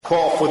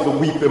Call for the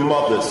weeping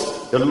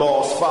mothers, the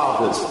lost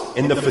fathers,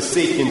 and the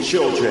forsaken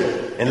children,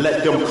 and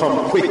let them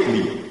come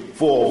quickly,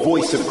 for a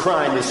voice of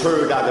crying is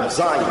heard out of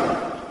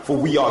Zion. For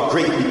we are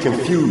greatly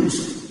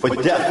confused, for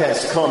death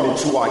has come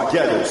into our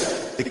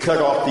ghettos to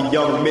cut off the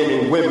young men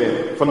and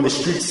women from the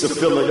streets of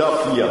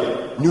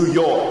Philadelphia, New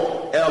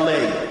York,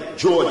 LA,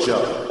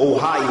 Georgia,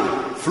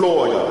 Ohio,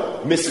 Florida,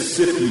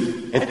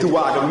 Mississippi, and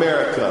throughout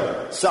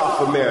America,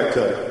 South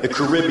America, the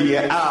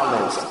Caribbean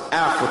islands,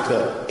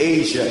 Africa,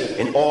 Asia,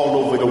 and all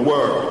over the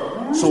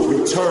world. So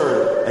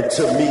return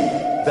unto me,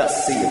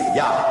 thus saith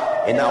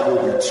Yah, and I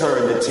will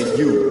return unto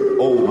you,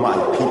 O my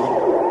people.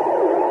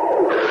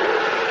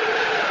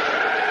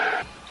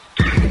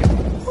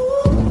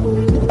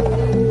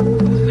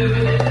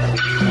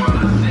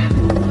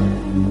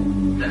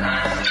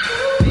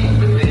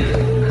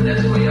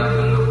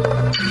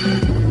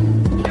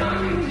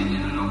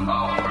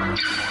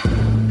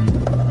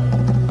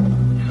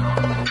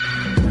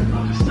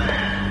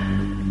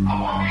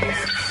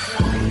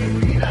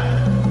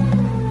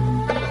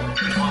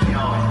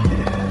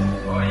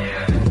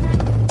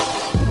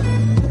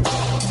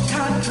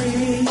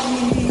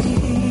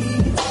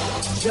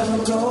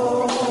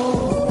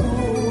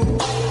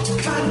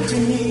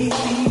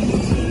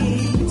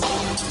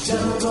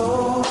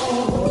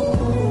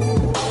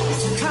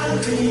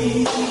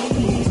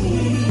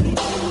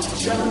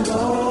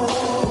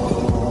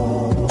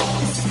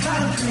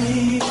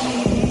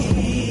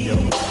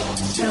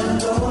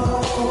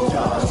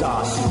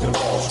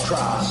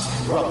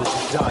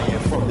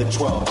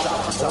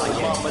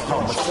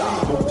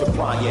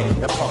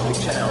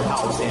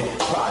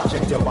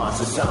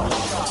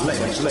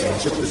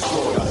 Legislature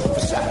destroyer for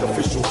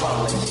sacrificial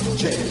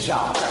violence. Change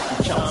out,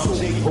 cracky council,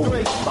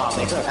 holy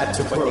violence at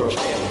the birth.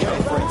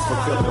 Friends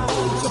fulfill the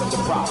rules of the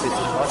prophets.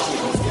 Our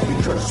cities, we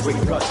curse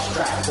with guns,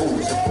 trap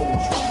holes, and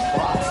fools with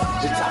bots.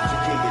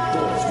 Intoxicated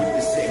thoughts with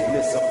the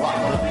sickness of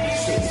violence.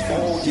 Since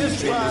all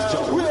these traitors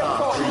jungle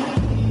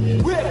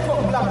concrete. Wake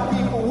up, black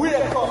people,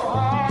 wake up.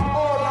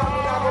 All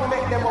I'm gonna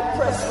make them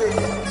oppressed with.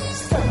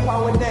 Step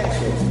our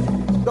nation.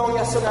 Don't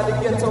you son of the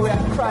ghetto, we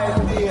are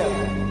crying here.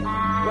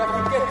 We have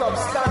to get up,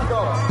 stand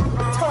up,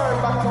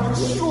 turn back on the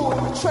true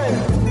trend.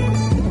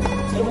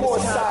 To the more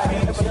side,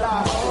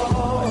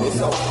 everlasting.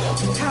 This out,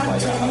 fire,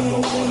 this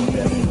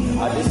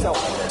out,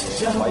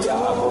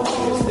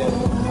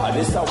 fire,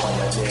 this out,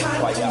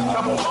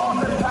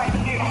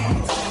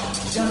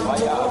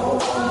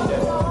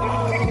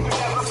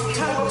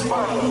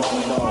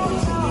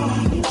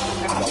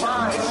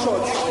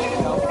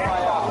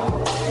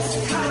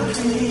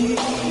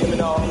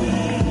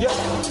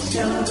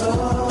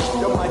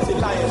 the mighty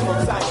lions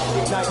from Zion,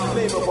 igniting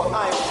flammable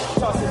iron,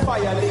 tossing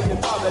fire,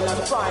 leaving Babylon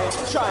trying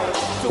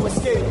to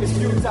escape this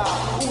futile.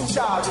 Who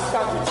child, this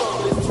country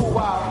jungle is too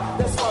wild.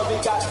 That's why we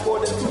got more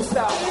than two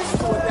styles.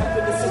 To adapt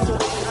in the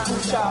situation is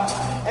too child.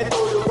 And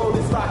though the road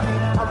is rocky,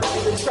 I'm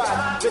ready to try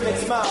the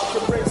next mile to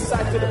bring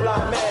sight to the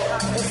blind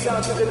man and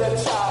sound to the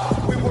deaf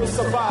child. We will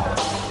survive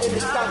in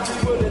this country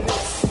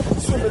wilderness.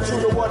 Swimming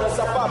through the waters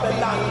of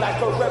Babylon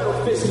like a rebel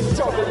fish.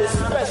 Journalist,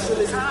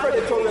 specialist,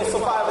 predator and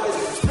survivalist.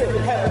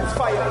 Spitting heaven's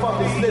fire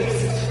from his lips.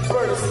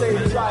 Burning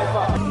slave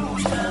driver.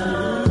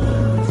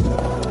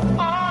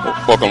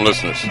 Welcome,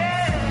 listeners,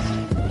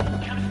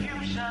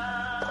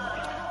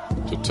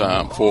 to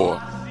Time for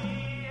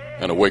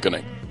an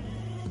Awakening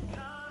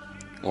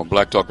on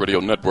Black Talk Radio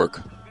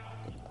Network,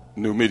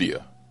 new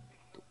media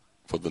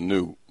for the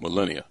new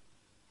millennia.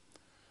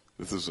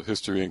 This is a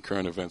history and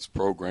current events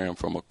program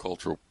from a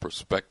cultural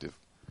perspective.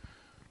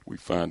 We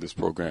find this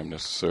program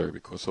necessary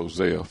because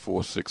Hosea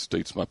 4:6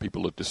 states, "My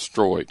people are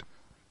destroyed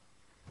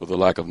for the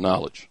lack of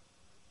knowledge."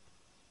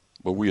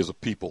 But we as a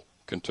people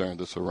can turn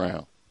this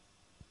around.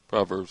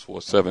 Proverbs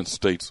 4:7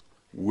 states,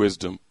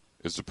 "Wisdom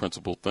is the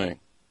principal thing.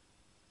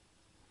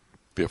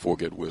 Therefore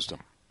get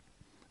wisdom.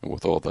 And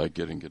with all that,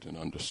 getting it an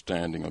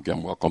understanding."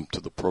 Again, welcome to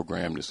the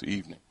program this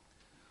evening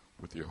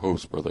with your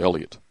hosts, Brother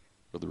Elliot,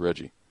 Brother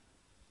Reggie,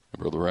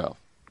 and Brother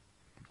Ralph.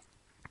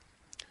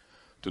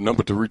 The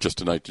number to reach us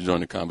tonight to join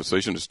the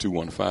conversation is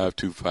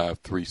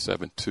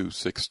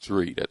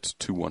 215-253-7263. That's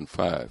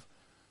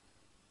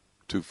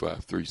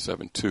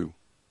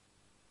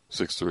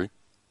 215-253-7263.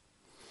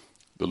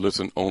 The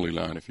listen-only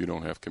line, if you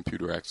don't have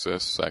computer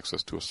access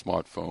to a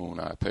smartphone,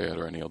 iPad,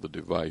 or any other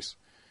device,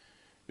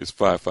 is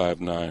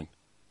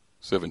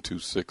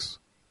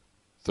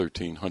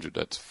 559-726-1300.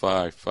 That's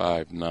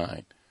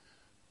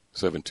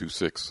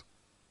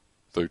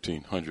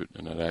 559-726-1300.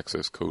 And that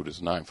access code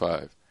is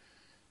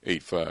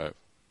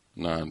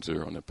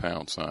 958590 and the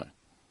pound sign.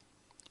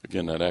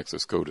 Again, that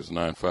access code is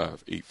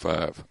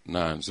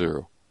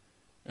 958590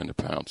 and the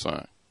pound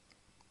sign.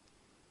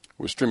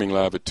 We're streaming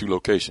live at two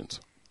locations.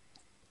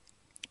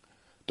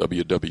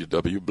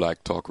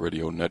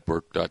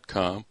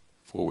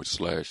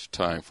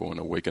 www.blacktalkradionetwork.com/Time for an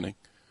Awakening.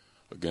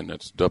 Again,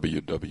 that's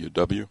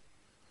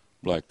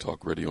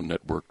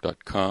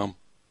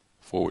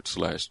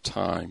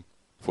www.blacktalkradionetwork.com/Time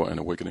for an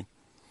Awakening.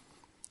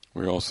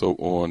 We're also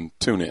on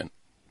TuneIn.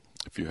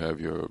 If you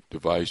have your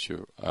device,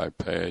 your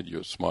iPad,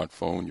 your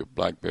smartphone, your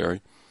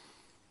BlackBerry,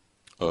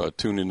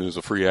 TuneIn is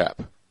a free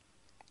app.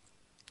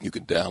 You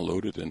can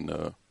download it in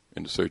the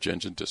search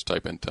engine. Just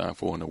type in Time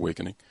for an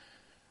Awakening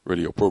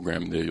radio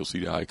program. There you'll see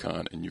the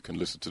icon, and you can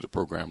listen to the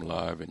program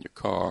live in your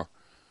car,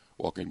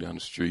 walking down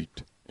the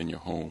street, in your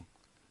home,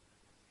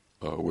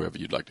 wherever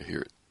you'd like to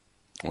hear it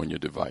on your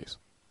device.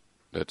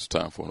 That's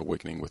Time for an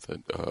Awakening with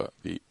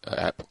the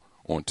app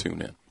on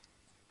TuneIn.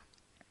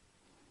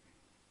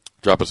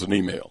 Drop us an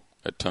email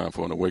at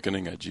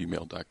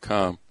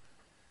timeforanawakening@gmail.com.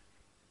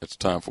 That's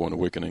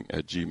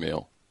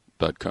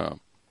timeforanawakening@gmail.com.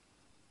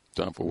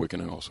 Time for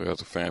Awakening also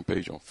has a fan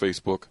page on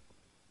Facebook.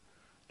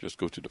 Just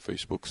go to the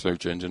Facebook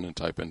search engine and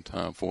type in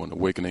Time for an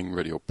Awakening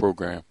radio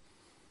program.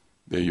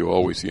 There you'll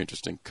always see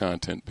interesting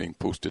content being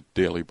posted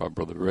daily by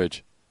Brother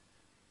Reg.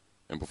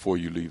 And before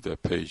you leave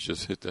that page,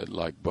 just hit that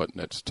like button.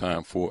 That's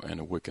Time for an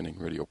Awakening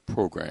radio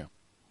program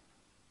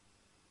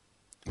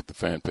with the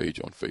fan page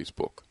on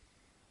Facebook.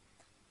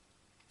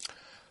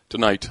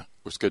 Tonight,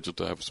 we're scheduled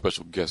to have a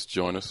special guest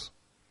join us.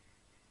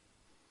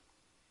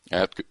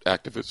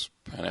 Activist,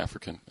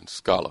 Pan-African, and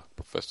scholar,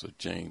 Professor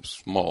James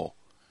Small,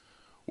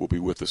 will be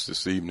with us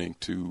this evening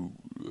to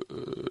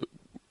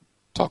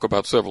talk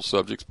about several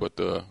subjects, but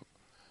the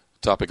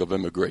topic of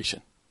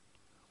immigration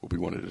will be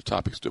one of the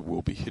topics that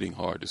we'll be hitting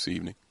hard this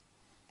evening.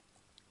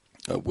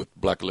 With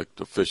black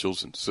elected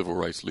officials and civil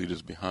rights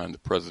leaders behind the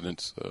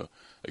president's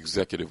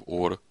executive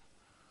order,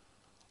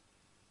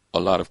 a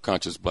lot of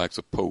conscious blacks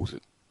oppose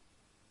it.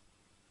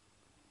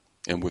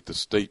 And with the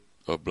state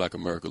of black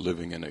America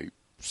living in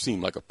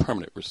seem like a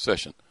permanent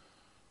recession,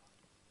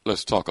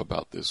 let's talk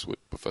about this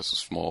with Professor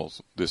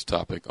Smalls, this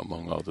topic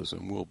among others,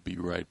 and we'll be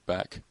right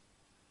back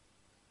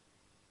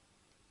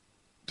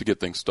to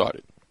get things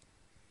started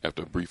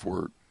after a brief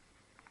word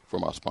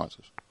from our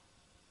sponsors.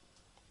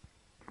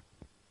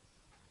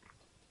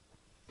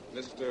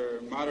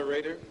 Mr.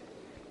 Moderator,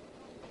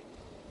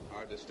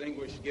 our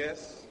distinguished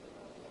guests,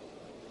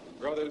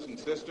 brothers and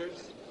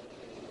sisters,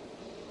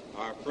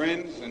 our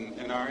friends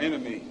and our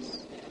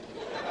enemies.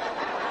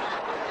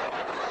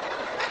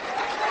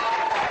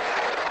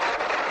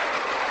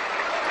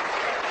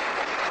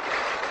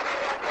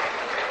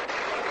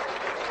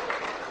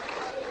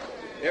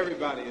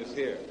 Everybody is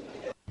here.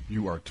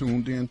 You are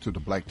tuned in to the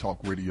Black Talk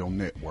Radio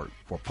Network.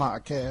 For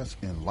podcasts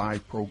and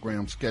live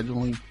program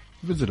scheduling,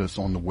 visit us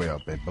on the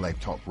web at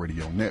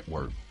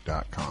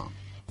blacktalkradionetwork.com.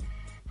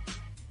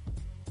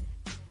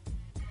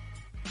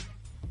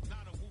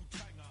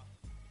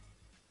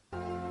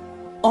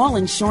 All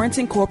Insurance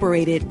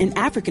Incorporated, an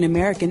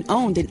African-American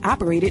owned and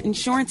operated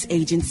insurance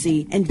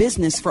agency and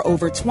business for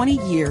over 20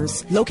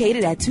 years,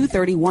 located at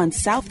 231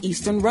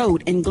 Southeastern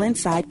Road in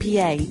Glenside,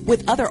 PA,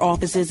 with other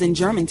offices in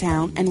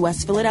Germantown and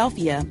West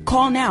Philadelphia.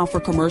 Call now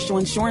for commercial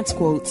insurance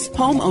quotes,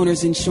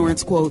 homeowners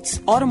insurance quotes,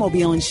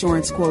 automobile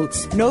insurance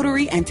quotes,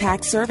 notary and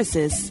tax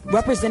services,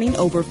 representing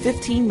over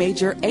 15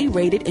 major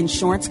A-rated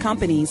insurance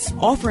companies,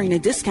 offering a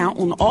discount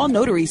on all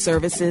notary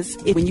services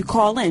when you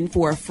call in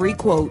for a free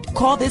quote.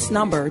 Call this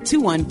number,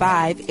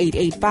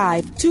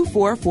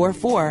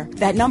 215-885-2444.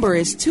 That number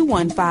is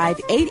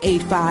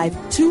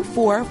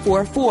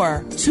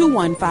 215-885-2444.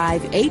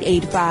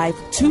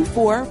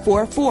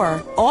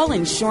 215-885-2444. All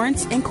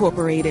Insurance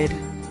Incorporated.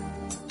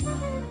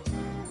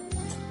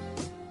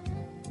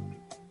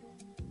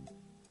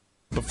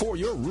 Before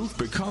your roof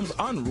becomes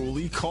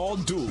unruly, call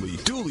Dooley.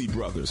 Dooley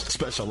Brothers,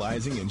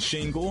 specializing in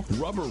shingle,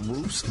 rubber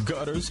roofs,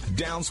 gutters,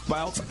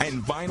 downspouts,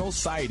 and vinyl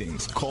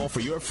sidings. Call for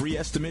your free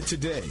estimate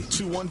today.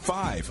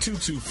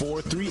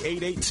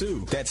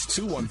 215-224-3882. That's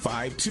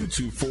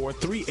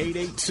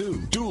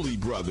 215-224-3882. Dooley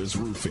Brothers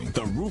Roofing,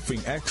 the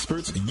roofing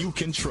experts you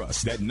can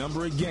trust. That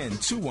number again,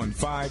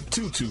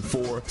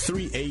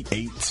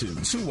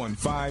 215-224-3882.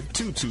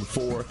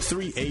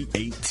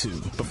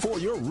 215-224-3882. Before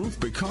your roof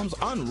becomes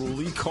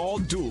unruly, call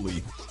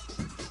Dooley.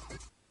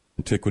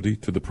 Antiquity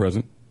to the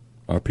present,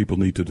 our people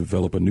need to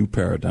develop a new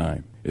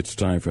paradigm. It's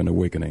time for an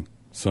awakening.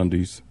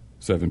 Sundays,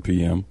 7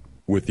 p.m.,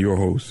 with your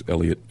hosts,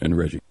 Elliot and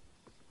Reggie.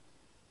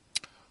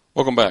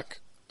 Welcome back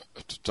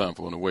to Time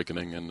for an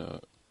Awakening,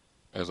 and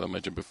as I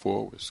mentioned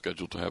before, we're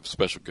scheduled to have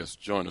special guests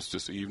join us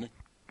this evening.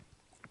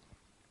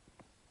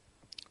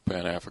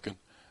 Pan-African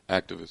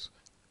activist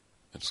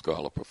and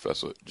scholar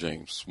Professor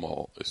James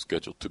Small is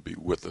scheduled to be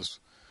with us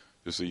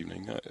this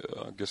evening.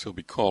 I guess he'll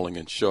be calling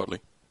in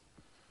shortly.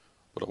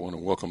 But I want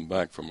to welcome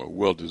back from a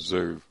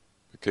well-deserved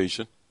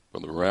vacation,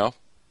 Brother Ralph.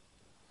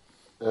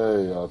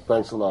 Hey,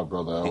 thanks a lot,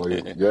 Brother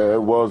Elliot. Yeah,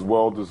 it was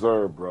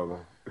well-deserved,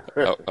 brother.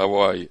 How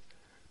are you?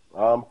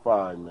 I'm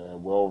fine,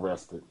 man.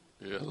 Well-rested.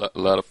 Yeah, a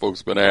lot of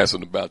folks been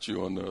asking about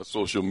you on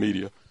social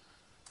media.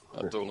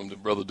 I told them the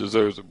brother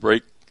deserves a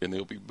break, and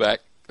he'll be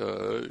back.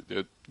 I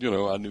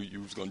knew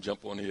you was going to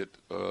jump on it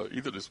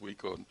either this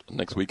week or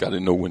next week. I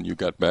didn't know when you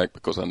got back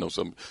because I know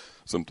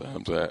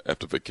sometimes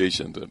after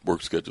vacation the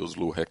work schedule is a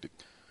little hectic.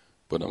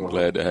 But I'm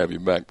glad to have you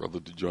back, brother,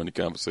 to join the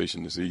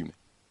conversation this evening.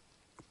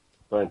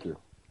 Thank you.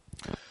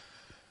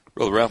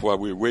 Brother Ralph, while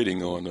we're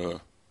waiting on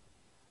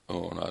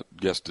our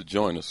guest to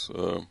join us,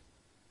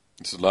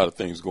 there's a lot of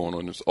things going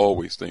on. There's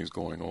always things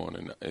going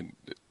on, and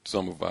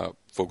some of our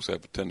folks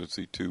have a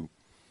tendency to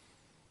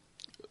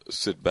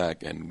sit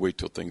back and wait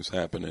till things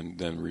happen and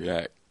then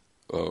react.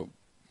 I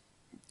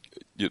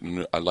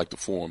like the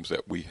forums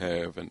that we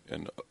have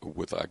and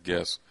with our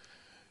guests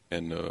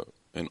and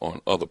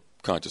on other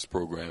conscious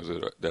programs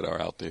that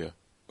are out there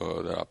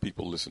that our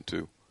people listen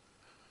to,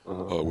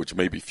 which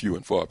may be few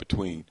and far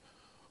between.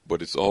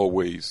 But it's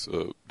always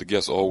the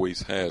guest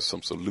always has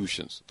some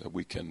solutions that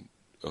we can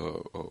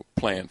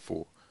plan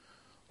for,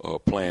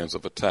 plans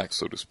of attack,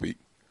 so to speak,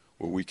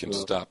 where we can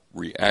stop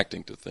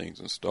reacting to things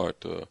and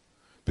start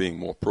being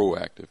more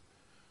proactive.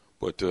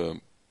 But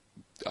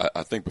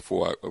I think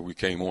before we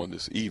came on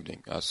this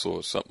evening, I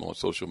saw something on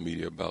social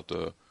media about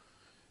a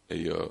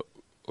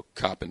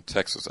cop in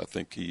Texas. I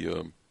think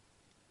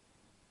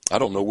I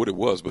don't know what it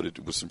was, but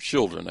it was some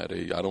children at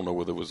I don't know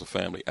whether it was a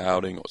family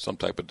outing or some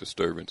type of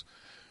disturbance,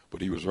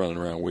 but he was running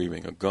around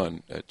waving a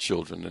gun at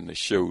children, and they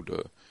showed,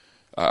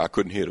 I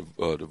couldn't hear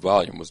the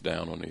volume was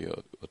down on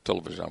the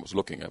television I was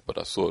looking at, but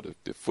I saw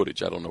the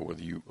footage. I don't know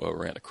whether you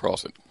ran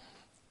across it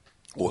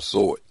or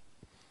saw it,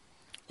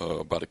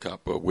 about a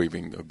cop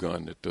waving a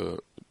gun at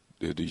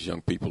these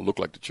young people. Looked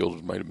like the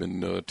children might have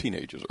been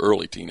teenagers,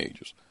 early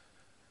teenagers.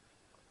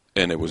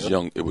 And it was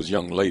young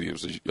lady. It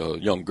was a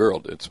young girl,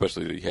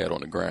 especially that he had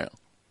on the ground.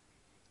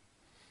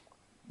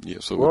 Yeah.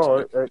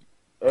 So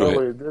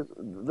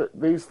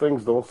these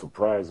things don't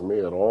surprise me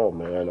at all,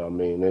 man. I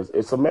mean,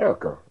 it's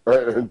America.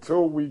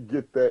 Until we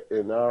get that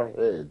in our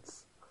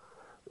heads,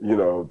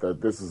 that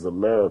this is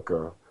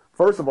America.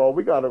 First of all,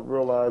 we got to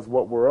realize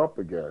what we're up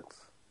against,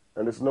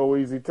 and it's no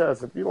easy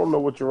test. If you don't know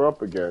what you're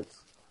up against,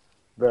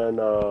 then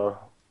you're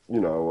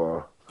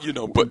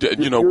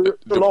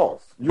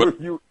lost.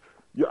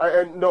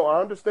 I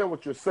understand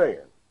what you're saying.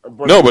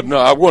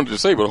 I wanted to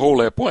say, but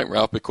hold that point,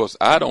 Ralph, because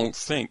I don't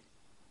think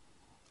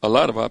a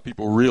lot of our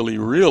people really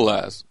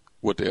realize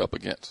what they're up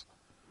against.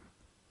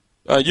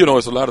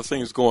 There's a lot of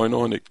things going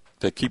on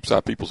that keeps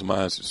our people's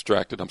minds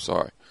distracted. I'm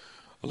sorry.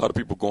 A lot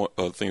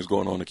of things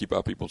going on to keep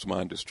our people's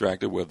mind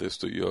distracted, whether it's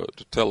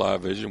the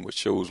television with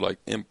shows like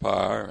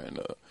Empire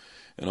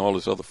and all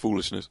this other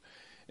foolishness,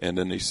 and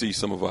then they see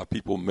some of our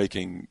people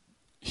making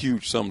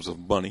huge sums of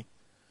money,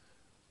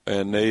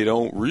 and they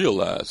don't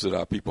realize that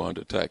our people are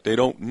under attack. They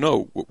don't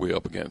know what we're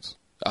up against.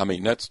 I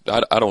mean,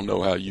 I don't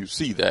know how you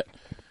see that,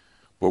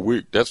 but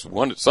that's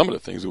some of the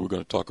things that we're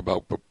going to talk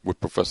about with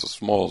Professor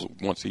Smalls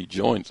once he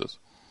joins us,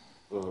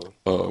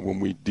 when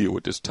we deal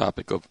with this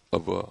topic of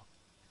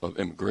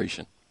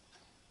immigration.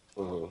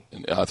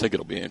 And I think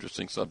it'll be an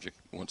interesting subject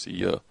once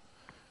he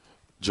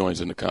joins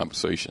in the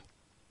conversation.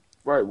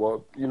 Right.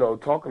 Well,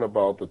 talking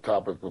about the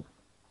topic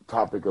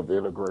of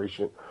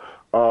integration,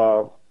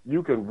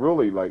 you can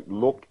really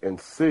look and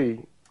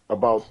see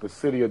about the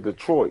city of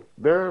Detroit.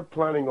 They're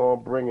planning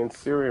on bringing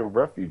Syrian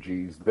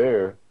refugees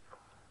there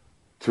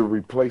to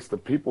replace the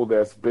people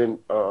that's been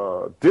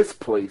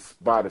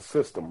displaced by the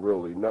system.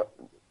 Really, not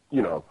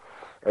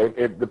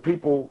if the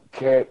people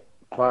can't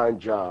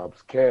find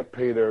jobs, can't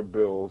pay their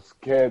bills,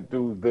 can't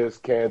do this,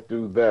 can't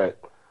do that.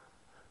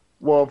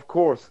 Well, of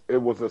course,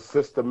 it was a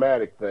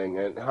systematic thing.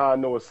 And how I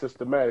know it's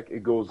systematic,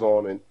 it goes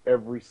on in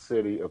every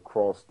city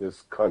across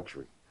this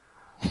country.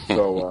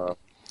 So,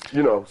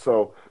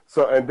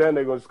 and then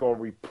they're just going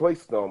to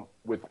replace them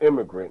with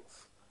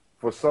immigrants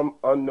for some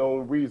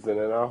unknown reason.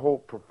 And I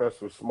hope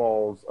Professor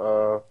Smalls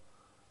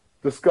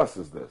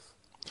discusses this.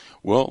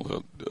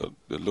 Well,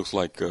 it looks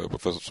like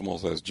Professor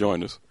Smalls has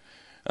joined us.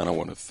 And I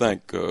want to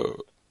thank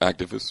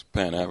activist,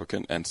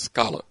 Pan-African, and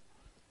scholar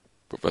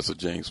Professor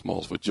James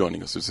Smalls for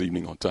joining us this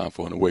evening on Time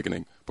for an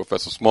Awakening.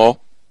 Professor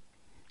Small?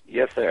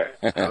 Yes, sir.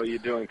 How are you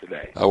doing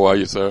today? How are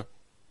you, sir?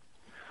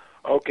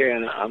 Okay,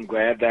 and I'm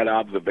glad that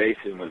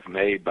observation was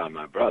made by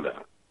my brother.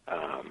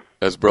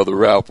 That's Brother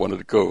Ralph, one of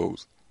the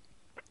co-hosts.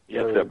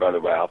 Yes, sir,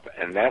 Brother Ralph,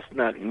 and that's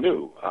not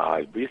new.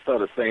 We saw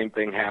the same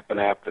thing happen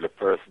after the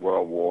First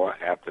World War,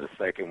 after the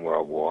Second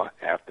World War,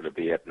 after the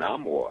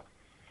Vietnam War.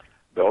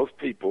 Those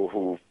people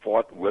who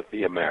fought with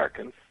the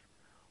Americans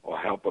or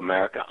helped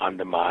America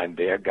undermine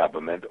their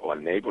government or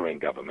neighboring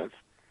governments,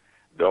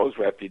 those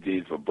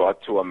refugees were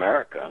brought to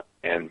America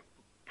and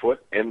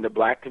put in the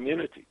black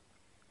community.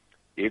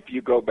 If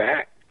you go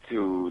back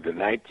to the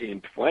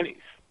 1920s,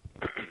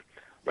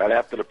 right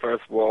after the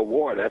First World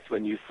War, that's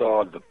when you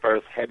saw the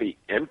first heavy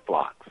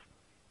influx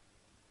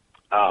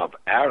of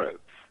Arabs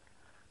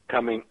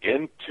coming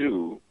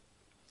into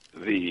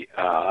the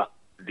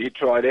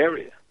Detroit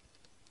area.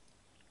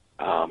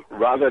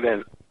 Rather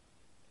than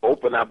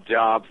open up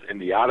jobs in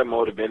the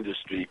automotive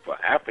industry for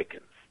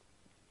African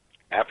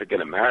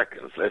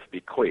Americans, let's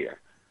be clear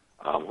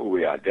who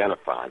we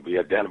identify.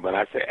 When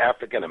I say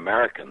African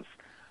Americans,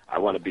 I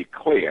want to be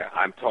clear.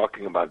 I'm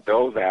talking about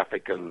those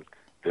African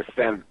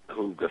descendant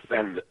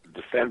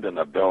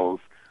of those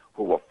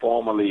who were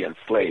formerly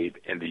enslaved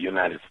in the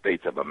United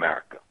States of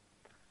America.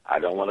 I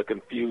don't want to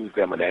confuse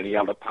them with any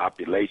other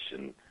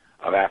population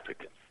of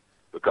Africans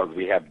because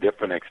we have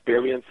different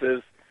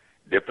experiences,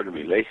 different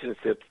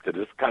relationships to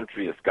this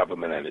country, its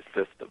government, and its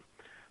system.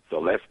 So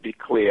let's be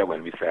clear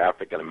when we say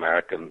African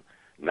American,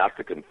 not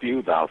to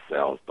confuse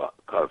ourselves, but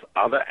because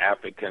other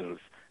Africans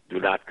do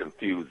not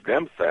confuse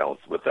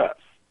themselves with us.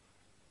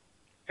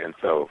 And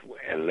so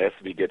unless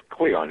we get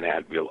clear on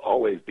that, we'll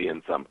always be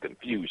in some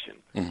confusion.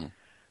 Mm-hmm.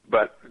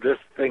 But this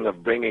thing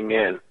of bringing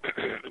in,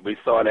 we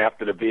saw it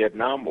after the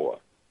Vietnam War.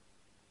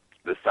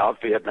 The South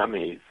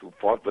Vietnamese who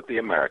fought with the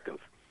Americans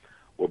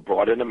were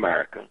brought in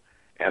America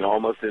and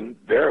almost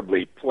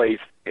invariably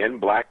placed in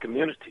black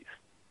communities.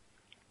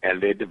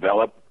 And they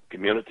developed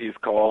communities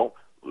called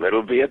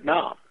Little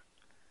Vietnam.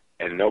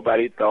 And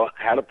nobody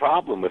had a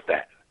problem with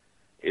that.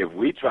 If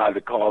we tried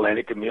to call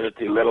any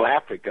community Little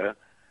Africa,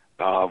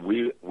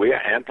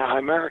 we're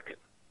anti-American.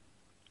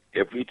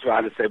 If we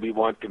try to say we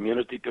want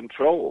community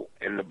control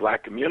in the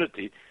black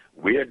community,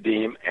 we are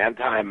deemed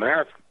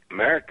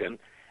anti-American,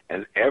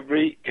 and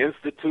every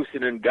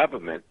institution in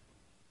government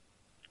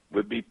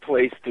would be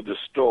placed to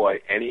destroy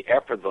any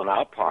efforts on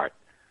our part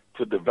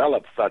to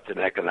develop such an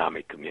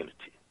economic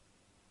community.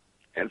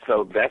 And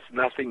so that's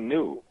nothing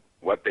new,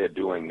 what they're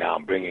doing now,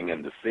 bringing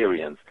in the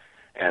Syrians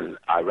and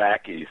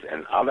Iraqis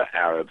and other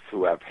Arabs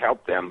who have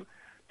helped them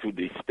to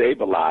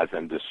destabilize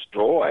and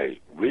destroy,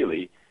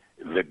 really,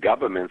 the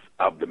governments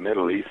of the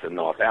Middle East and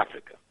North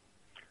Africa.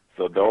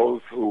 So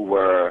those who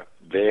were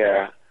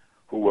there,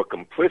 who were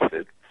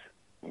complicit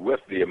with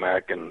the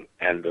American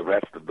and the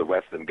rest of the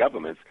Western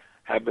governments,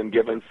 have been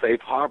given safe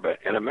harbor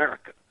in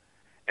America.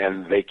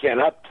 And they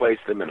cannot place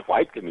them in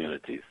white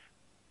communities.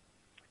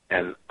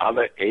 And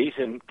other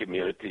Asian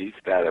communities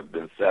that have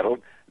been settled,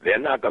 they're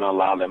not going to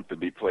allow them to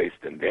be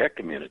placed in their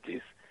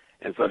communities.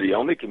 And so the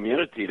only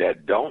community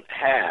that don't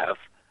have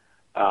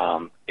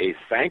a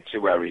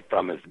sanctuary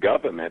from its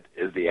government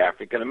is the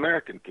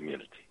African-American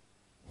community.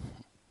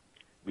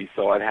 We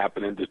saw it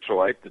happen in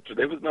Detroit.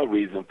 There was no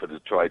reason for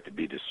Detroit to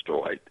be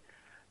destroyed.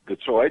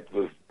 Detroit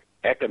was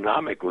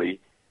economically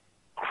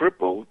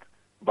crippled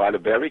by the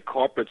very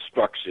corporate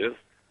structures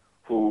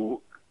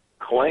who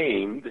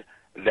claimed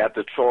that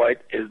Detroit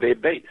is their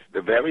base.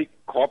 The very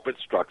corporate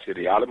structure,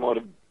 the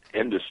automotive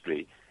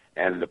industry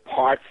and the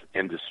parts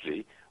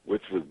industry,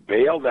 which was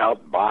bailed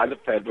out by the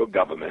federal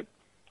government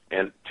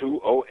in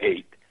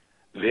 2008,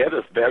 they're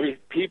the very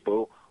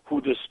people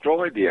who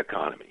destroyed the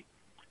economy.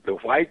 The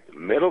white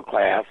middle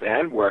class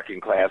and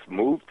working class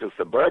moved to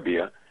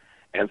suburbia,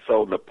 and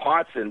so the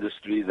parts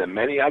industries and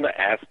many other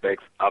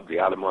aspects of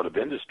the automotive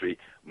industry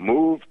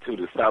moved to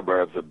the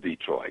suburbs of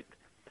Detroit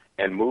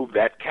and moved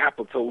that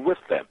capital with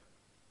them.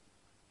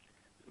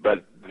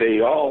 But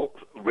they all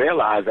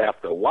realized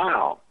after a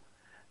while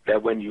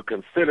that when you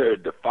consider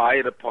the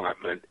fire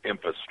department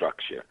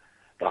infrastructure,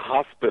 the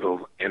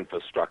hospital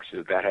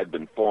infrastructure that had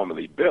been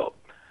formerly built,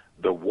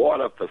 the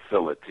water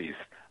facilities,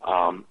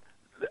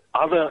 the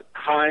other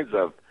kinds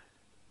of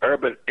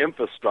urban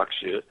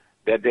infrastructure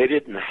that they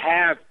didn't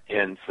have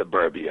in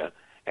suburbia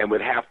and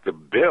would have to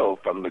build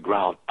from the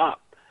ground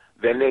up,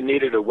 then they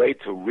needed a way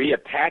to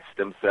reattach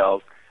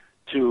themselves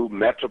to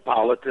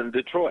metropolitan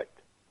Detroit.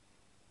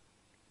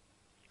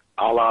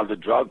 A la the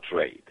drug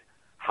trade.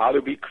 How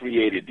do we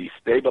create a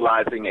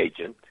destabilizing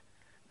agent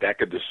that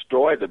could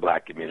destroy the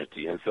black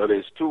community? And so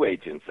there's two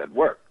agents at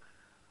work.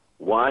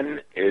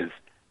 One is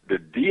the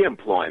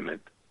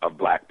de-employment of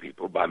black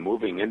people by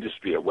moving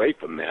industry away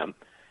from them,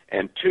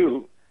 and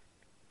two,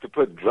 to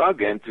put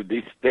drug in to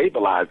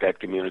destabilize that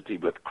community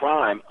with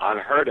crime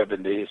unheard of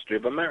in the history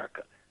of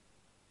America.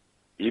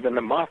 Even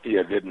the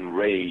mafia didn't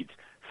rage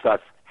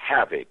such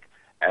havoc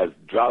as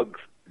drugs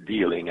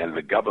dealing and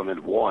the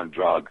government war on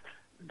drugs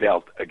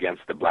dealt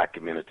against the black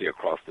community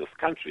across this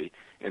country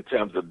in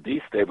terms of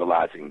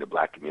destabilizing the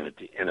black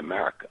community in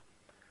America.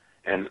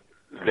 And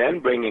then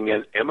bringing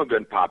in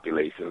immigrant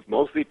populations,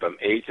 mostly from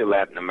Asia,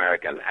 Latin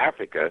America, and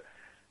Africa,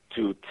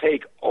 to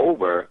take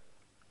over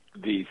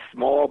the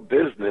small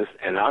business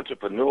and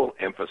entrepreneurial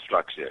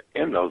infrastructure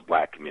in those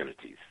black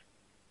communities,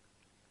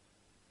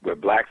 where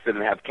blacks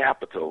didn't have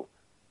capital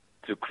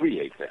to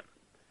create them.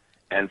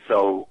 And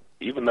so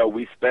even though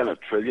we spent $1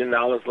 trillion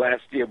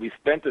last year, we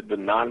spent it with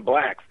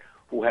non-blacks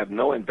who have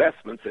no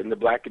investments in the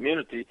black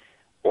community,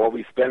 or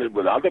we spend it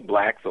with other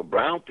blacks or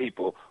brown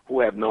people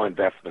who have no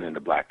investment in the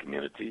black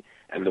community,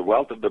 and the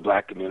wealth of the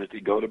black community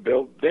go to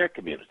build their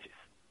communities.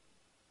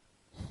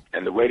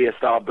 And the way they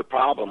solve the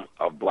problem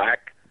of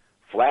black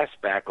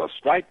flashback or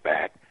strike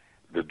back,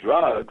 the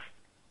drugs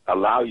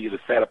allow you to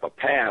set up a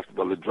path.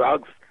 Well, the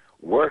drugs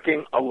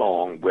working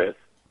along with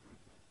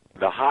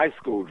the high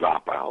school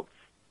dropouts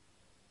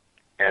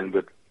and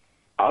with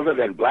other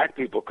than black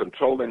people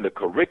controlling the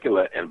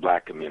curricula in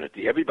black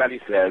community. Everybody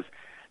says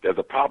there's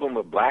a problem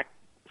with black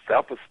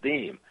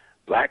self-esteem,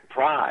 black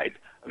pride.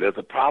 There's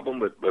a problem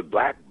with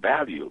black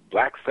value,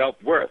 black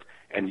self-worth.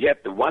 And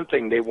yet the one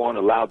thing they won't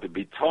allow to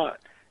be taught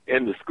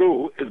in the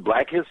school is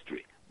black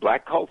history,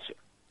 black culture,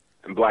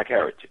 and black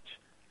heritage.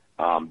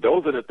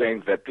 Those are the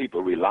things that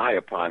people rely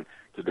upon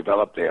to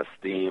develop their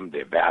esteem,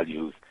 their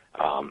values,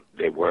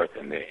 their worth,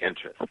 and their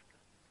interests.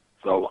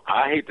 So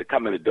I hate to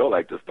come in the door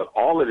like this, but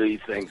all of these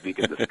things we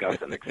can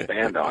discuss and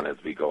expand on as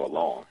we go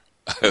along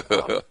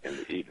in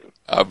the evening.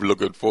 I'm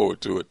looking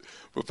forward to it.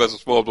 Professor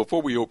Smalls,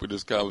 before we open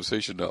this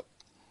conversation up,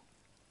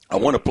 I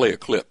want to play a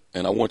clip,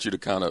 and I want you to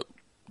kind of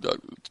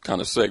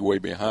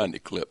segue behind the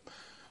clip.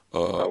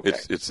 Okay.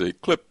 It's a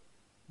clip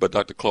by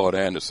Dr. Claude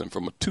Anderson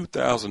from a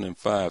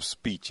 2005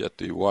 speech at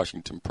the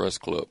Washington Press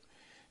Club.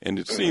 And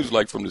it seems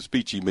like from the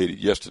speech he made it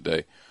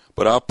yesterday,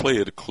 but I'll play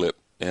it a clip,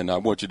 and I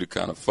want you to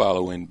kind of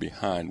follow in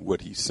behind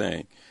what he's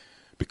saying.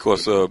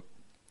 Because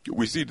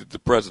we see that the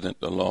president,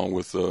 along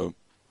with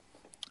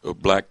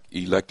black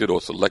elected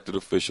or selected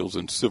officials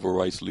and civil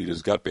rights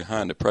leaders, got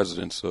behind the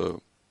president's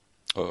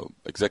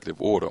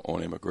executive order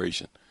on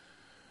immigration.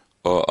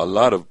 A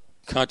lot of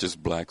conscious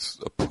blacks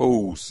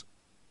oppose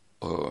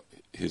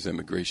his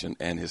immigration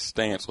and his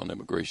stance on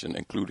immigration,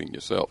 including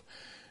yourself.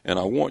 And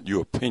I want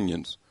your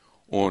opinions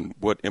on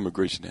what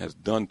immigration has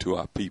done to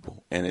our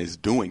people and is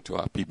doing to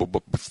our people.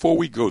 But before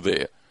we go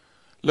there,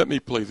 let me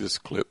play this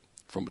clip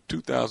from a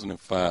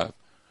 2005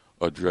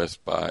 address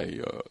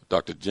by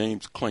Dr.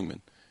 James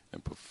Klingman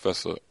and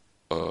Professor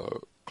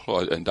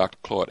Dr.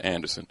 Claude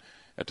Anderson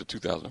at the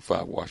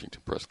 2005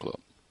 Washington Press Club.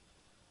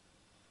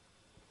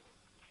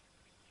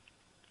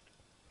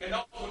 And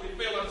also what they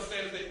fail to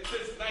understand is that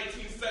since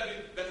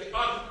 1970,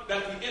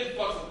 that the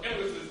influx of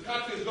immigrants in this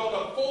country has gone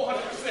up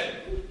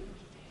 400%.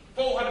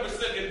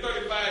 400% in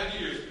 35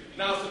 years.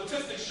 Now,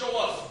 statistics show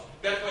us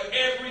that for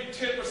every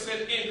 10%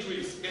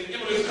 increase in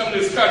immigrants coming to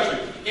this country,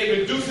 it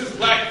reduces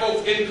black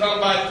folks'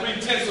 income by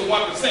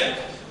 0.3%.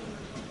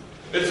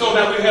 And so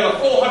now we've had a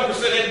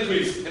 400%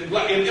 increase in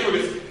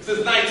immigrants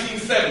since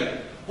 1970.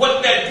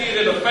 What that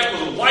did, in effect,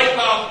 was wipe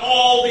out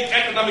all the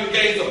economic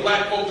gains of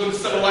black folks in the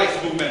civil rights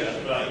movement.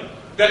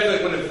 That's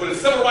right. When the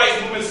civil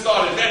rights movement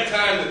started, at that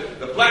time,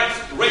 the blacks'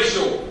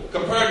 ratio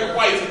compared to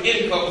whites in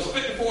income was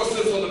 54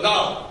 cents on the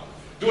dollar.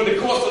 During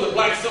the course of the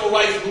black civil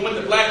rights movement,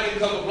 the black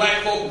income of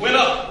black folk went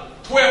up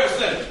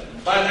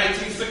 12% by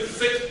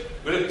 1966,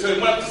 but it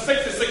went up to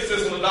 66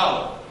 cents on the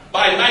dollar.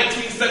 By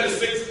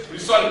 1976, we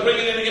started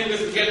bringing in the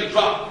immigrants, began to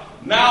drop.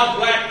 Now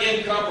black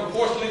income,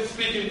 proportionally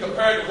speaking,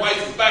 compared to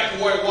whites, is back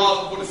to where it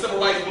was before the civil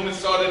rights movement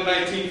started in the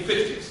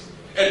 1950s.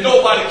 And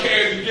nobody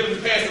cares. You're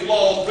giving passing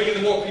laws, bringing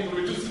in more people,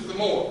 reducing them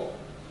more.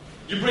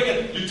 You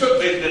took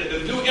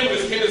the new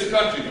immigrants came to this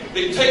country.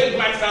 They've taken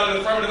blacks out of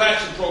the affirmative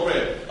action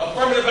program.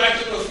 Affirmative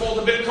action was supposed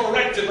to be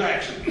corrective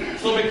action.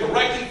 So be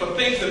correcting for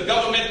things that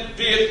government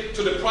did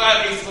to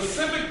deprive a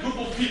specific group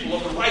of people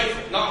of the rights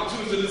and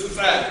opportunities in this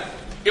society.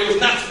 It was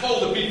not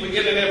supposed to be for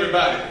any and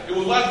everybody. It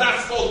was not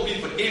supposed to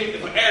be for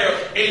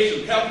Arabs,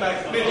 Asians,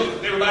 Catholics,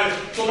 Midgets, everybody.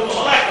 So it was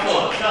black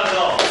folks. Not at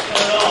all.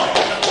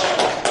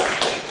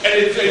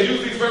 And they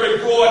use these very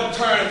broad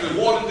terms and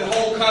watered the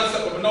whole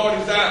concept of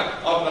minorities down,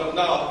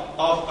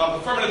 of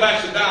affirmative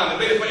action down. They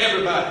made it for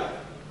everybody.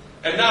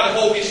 And now the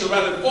whole issue,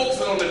 rather than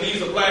focusing on the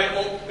needs of black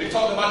folk, they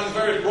talk about these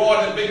very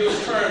broad and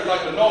ambiguous terms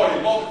like minority,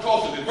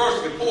 multicultural,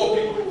 diversity, poor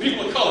people,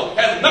 people of color.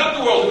 Has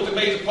nothing to do with the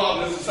major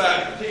problem in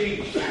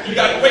society. You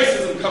got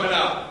racism coming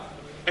out.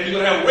 And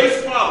you're going to have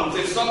race problems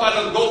if somebody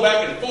doesn't go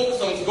back and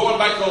focus on going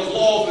back to those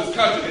laws in this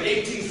country, the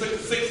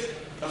 1866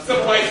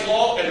 Civil Rights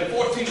Law and the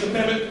 14th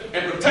Amendment,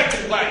 and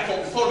protecting black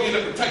folks, supposed to be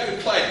in a protected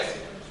class.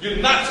 You're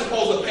not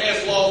supposed to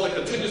pass laws that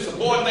continue to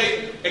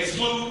subordinate,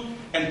 exclude,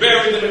 and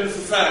bury them in the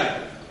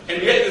society.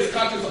 And yet this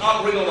country is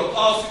operating on a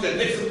policy that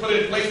Nixon put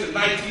in place in the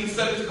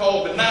 1970s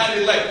called the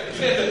 9-11,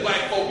 pretend that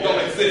black folk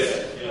don't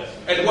exist.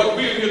 And what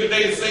we're here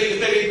today to say is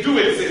that they do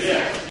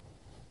exist.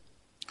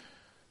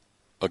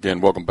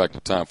 Again, welcome back to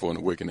Time for an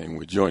Awakening.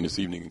 We're joined this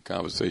evening in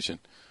conversation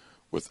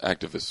with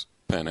activist,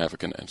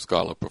 Pan-African, and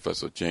scholar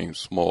Professor James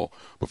Small.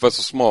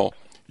 Professor Small,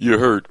 you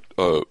heard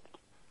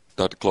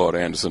Dr. Claude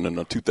Anderson in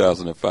a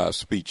 2005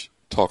 speech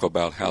talk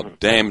about how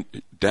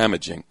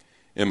damaging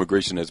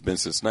immigration has been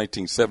since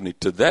 1970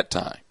 to that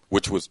time,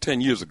 which was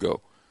 10 years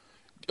ago.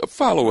 A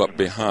follow-up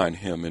behind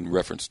him in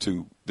reference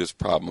to this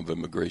problem of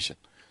immigration.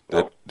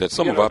 That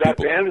some of our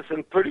people... Dr.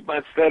 Anderson pretty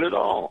much said it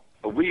all.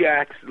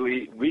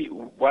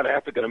 What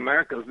African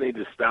Americans need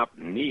to stop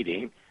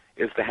needing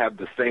is to have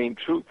the same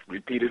truth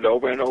repeated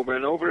over and over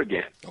and over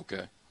again.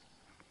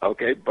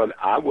 Okay, but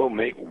I will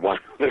make one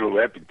little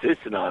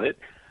repetition on it.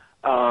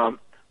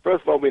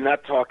 First of all, we're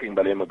not talking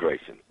about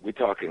immigration. We're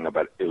talking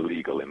about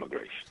illegal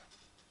immigration.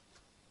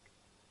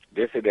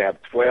 They say they have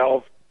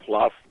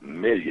 12-plus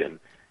million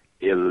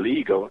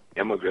illegal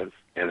immigrants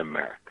in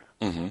America.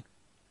 Mm-hmm.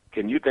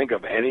 Can you think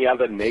of any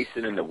other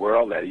nation in the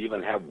world that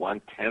even have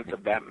 1/10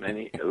 of that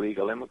many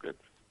illegal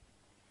immigrants?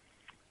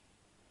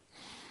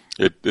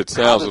 It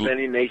sounds... How does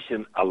any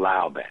nation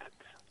allow that?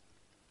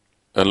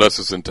 Unless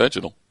it's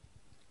intentional.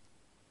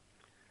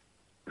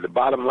 The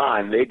bottom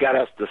line, they got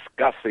us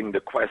discussing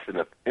the question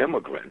of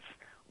immigrants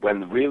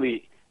when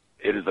really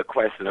it is a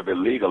question of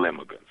illegal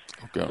immigrants.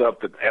 Okay. So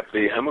if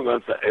the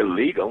immigrants are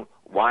illegal,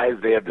 why is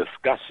there a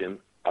discussion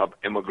of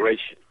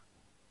immigration?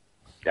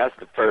 That's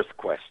the first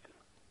question.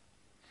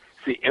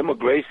 See,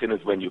 immigration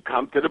is when you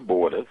come to the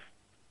borders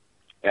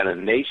and a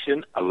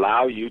nation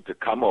allow you to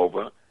come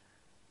over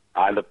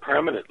either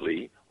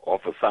permanently or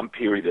for some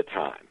period of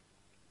time.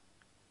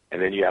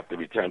 And then you have to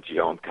return to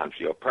your own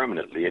country or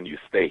permanently and you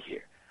stay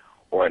here.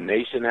 Or a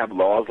nation have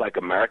laws like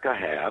America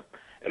have,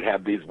 and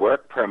have these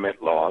work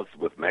permit laws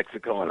with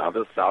Mexico and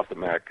other South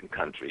American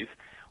countries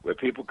where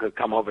people could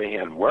come over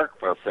here and work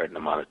for a certain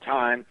amount of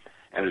time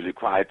and is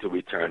required to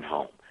return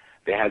home.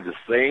 They had the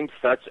same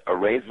such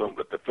arrangement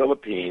with the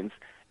Philippines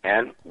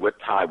and with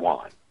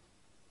Taiwan.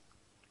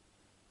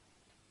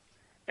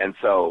 And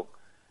so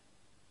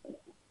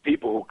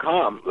people who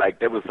come, like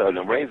there was an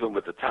arrangement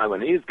with the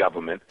Taiwanese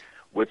government,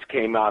 which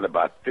came out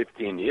about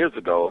 15 years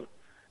ago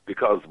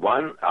because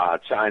one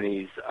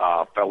Chinese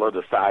fellow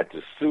decided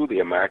to sue the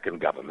American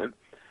government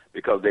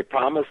because they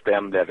promised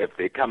them that if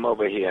they come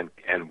over here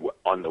and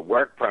on the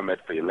work permit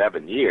for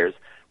 11 years,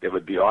 they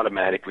would be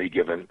automatically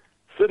given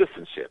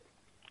citizenship.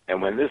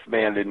 And when this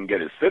man didn't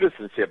get his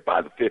citizenship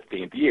by the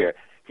 15th year,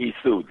 he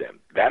sued them.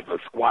 That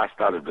was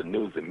squashed out of the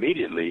news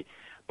immediately,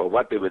 but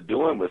what they were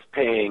doing was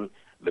paying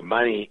the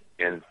money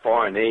in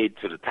foreign aid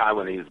to the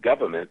Taiwanese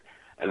government,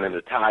 and then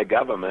the Thai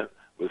government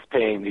was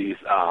paying these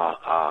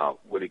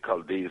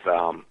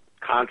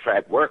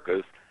contract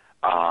workers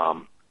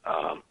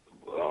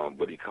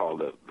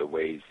the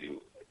wage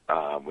you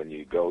when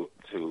you go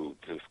to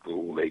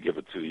school, they give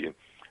it to you,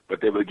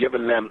 but they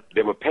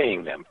were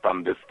paying them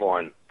from this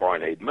foreign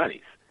aid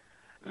monies.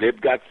 They've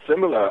got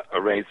similar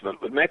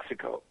arrangement with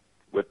Mexico,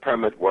 with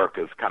permit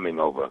workers coming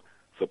over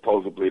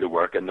supposedly to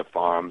work in the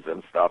farms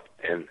and stuff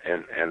in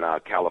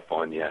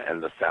California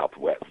and the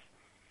Southwest.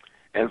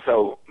 And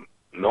so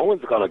no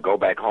one's going to go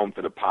back home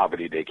to the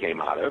poverty they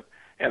came out of,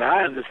 and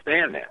I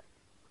understand that.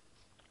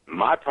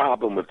 My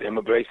problem with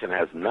immigration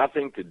has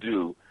nothing to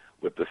do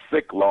with the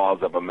sick laws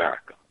of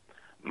America.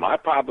 My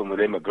problem with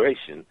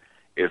immigration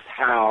is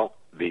how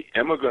the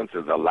immigrants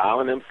is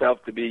allowing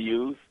themselves to be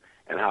used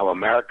and how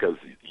America is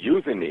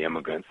using the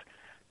immigrants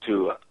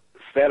to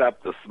set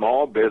up the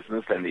small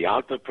business and the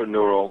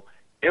entrepreneurial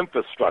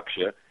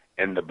infrastructure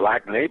in the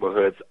black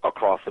neighborhoods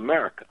across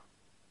America.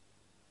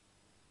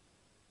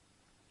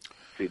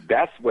 See,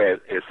 that's where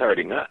it's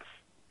hurting us.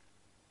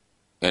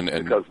 And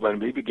because when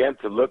we begin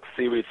to look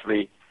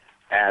seriously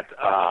at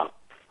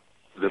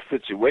the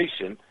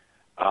situation,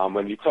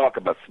 when you talk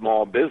about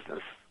small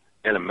business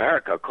in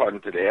America,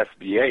 according to the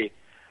SBA,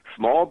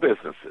 small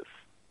businesses,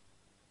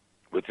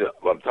 which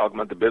I'm talking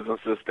about the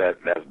businesses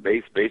that's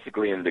based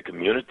basically in the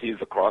communities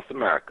across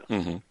America,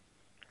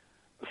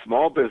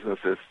 small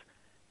businesses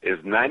is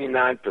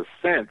 99%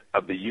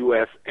 of the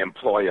U.S.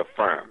 employer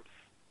firms,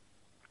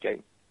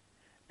 okay?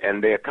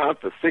 And they account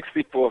for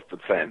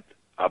 64%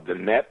 of the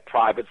net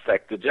private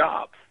sector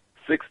jobs.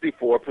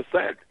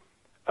 64%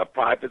 of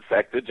private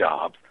sector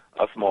jobs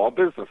are small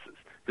businesses,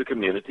 the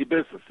community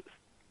businesses.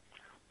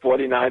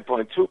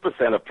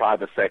 49.2% of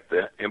private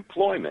sector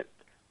employment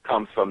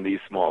comes from these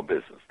small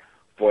businesses.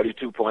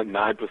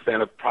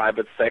 42.9% of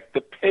private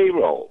sector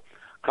payroll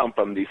come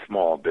from these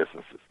small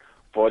businesses.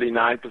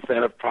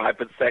 49% of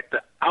private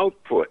sector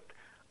output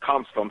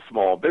comes from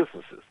small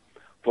businesses.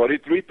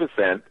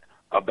 43%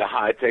 of the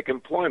high-tech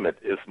employment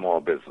is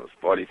small business.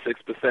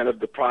 46% of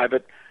the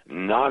private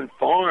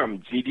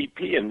non-farm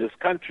GDP in this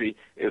country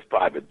is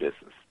private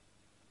business.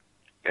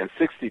 And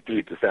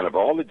 63% of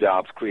all the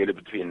jobs created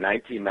between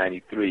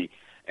 1993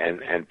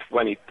 and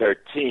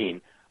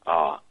 2013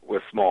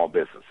 were small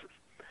businesses.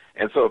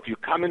 And so if you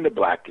come in the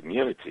black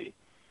community,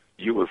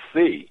 you will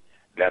see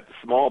that the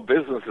small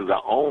businesses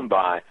are owned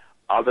by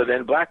other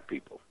than black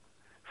people.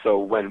 So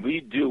when we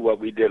do what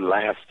we did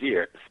last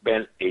year,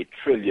 spend $8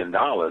 trillion,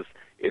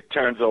 it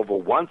turns over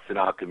once in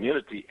our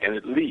community and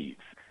it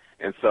leaves.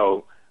 And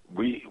so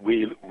we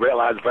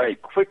realize very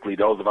quickly,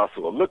 those of us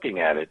who are looking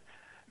at it,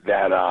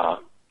 that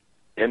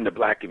in the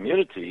black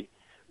community,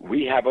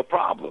 we have a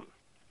problem,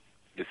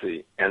 you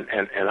see. And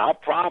our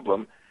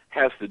problem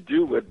has to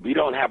do with we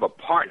don't have a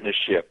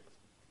partnership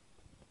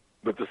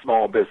with the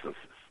small businesses.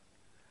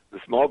 The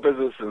small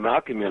businesses in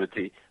our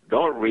community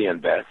don't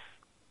reinvest.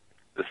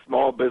 The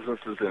small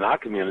businesses in our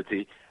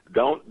community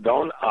don't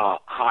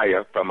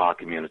hire from our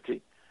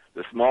community.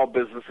 The small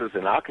businesses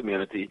in our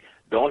community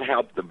don't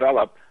help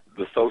develop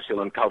the social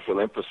and cultural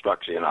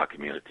infrastructure in our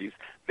communities.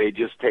 They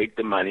just take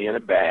the money in a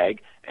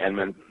bag, and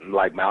when,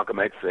 like Malcolm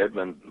X said,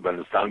 when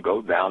the sun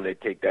goes down, they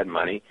take that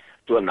money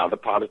to another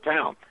part of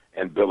town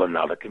and build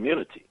another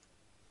community.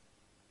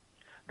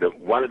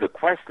 One of the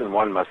questions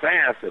one must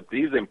ask, if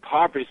these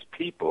impoverished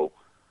people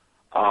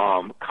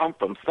come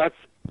from such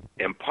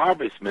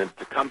impoverishment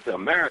to come to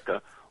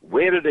America,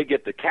 where do they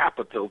get the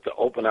capital to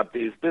open up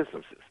these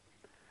businesses?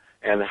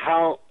 And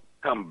how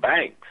come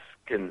banks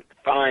can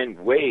find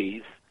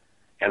ways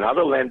and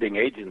other lending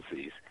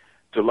agencies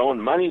to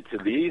loan money to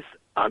these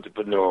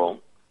entrepreneurial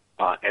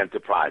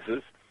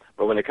enterprises,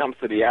 but when it comes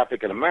to the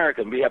African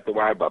American, we have to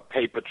worry about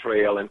paper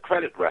trail and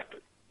credit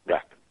records.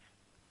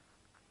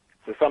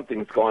 So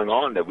something's going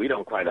on that we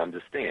don't quite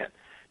understand.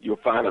 You'll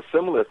find a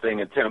similar thing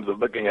in terms of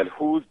looking at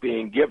who's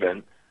being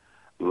given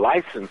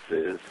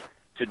licenses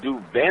to do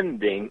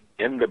vending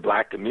in the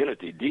black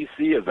community.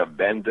 D.C. is a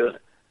vendor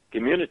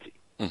community.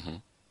 Mm-hmm.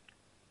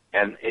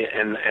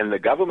 And the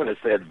government has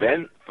said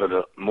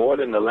for more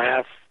than the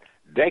last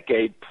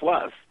decade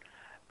plus,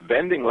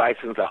 vending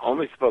licenses are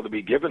only supposed to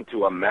be given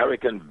to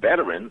American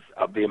veterans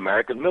of the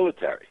American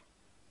military.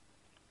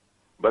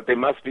 But there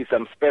must be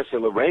some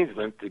special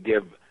arrangement to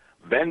give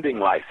vending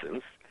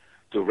license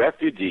to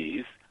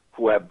refugees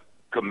who have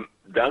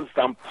done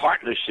some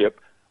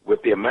partnership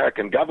with the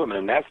American government,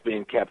 and that's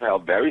being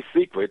held very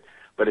secret.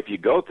 But if you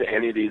go to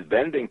any of these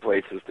vending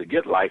places to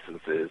get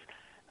licenses,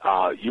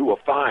 you will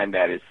find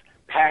that it's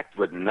packed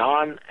with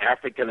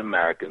non-African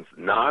Americans,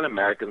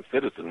 non-American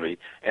citizenry,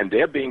 and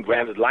they're being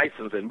granted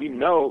license, and we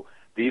know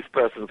these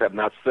persons have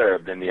not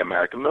served in the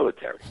American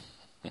military.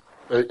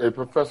 Hey,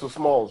 Professor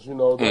Smalls, you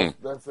know,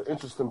 that's an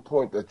interesting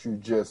point that you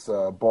just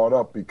brought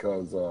up,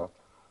 because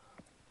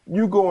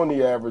you go in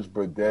the average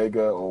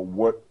bodega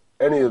or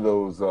any of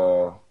those,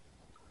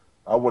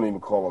 I wouldn't even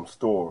call them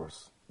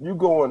stores. You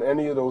go in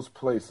any of those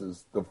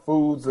places, the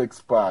food's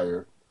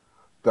expired,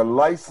 the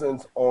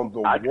license on the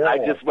wall. I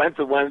just went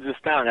to one this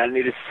town. I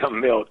needed some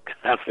milk.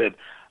 I said,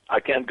 I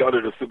can't go to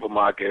the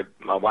supermarket.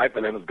 My wife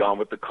and them was gone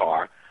with the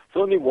car. So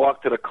let me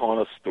walk to the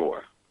corner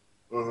store.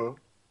 Mm-hmm.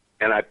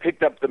 And I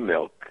picked up the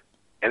milk,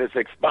 and it's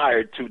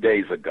expired 2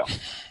 days ago.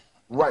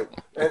 Right,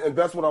 and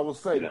that's what I was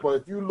saying.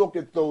 But if you look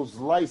at those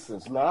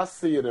licenses, now I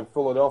see it in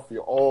Philadelphia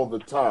all the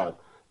time.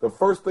 The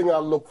first thing I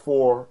look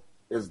for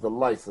is the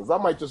license. I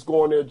might just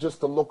go in there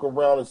just to look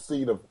around and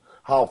see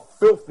how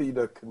filthy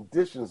the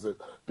conditions is,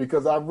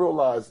 because I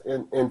realize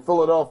in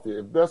Philadelphia,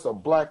 if there's a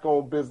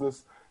black-owned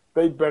business,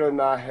 they better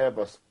not have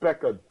a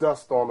speck of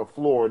dust on the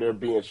floor. They're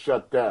being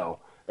shut down,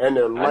 and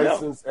their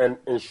license and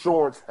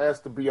insurance has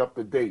to be up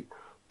to date.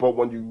 But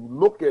when you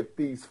look at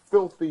these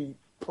filthy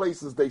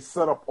places they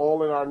set up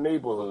all in our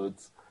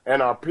neighborhoods,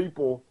 and our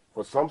people,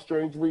 for some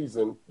strange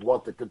reason,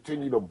 want to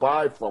continue to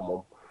buy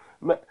from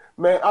them,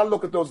 man, I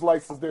look at those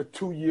licenses; they're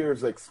 2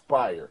 years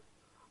expired.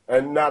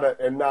 And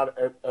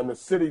the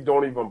city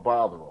don't even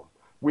bother them.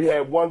 We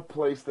had one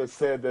place that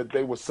said that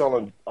they were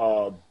selling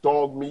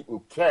dog meat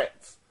and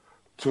cats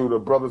to the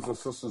brothers and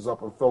sisters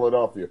up in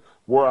Philadelphia,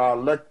 where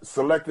our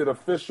selected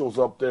officials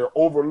up there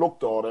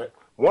overlooked all that.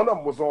 One of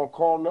them was on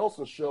Carl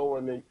Nelson's show,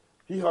 and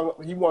he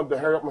wanted to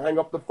hang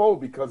up the phone,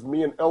 because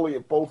me and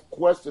Elliot both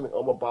questioned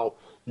him about,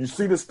 you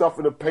see this stuff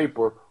in the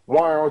paper,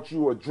 why aren't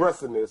you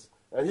addressing this?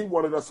 And he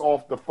wanted us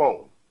off the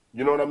phone.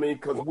 You know what I mean?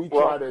 Because we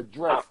try to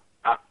address.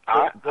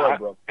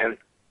 And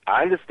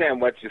I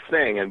understand what you're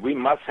saying, and we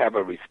must have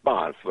a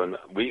response. When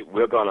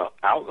we're going to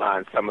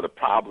outline some of the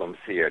problems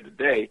here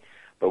today,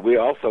 but we're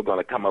also going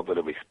to come up with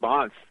a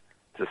response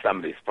to some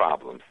of these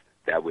problems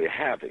that we're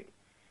having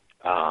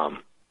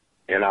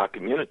in our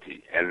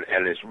community,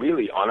 and it's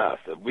really on us.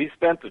 We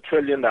spent $1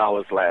 trillion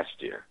last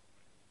year,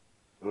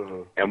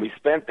 and we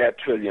spent that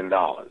 $1 trillion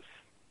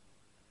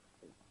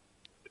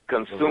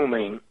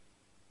consuming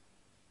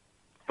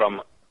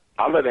from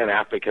other than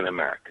African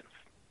Americans.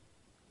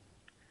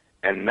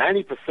 And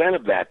 90%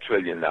 of that $1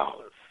 trillion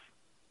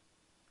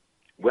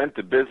went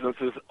to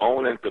businesses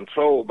owned and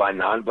controlled by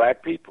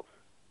non-black people.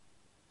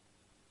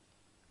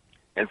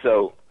 And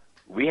so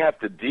we have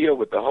to deal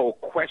with the whole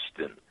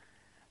question.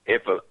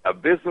 If a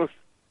business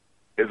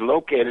is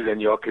located in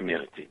your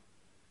community,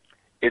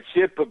 it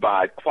should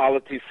provide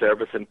quality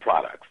service and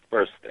products,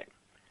 first thing.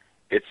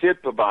 It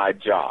should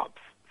provide jobs,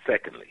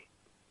 secondly,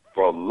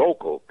 for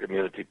local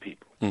community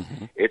people.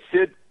 Mm-hmm. It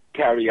should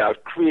carry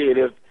out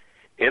creative,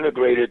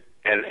 integrated,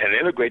 and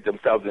integrate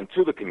themselves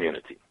into the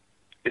community.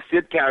 It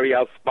should carry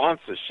out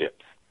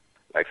sponsorships,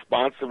 like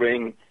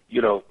sponsoring,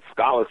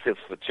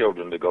 scholarships for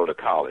children to go to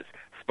college,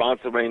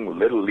 sponsoring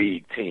little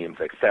league teams,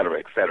 et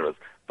cetera,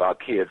 for our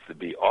kids to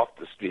be off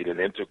the street and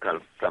into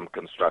some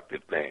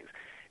constructive things.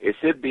 It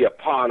should be a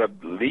part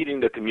of leading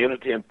the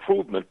community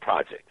improvement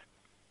projects,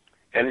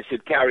 and it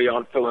should carry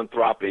on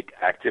philanthropic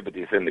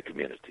activities in the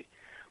community.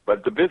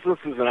 But the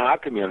businesses in our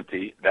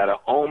community that are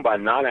owned by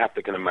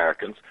non-African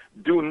Americans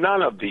do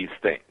none of these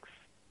things.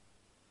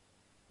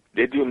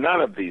 They do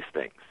none of these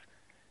things.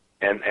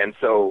 And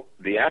so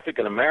the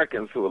African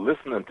Americans who are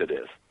listening to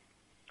this,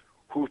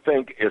 who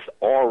think it's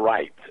all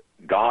right,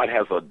 God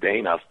has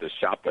ordained us to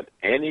shop with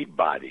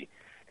anybody,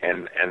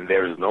 and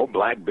there is no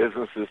black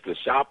businesses to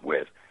shop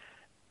with.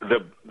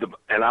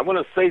 And I want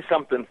to say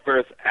something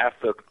first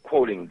after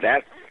quoting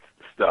that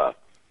stuff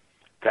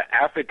to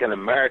African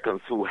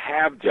Americans who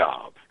have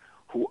jobs,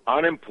 who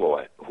are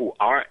employed, who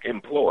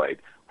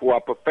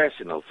are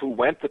professionals, who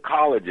went to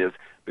colleges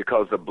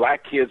because the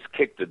black kids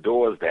kicked the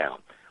doors down.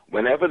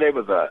 Whenever there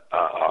was a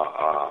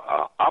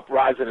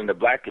uprising in the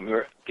black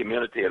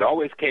community, it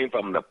always came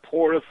from the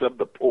poorest of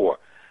the poor,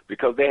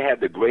 because they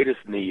had the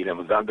greatest need and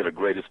was under the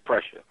greatest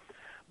pressure.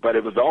 But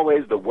it was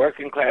always the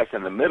working class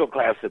and the middle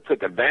class that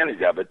took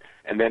advantage of it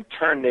and then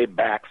turned their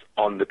backs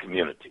on the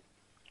community.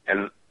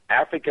 And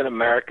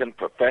African-American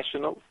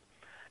professionals,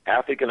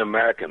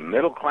 African-American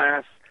middle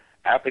class,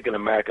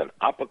 African-American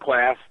upper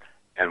class,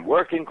 and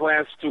working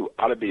class, too,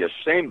 ought to be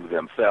ashamed of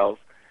themselves,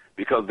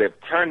 because they've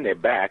turned their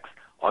backs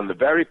on the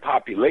very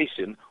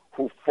population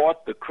who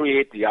fought to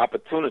create the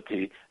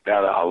opportunity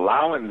that are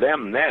allowing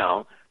them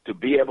now to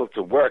be able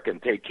to work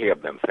and take care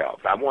of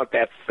themselves. I want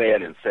that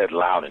said and said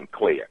loud and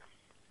clear.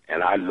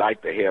 And I'd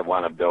like to hear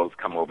one of those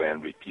come over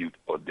and refute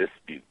or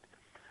dispute.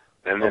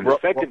 And then the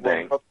second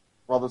thing...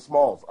 Brother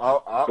Smalls,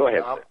 go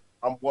ahead.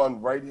 I'm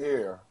one right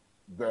here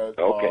that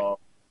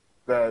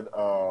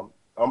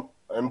I'm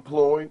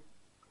employed,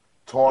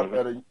 taught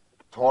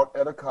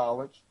at a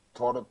college,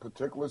 taught a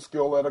particular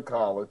skill at a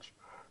college,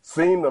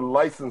 seen the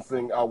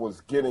licensing I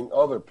was getting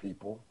other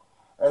people,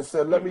 and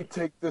said, let me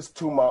take this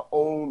to my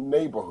own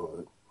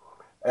neighborhood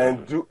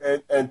and do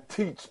and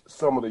teach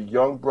some of the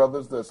young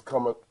brothers that's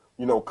coming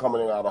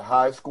out of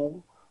high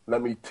school.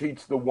 Let me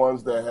teach the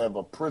ones that have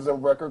a prison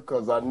record,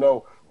 because I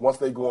know once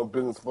they go in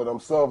business for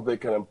themselves, they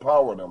can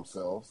empower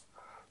themselves.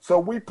 So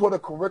we put a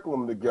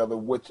curriculum together,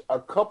 which a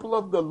couple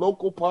of the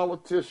local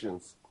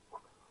politicians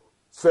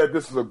said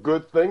this is a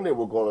good thing. They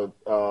were going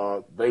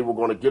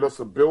to get us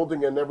a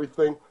building and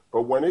everything.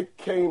 But when it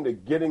came to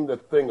getting the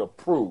thing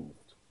approved,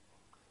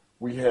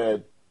 we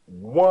had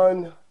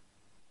one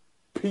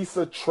piece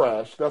of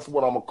trash, that's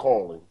what I'm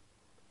calling,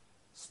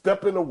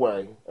 stepping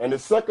away, and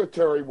his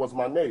secretary was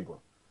my neighbor.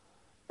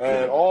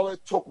 And all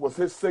it took was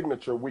his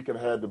signature. We could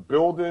have the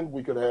building,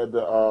 we could have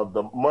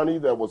the money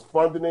that was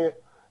funding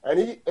it, and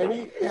he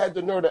had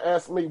the nerve to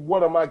ask me,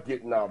 what am I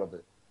getting out of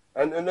it?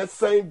 And that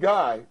same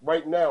guy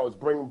right now is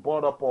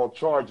brought up on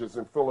charges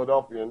in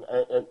Philadelphia,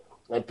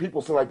 and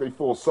people seem like they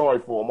feel sorry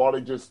for him. Are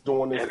they just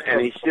doing this? And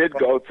he should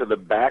go to the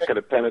back of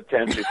the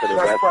penitentiary for the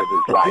rest of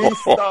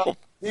his life.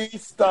 He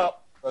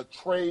stopped a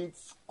trade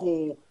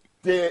school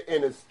dead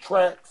in his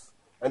tracks.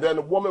 And then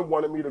the woman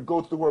wanted me to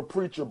go through her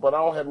preacher, but I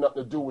don't have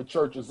nothing to do with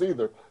churches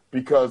either,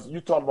 because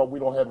you talk about we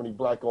don't have any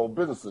black-owned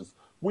businesses.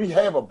 We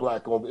have a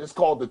black-owned, it's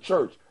called the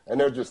church, and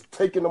they're just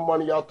taking the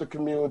money out the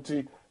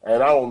community,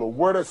 and I don't know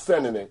where they're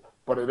sending it,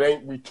 but it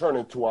ain't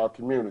returning to our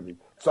community.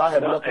 So I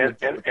have nothing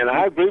to do. And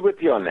I agree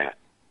with you on that.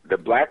 The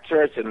black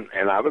church, and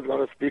I was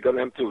going to speak on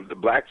them too, the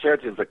black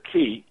church is a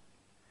key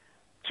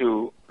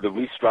to the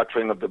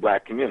restructuring of the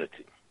black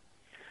community.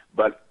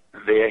 But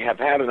they have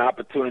had an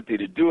opportunity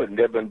to do it, and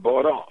they've been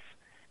bought off.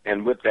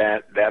 And with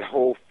that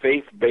whole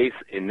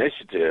faith-based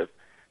initiative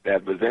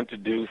that was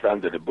introduced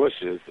under the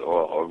Bushes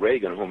or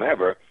Reagan,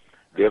 whomever,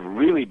 they've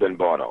really been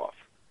bought off.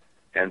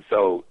 And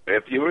so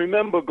if you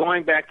remember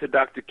going back to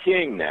Dr.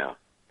 King now,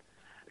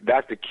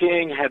 Dr.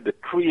 King had to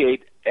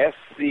create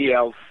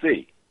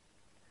SCLC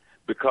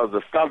because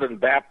the Southern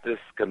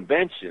Baptist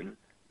Convention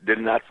did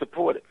not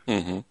support it.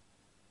 Mm-hmm.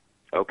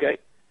 Okay?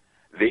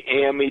 The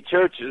AME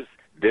churches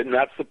did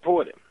not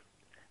support him.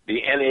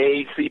 The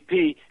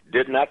NAACP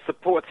did not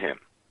support him.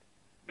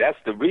 That's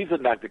the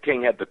reason Dr.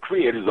 King had to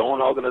create his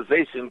own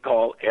organization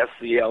called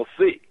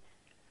SCLC.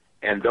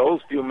 And those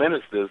few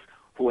ministers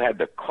who had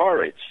the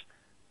courage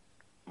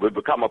would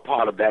become a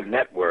part of that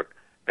network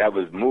that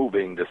was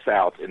moving the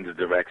South in the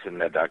direction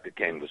that Dr.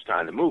 King was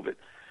trying to move it.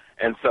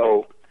 And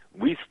so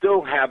we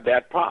still have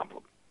that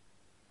problem.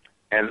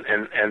 And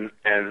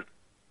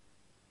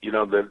you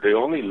know, the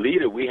only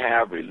leader we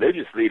have,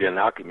 religious leader in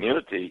our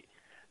community,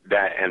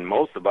 that, and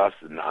most of us,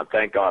 and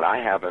thank God I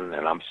haven't,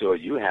 and I'm sure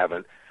you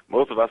haven't,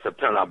 most of us have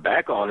turned our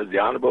back on, is the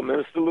Honorable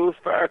Minister Louis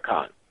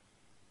Farrakhan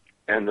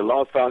and the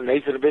Lost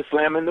Foundation of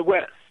Islam in the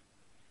West.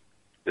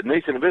 The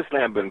Nation of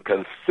Islam has been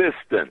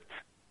consistent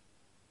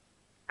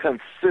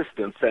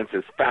since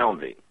its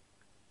founding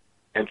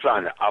in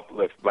trying to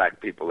uplift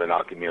black people in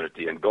our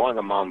community and going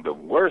among the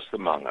worst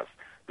among us,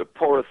 the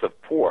poorest of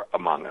poor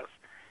among us.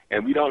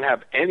 And we don't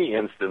have any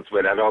instance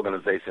where that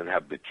organization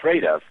have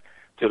betrayed us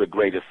to the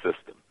greatest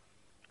system.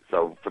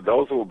 So for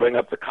those who will bring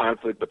up the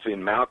conflict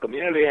between Malcolm,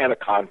 yeah, they had a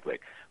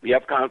conflict. We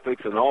have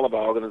conflicts in all of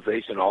our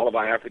organizations, all of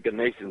our African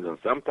nations, and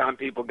sometimes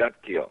people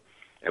got killed.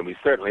 And we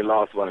certainly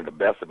lost one of the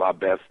best of our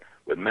best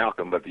with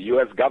Malcolm, but the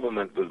U.S.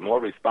 government was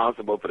more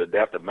responsible for the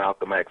death of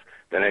Malcolm X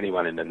than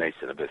anyone in the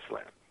Nation of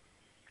Islam.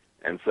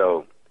 And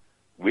so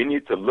we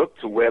need to look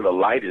to where the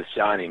light is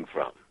shining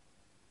from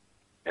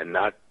and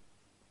not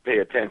pay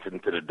attention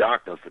to the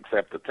darkness,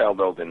 except to tell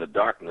those in the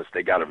darkness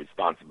they got a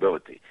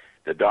responsibility.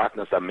 The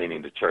darkness, I'm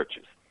meaning the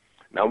churches.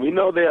 Now, we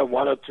know there are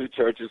one or two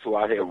churches who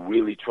are here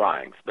really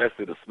trying,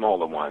 especially the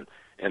smaller one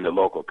in the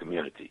local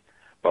community.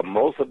 But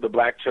most of the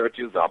black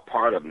churches are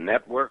part of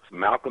networks.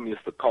 Malcolm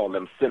used to call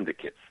them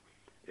syndicates.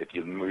 If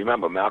you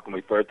remember, Malcolm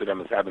referred to them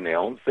as having their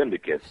own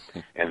syndicates,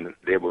 and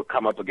they would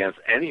come up against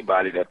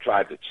anybody that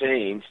tried to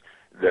change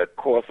the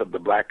course of the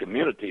black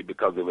community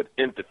because it would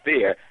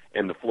interfere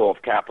in the flow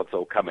of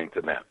capital coming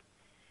to them.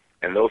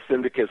 And those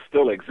syndicates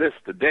still exist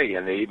today,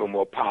 and they're even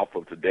more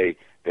powerful today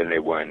than they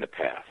were in the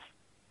past.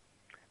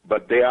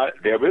 But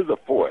there is a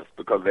force,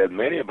 because there's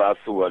many of us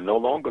who are no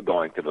longer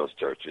going to those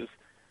churches,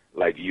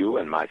 like you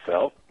and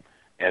myself,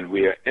 and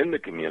we are in the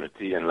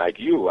community. And like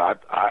you,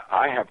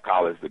 I have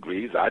college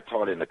degrees. I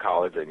taught in the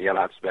college, and yet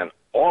I've spent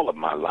all of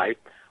my life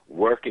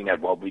working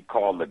at what we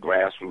call the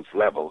grassroots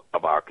level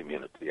of our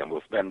community, and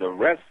will spend the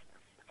rest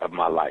of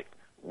my life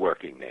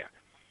working there.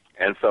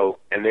 And so,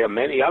 and there are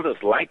many others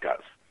like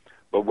us.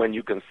 But when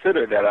you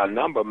consider that our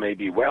number may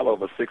be well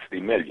over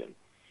 60 million,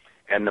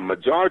 and the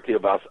majority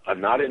of us are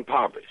not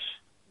impoverished,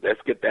 let's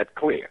get that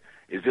clear.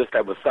 It's just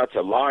that with such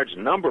a large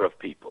number of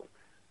people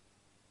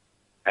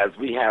as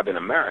we have in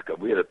America,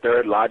 we are the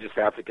third largest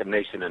African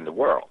nation in the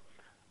world.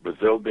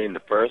 Brazil being the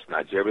first,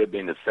 Nigeria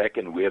being the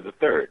second, we are the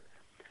third.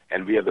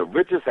 And we are the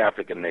richest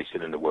African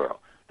nation in the world.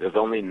 There's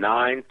only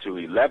 9 to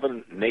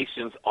 11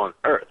 nations on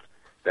earth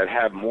that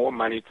have more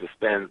money to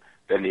spend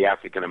than the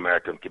African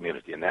American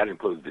community, and that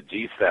includes the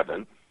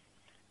G7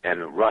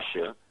 and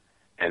Russia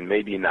and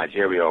maybe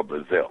Nigeria or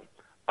Brazil.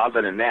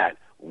 Other than that,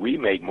 we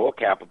make more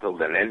capital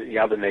than any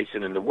other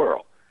nation in the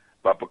world.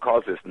 But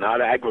because it's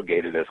not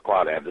aggregated, as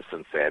Claude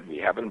Anderson said, we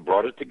haven't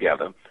brought it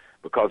together,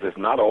 because it's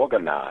not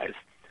organized,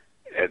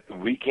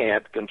 we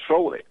can't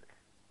control it.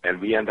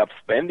 And we end up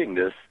spending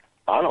this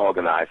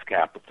unorganized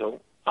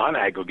capital,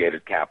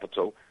 unaggregated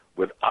capital,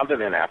 with other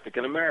than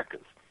African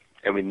Americans.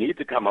 And we need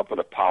to come up with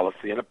a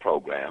policy and a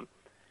program.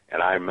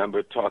 And I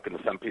remember talking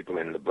to some people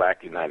in the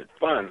Black United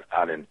Fund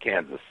out in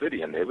Kansas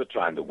City, and they were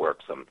trying to work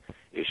some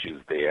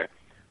issues there,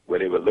 where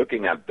they were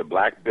looking at the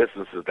black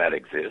businesses that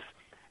exist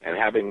and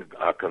having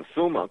a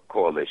consumer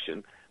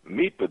coalition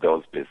meet with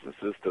those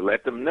businesses to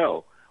let them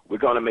know we're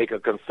going to make a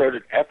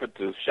concerted effort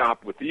to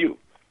shop with you,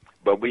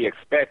 but we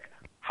expect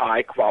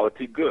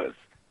high-quality goods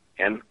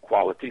and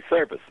quality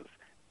services,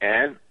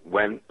 and,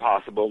 when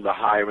possible, the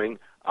hiring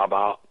of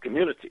our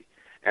community.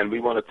 And we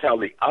want to tell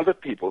the other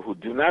people who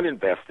do not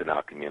invest in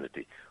our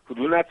community, who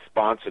do not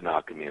sponsor in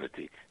our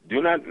community,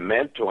 do not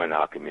mentor in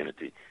our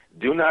community,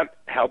 do not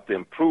help to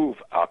improve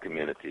our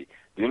community,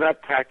 do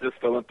not practice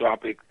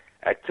philanthropic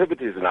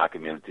activities in our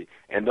community,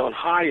 and don't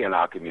hire in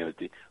our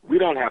community, we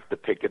don't have to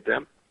picket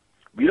them.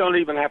 We don't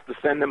even have to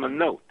send them a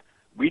note.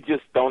 We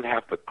just don't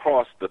have to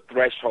cross the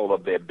threshold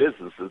of their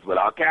businesses with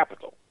our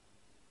capital.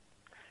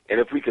 And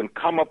if we can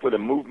come up with a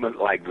movement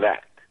like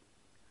that,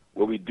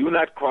 where we do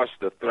not cross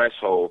the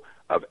threshold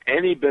of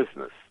any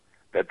business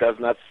that does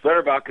not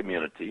serve our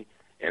community,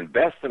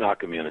 invest in our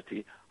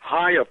community,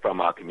 hire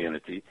from our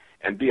community,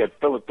 and be a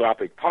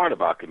philanthropic part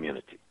of our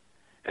community.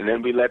 And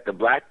then we let the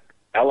black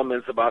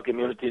elements of our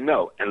community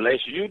know,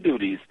 unless you do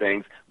these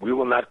things, we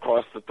will not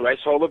cross the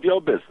threshold of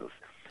your business.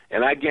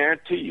 And I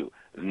guarantee you,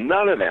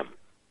 none of them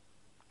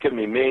can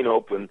remain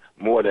open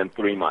more than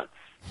 3 months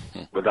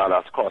without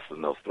us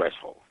crossing those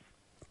thresholds.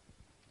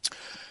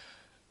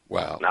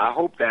 Wow. Now, I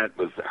hope that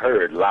was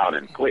heard loud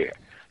and clear.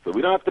 So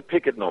we don't have to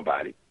picket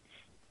nobody.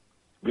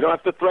 We don't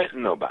have to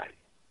threaten nobody.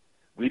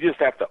 We just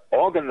have to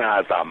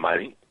organize our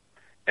money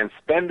and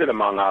spend it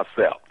among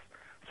ourselves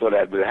so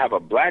that we have a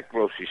black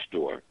grocery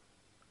store,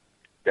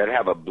 that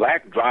have a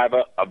black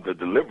driver of the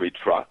delivery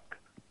truck,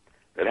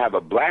 that have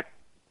a black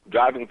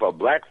driving for a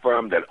black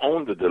firm that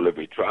owned the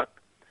delivery truck,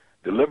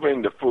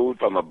 delivering the food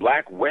from a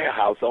black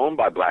warehouse owned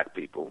by black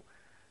people,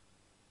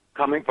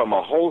 coming from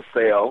a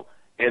wholesale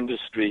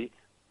industry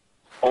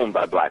owned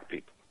by black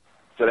people,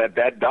 so that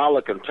that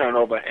dollar can turn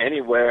over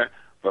anywhere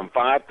from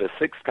 5 to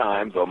 6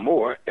 times or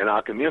more in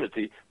our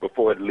community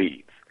before it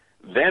leaves.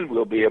 Then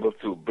we'll be able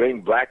to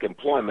bring black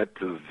employment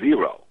to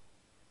zero,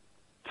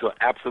 to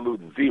absolute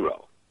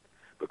zero,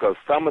 because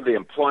some of the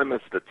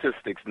employment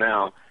statistics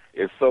now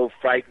is so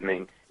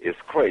frightening, it's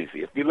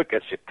crazy. If you look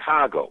at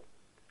Chicago,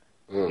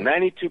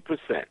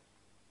 92%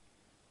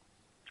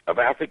 of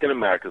African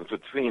Americans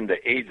between the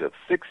age of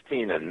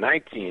 16 and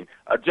 19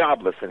 are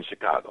jobless in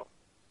Chicago.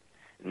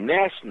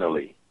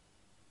 Nationally,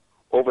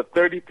 over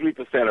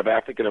 33% of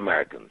African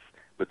Americans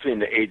between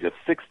the age of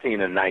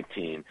 16 and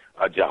 19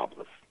 are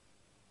jobless.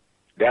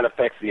 That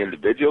affects the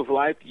individual's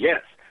life,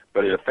 yes,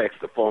 but it affects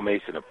the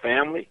formation of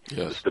family,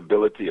 the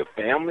stability of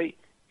family,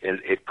 and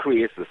it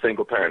creates a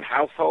single-parent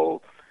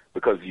household,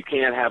 because you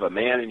can't have a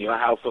man in your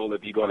household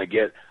if you're going to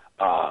get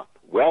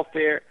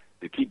welfare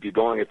to keep you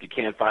going if you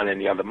can't find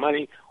any other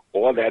money,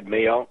 or that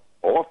male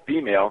or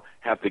female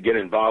have to get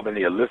involved in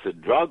the illicit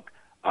drug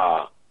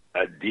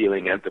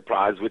dealing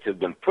enterprise, which has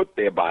been put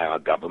there by our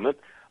government.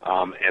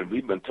 And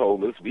we've been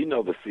told this. We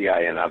know the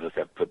CIA and others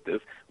have put this.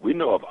 We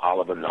know of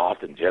Oliver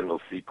North and General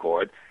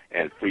Secord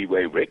and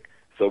Freeway Rick.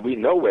 So we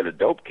know where the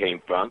dope came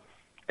from.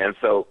 And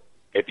so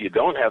if you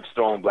don't have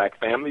strong black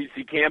families,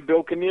 you can't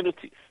build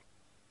communities,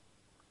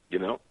 you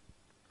know.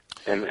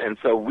 And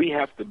so we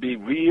have to be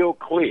real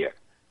clear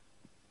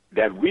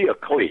that we are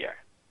clear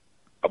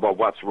about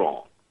what's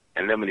wrong.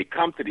 And then when it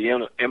comes to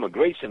the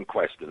immigration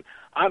question,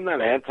 I'm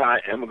not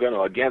anti-immigrant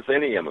or against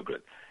any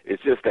immigrant.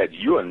 It's just that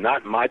you are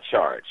not my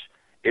charge.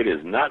 It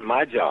is not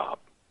my job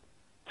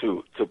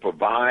to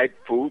provide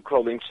food,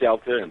 clothing,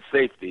 shelter, and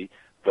safety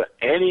for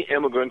any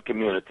immigrant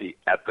community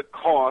at the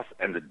cost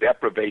and the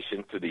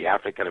deprivation to the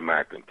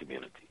African-American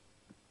community.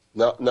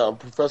 Now,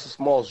 Professor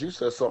Smalls, you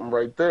said something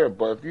right there,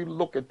 but if you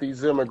look at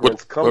these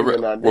immigrants coming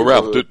in our neighborhood... Well,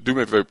 Ralph, do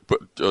me a favor,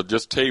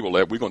 just table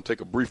that. We're going to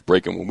take a brief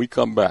break, and when we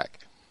come back,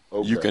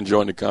 you can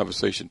join the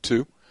conversation,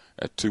 too,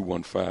 at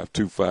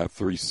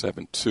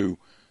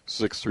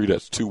 215-253-7263.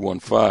 That's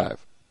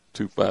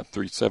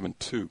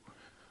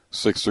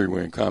 215-253-7263.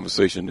 We're in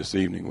conversation this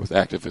evening with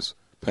activist,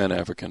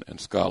 Pan-African, and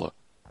scholar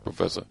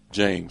Professor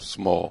James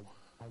Small.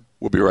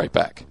 We'll be right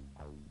back.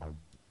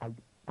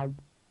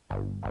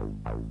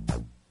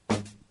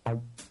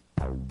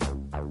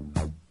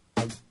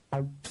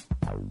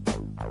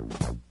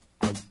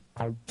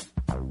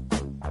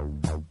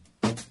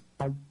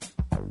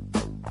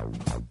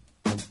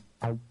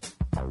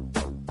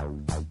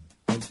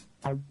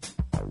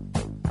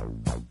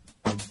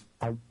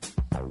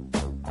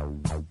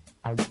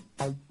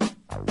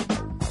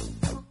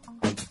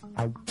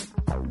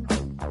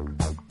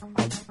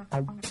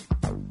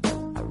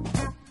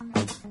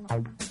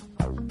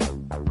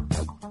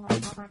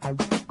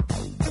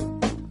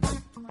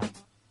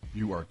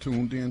 are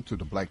tuned in to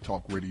the Black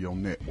Talk Radio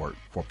Network.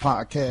 For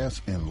podcasts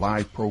and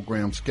live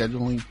program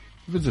scheduling,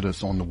 visit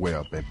us on the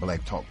web at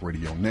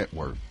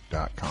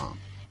blacktalkradionetwork.com.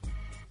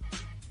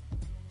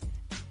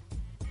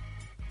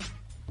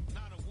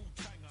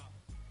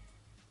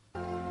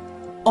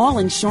 All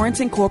Insurance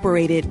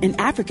Incorporated, an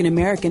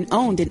African-American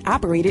owned and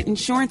operated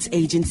insurance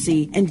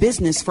agency in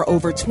business for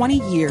over 20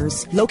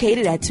 years,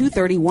 located at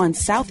 231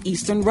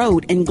 Southeastern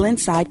Road in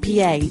Glenside,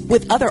 PA,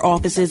 with other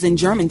offices in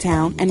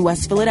Germantown and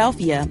West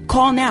Philadelphia.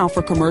 Call now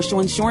for commercial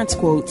insurance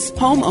quotes,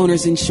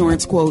 homeowners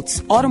insurance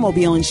quotes,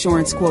 automobile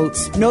insurance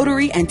quotes,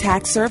 notary and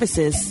tax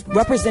services,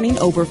 representing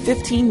over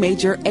 15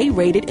 major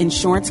A-rated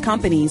insurance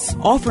companies,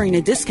 offering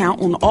a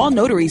discount on all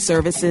notary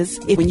services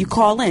when you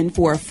call in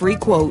for a free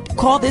quote.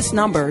 Call this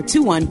number,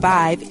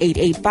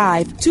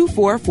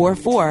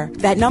 215-885-2444.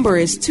 That number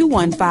is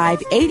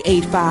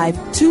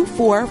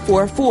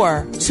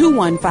 215-885-2444.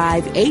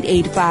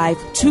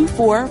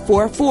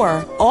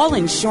 215-885-2444. All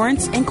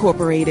Insurance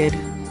Incorporated.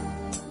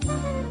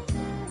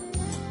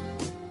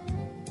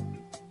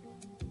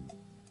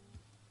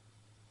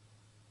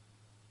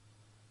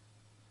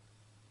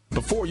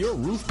 Before your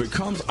roof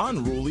becomes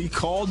unruly,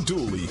 call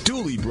Dooley.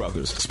 Dooley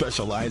Brothers,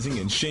 specializing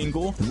in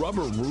shingle,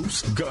 rubber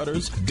roofs,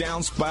 gutters,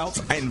 downspouts,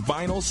 and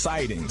vinyl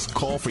sidings.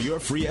 Call for your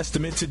free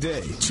estimate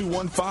today.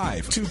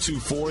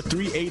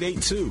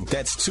 215-224-3882.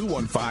 That's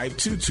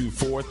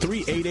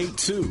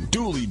 215-224-3882.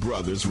 Dooley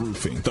Brothers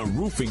Roofing, the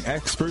roofing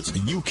experts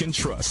you can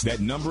trust.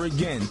 That number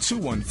again,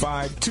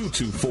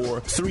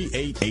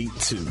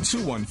 215-224-3882.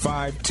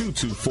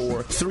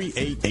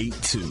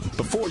 215-224-3882.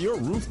 Before your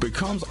roof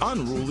becomes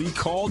unruly,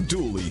 call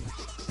Dooley.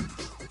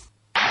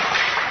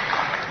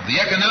 The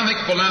economic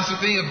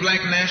philosophy of black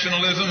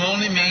nationalism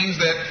only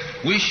means that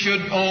we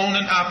should own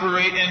and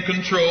operate and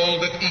control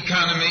the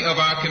economy of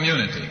our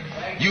community.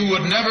 You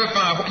would never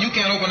find, you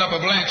can't open up a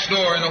black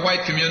store in a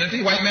white community.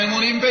 White man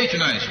won't even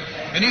patronize you.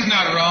 And he's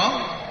not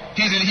wrong.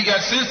 He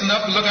got sense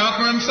enough to look out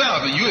for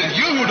himself. And it's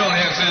you who don't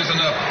have sense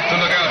enough to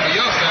look out for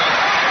yourself.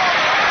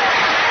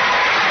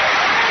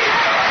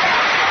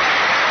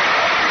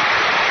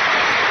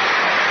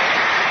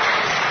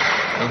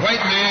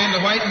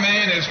 The white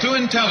man is too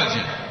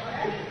intelligent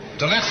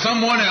to let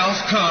someone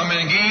else come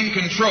and gain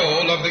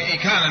control of the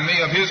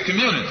economy of his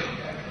community.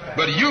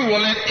 But you will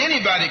let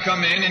anybody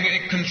come in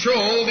and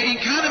control the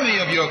economy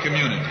of your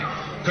community.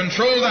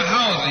 Control the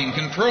housing,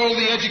 control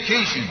the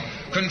education,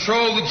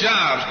 control the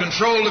jobs,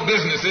 control the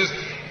businesses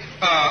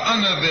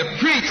under the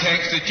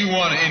pretext that you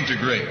want to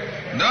integrate.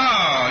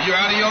 No, you're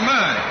out of your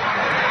mind.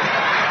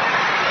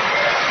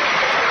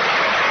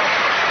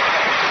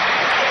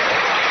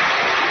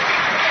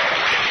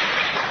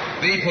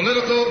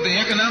 The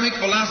economic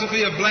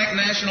philosophy of black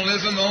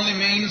nationalism only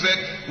means that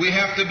we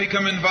have to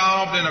become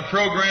involved in a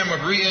program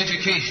of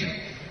re-education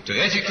to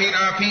educate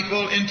our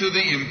people into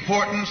the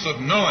importance of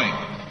knowing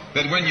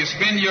that when you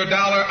spend your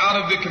dollar out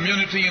of the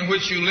community in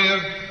which you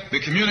live, the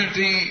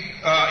community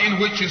in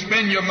which you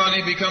spend your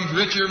money becomes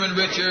richer and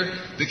richer.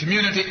 The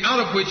community out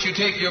of which you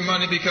take your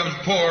money becomes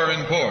poorer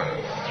and poorer.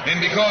 And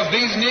because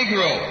these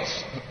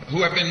Negroes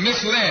who have been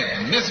misled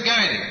and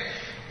misguided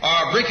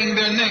are breaking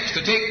their necks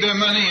to take their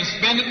money and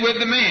spend it with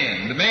the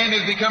man. The man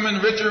is becoming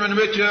richer and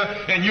richer,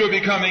 and you're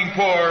becoming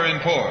poorer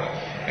and poorer.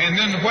 And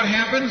then what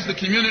happens? The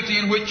community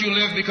in which you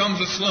live becomes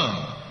a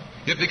slum.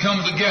 It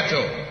becomes a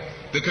ghetto.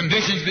 The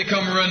conditions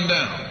become run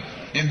down.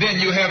 And then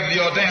you have the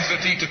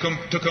audacity to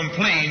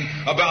complain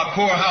about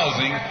poor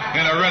housing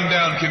in a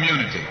run-down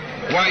community.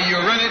 Why, you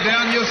run it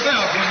down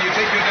yourself when you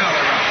take your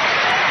dollar out.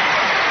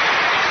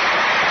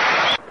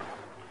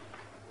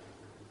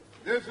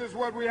 This is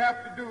what we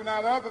have to do.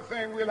 Now, the other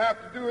thing we'll have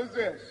to do is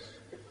this.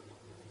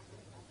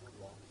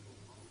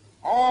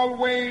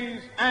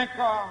 Always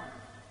anchor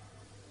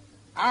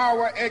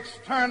our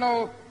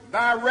external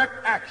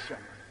direct action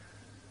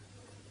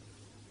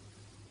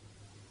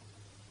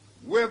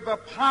with the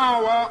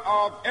power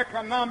of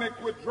economic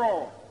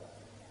withdrawal.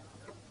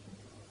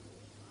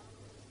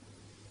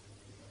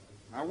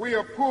 Now, we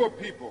are poor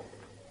people.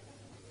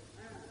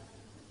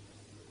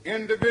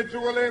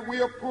 Individually,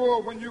 we are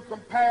poor when you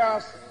compare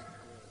us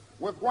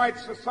with white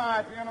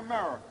society in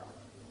America.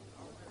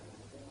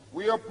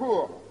 We are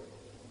poor.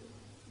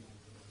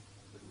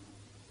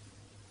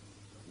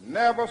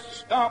 Never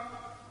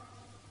stop.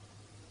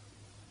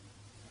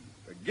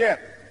 Forget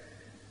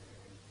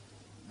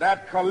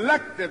that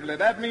collectively,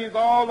 that means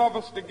all of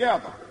us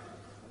together,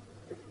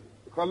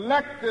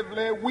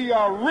 collectively we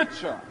are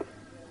richer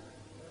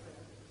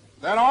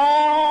than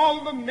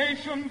all the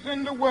nations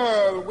in the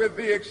world with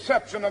the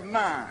exception of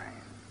 9.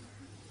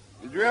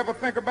 Did you ever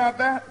think about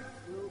that?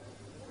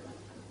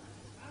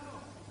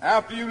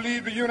 After you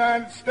leave the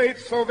United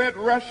States, Soviet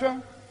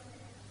Russia,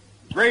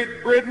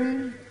 Great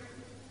Britain,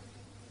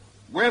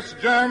 West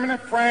Germany,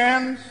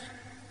 France,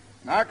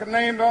 and I can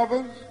name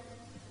others,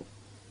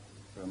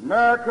 the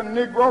American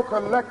Negro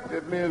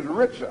collectively is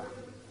richer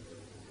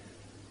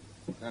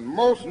than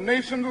most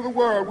nations of the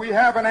world. We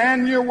have an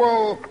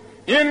annual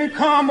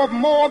income of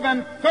more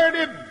than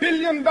 $30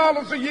 billion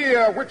a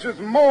year, which is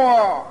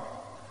more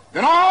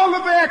than all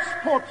of the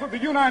exports of the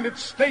United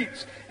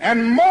States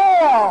and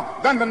more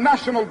than the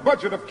national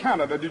budget of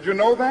Canada. Did you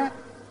know that?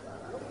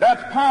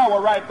 That's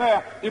power right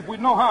there if we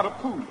know how to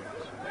pool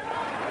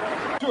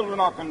it. Children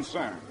are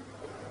concerned.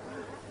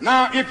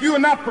 Now, if you are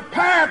not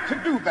prepared to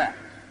do that,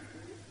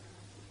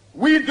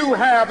 we do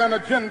have an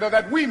agenda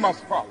that we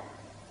must follow.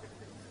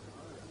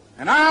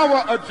 And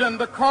our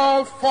agenda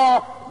calls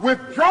for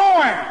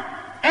withdrawing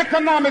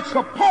economic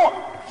support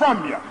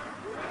from you.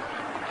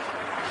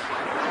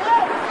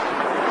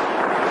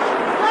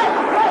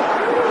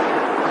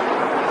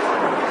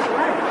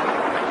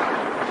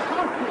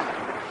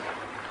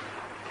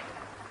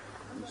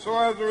 So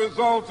as a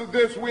result of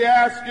this, we're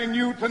asking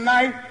you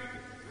tonight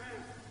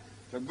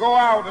to go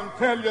out and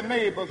tell your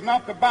neighbors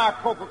not to buy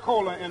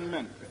Coca-Cola in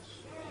Memphis.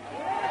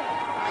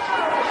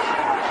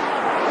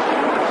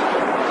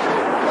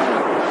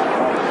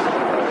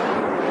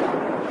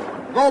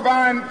 Go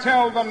by and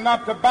tell them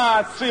not to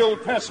buy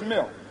sealed test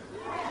milk.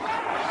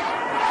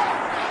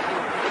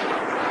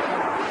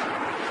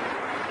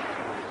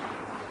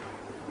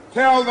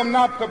 Tell them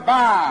not to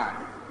buy,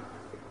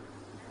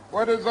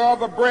 what is the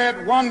other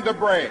bread? Wonder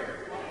Bread.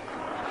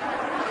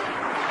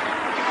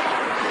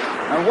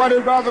 And what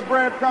is the other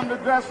bread come to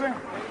Jesse?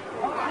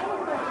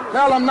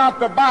 Tell them not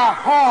to buy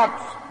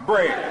Hart's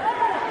bread.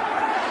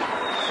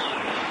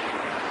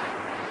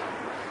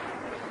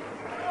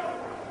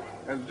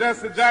 As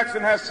Jesse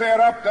Jackson has said,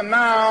 up to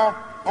now,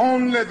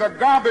 only the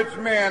garbage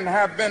men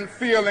have been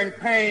feeling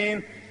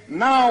pain.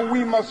 Now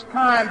we must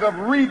kind of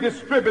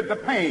redistribute the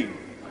pain.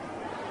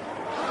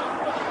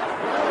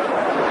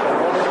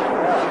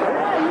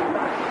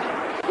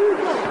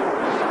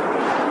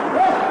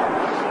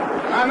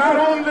 And not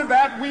only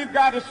that, we've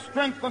got to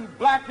strengthen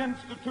black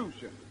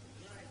institutions.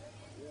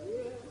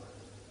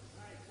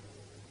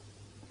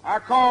 I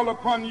call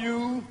upon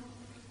you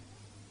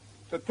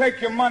to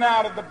take your money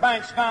out of the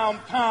banks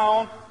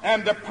downtown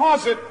and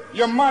deposit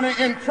your money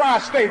in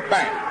Tri-State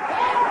Bank.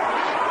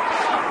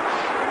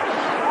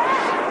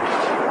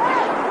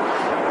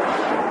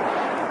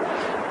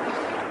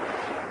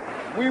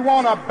 We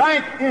want a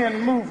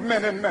bank-in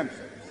movement in Memphis.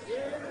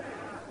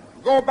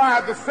 Go by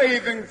the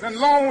Savings and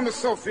Loan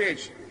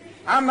Association.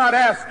 I'm not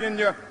asking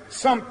you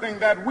something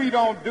that we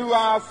don't do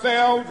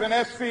ourselves in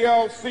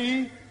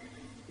SCLC.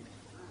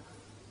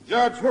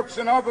 Judge Hooks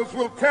and others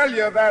will tell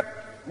you that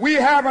we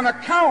have an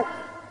account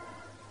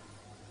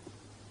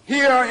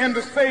here in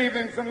the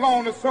Savings and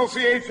Loan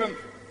Association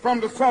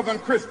from the Southern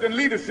Christian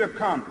Leadership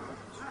Conference.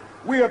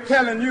 We are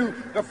telling you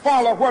to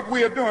follow what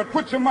we are doing.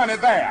 Put your money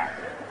there.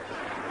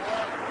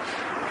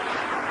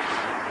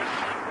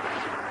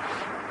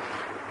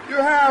 You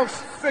have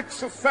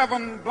 6 or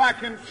 7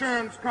 black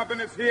insurance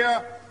companies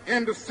here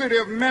in the city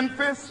of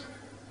Memphis.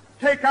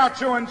 Take out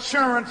your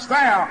insurance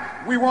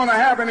there. We want to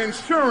have an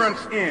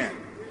insurance in.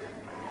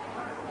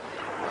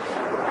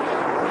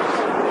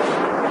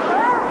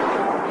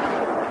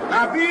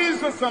 Now,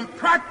 these are some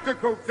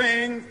practical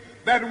things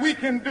that we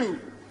can do.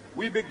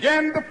 We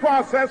begin the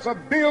process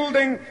of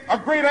building a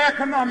greater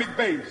economic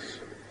base.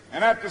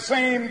 And at the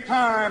same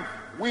time,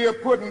 we are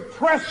putting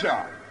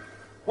pressure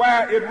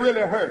where it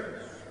really hurts.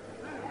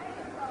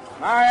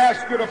 I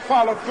ask you to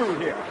follow through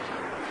here.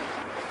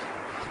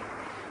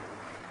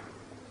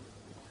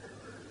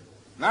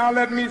 Now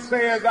let me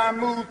say as I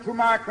move to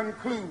my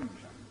conclusion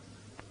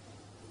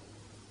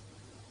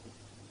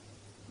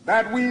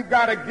that we've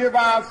got to give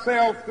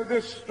ourselves to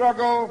this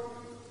struggle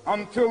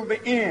until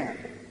the end.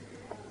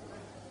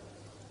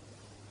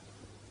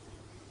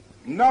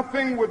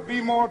 Nothing would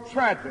be more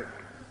tragic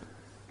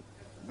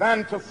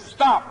than to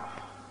stop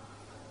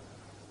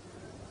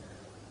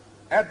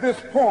at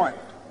this point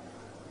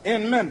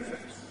in Memphis.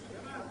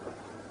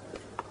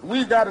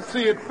 We've got to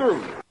see it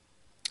through.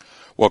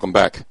 Welcome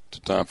back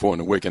to Time for an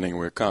Awakening.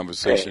 We're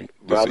conversation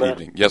this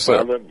evening. Yes,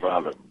 sir.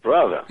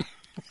 Brother.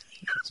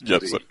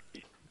 Yes, sir.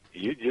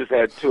 You just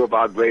had 2 of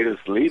our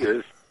greatest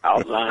leaders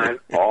outline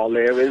all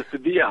there is to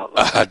be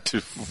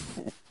outlined.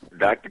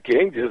 Dr.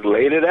 King just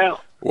laid it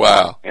out.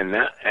 Wow. And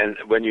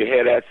when you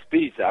hear that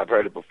speech, I've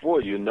heard it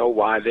before, you know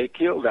why they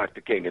killed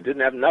Dr. King. It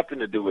didn't have nothing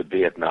to do with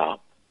Vietnam.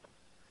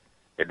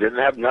 It didn't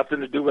have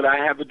nothing to do with I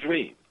Have a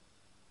Dream.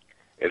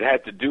 It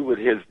had to do with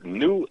his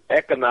new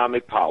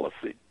economic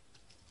policy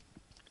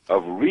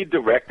of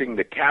redirecting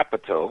the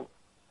capital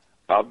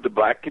of the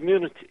black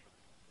community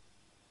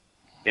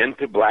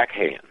into black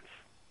hands.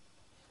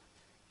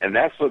 And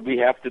that's what we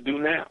have to do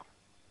now.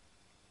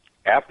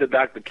 After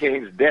Dr.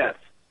 King's death,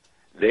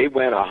 they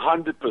went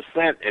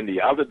 100% in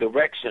the other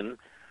direction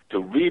to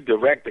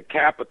redirect the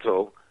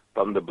capital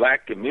from the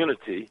black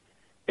community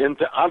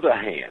into other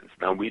hands.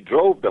 Now, we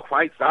drove the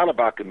whites out of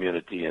our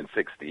community in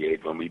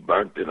 68 when we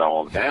burnt it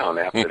all down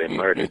after they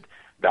murdered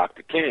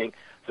Dr. King.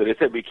 So they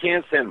said, we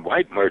can't send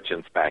white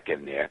merchants back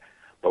in there,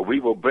 but we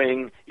will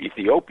bring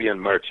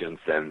Ethiopian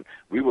merchants, and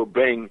we will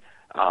bring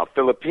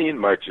Philippine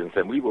merchants,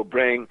 and we will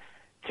bring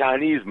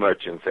Chinese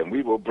merchants, and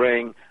we will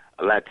bring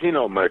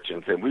Latino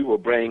merchants, and we will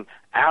bring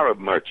Arab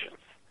merchants,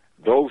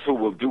 those who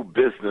will do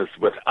business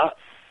with us.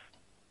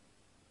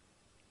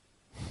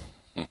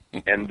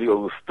 And we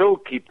will still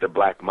keep the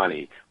black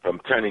money from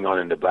turning on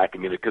in the black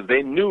community because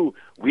they knew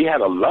we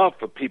had a love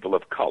for people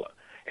of color,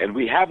 and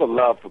we have a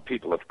love for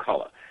people of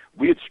color.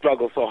 We had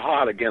struggled so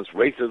hard against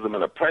racism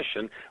and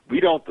oppression, we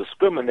don't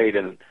discriminate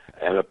and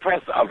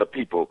oppress other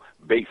people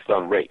based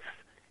on race.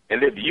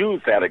 And they've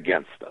used that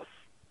against us.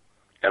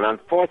 And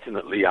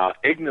unfortunately, our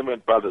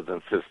ignorant brothers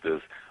and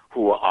sisters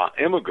who are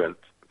immigrant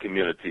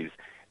communities,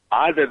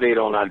 either they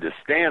don't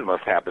understand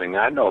what's happening.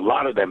 I know a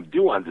lot of them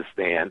do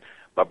understand,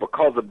 but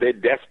because of their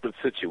desperate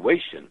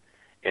situation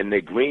and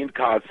their green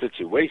card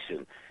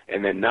situation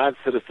and their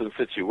non-citizen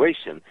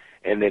situation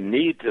and their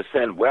need to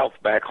send wealth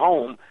back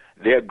home,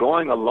 they're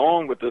going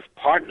along with this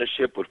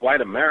partnership with white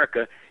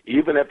America,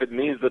 even if it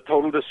means the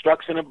total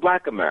destruction of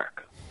black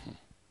America.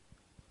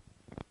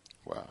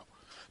 Wow.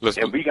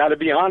 And we got to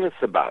be honest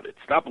about it.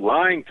 Stop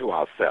lying to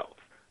ourselves.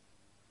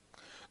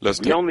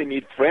 We only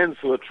need friends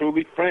who are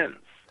truly friends.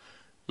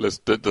 We're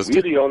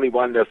the only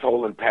one that's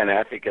holding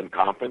Pan-African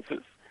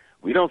conferences.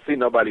 We don't see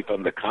nobody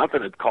from the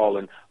continent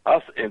calling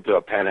us into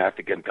a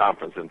Pan-African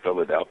conference in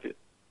Philadelphia.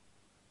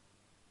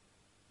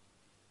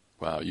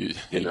 Wow,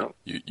 so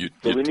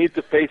we need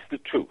to face the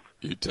truth.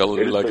 You tell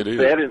it like it is.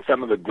 It's said in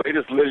some of the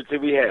greatest literature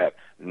we have,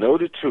 know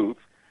the truth,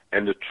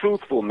 and the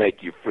truth will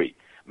make you free.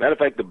 Matter of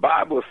fact, the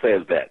Bible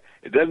says that.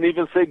 It doesn't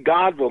even say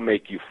God will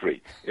make you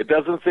free. It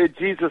doesn't say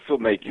Jesus will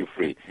make you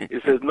free.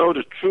 It says know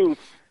the truth,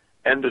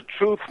 and the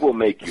truth will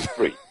make you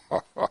free.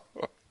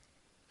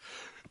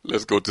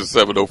 Let's go to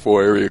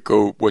 704 area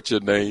code. What's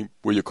your name?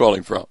 Where you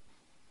calling from?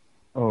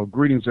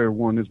 Greetings,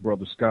 everyone. This is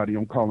Brother Scotty.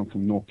 I'm calling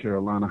from North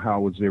Carolina.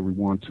 How is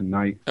everyone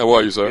tonight? How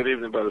are you, sir? Good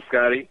evening, Brother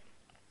Scotty.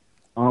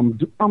 I'm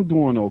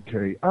doing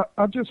okay.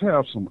 I just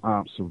have some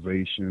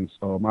observations.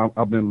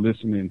 I've been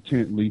listening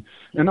intently,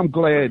 and I'm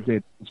glad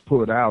that it's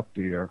put out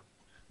there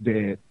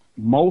that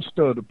most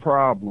of the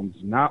problems,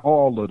 not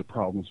all of the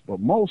problems, but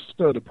most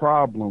of the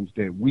problems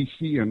that we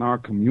see in our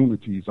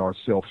communities are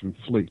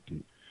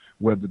self-inflicted.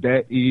 Whether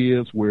that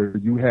is where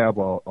you have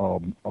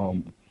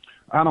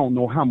I don't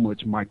know how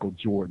much Michael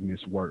Jordan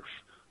is worth,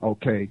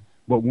 okay?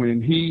 But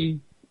when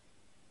he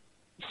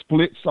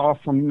splits off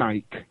from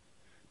Nike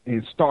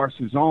and starts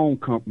his own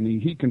company,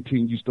 he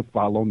continues to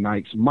follow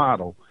Nike's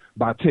model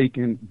by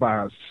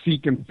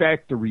seeking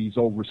factories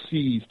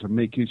overseas to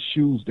make his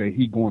shoes that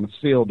he's going to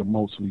sell to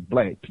mostly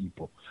black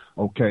people,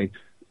 okay?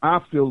 I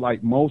feel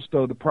like most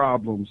of the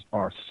problems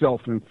are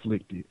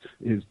self-inflicted,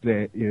 is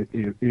that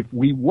if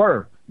we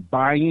were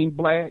buying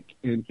black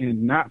and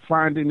not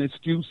finding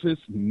excuses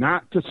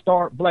not to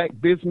start black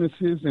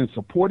businesses and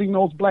supporting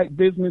those black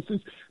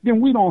businesses, then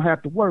we don't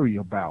have to worry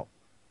about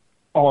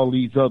all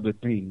these other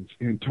things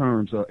in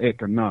terms of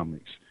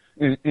economics.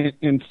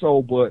 And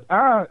so, but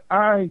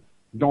I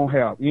don't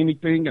have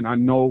anything, and I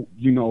know,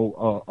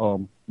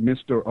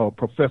 Mr.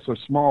 Professor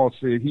Small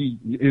said he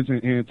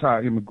isn't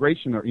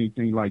anti-immigration or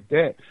anything like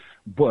that.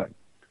 But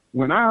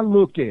when I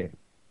look at,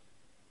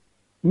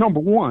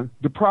 number one,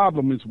 the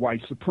problem is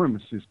white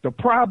supremacists. The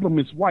problem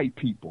is white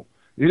people.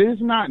 It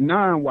is not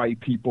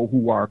non-white people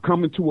who are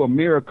coming to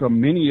America,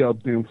 many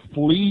of them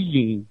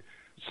fleeing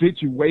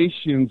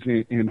situations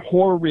and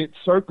horrid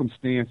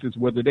circumstances,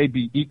 whether they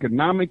be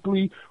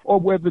economically or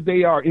whether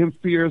they are in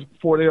fear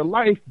for their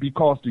life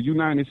because the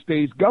United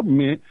States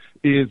government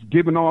is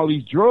giving all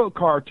these drug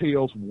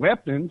cartels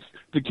weapons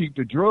to keep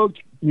the drug,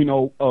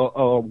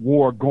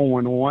 war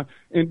going on.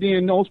 And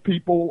then those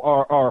people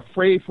are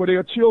afraid for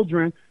their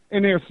children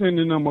and they're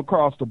sending them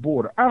across the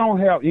border. I don't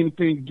have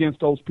anything against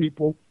those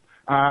people.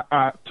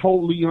 I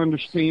totally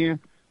understand.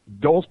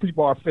 Those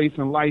people are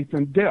facing life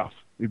and death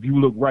if you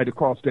look right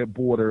across that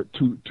border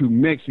to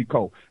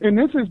Mexico. And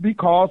this is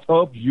because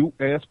of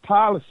U.S.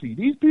 policy.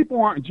 These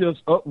people aren't just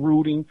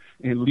uprooting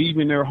and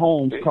leaving their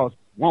homes because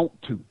they want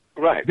to.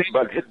 Right,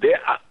 but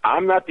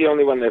I'm not the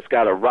only one that's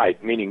got a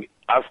right, meaning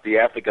us, the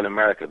African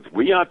Americans.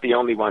 We aren't the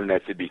only one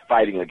that should be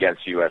fighting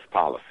against U.S.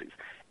 policies.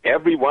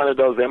 Every one of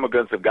those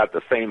immigrants have got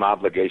the same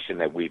obligation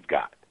that we've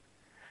got.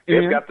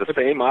 They've got the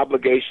same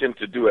obligation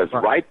to do as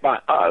right by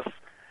us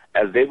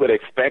as they would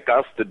expect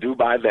us to do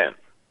by them.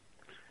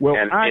 Well,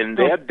 and in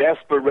their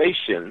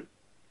desperation,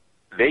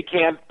 they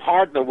can't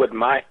partner with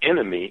my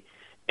enemy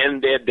in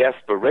their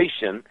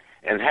desperation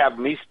and have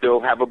me still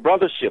have a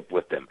brothership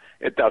with them.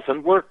 It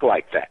doesn't work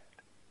like that.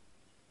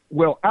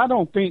 Well, I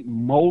don't think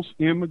most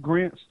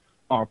immigrants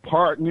are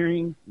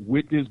partnering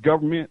with this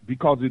government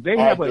because if they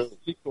have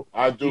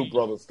I do,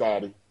 Brother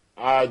Scotty.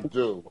 I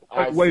do.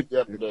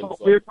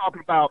 We're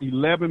talking about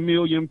 11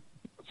 million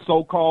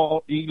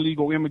so-called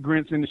illegal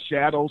immigrants in the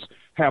shadows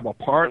have a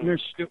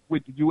partnership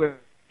with the U.S.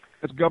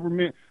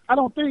 government? I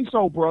don't think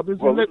so, brothers.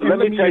 Well, let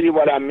me tell you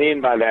what I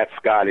mean by that,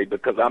 Scotty,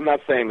 because I'm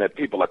not saying that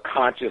people are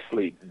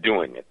consciously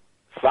doing it.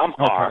 Some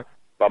are,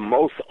 but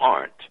most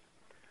aren't.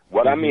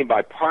 What I mean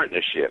by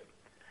partnership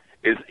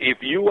is if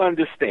you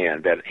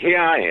understand that here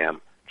I am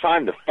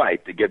trying to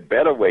fight to get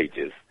better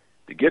wages,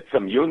 to get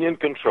some union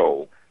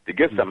control, to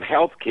get some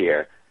health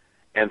care,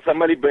 and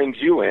somebody brings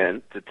you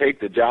in to take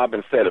the job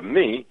instead of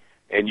me,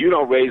 and you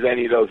don't raise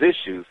any of those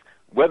issues,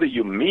 whether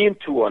you mean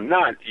to or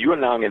not, you're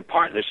now in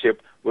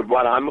partnership with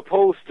what I'm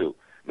opposed to.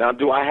 Now,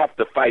 do I have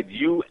to fight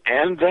you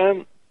and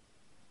them?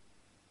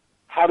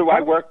 How do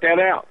I work that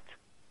out?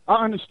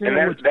 I understand.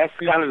 And that's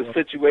kind of the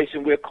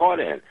situation we're caught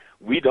in.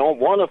 We don't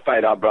want to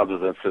fight our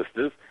brothers and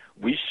sisters.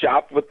 We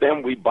shop with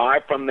them. We buy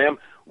from them.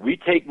 We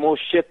take more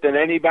shit than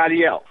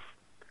anybody else.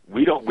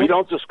 We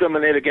don't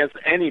discriminate against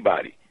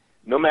anybody,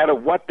 no matter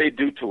what they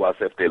do to us.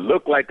 If they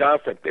look like us,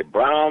 if they're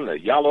brown, they're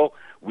yellow,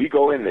 we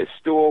go in their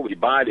store, we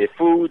buy their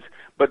foods,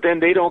 but then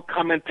they don't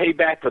come and pay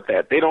back for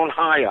that. They don't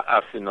hire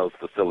us in those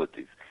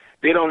facilities.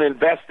 They don't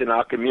invest in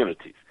our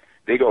communities.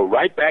 They go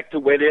right back to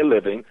where they're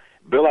living,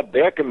 build up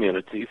their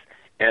communities,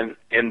 and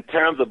in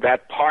terms of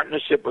that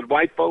partnership with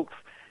white folks,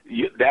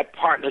 that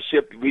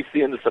partnership we see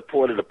in the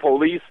support of the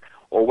police,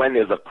 or when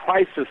there's a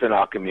crisis in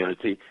our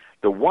community,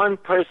 the one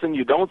person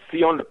you don't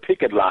see on the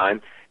picket line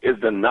is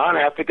the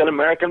non-African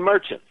American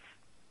merchants.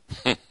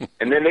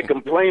 And then they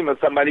complain when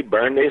somebody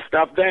burned their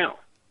stuff down.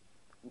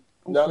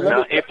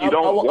 Now, if you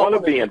don't want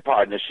to be in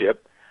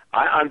partnership,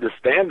 I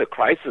understand the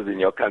crisis in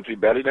your country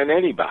better than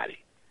anybody.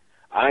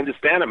 I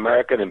understand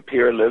American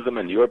imperialism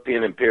and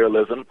European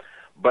imperialism,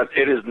 but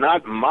it is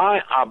not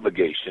my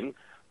obligation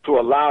to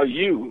allow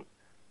you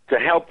to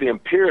help the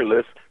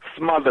imperialists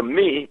smother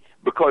me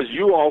because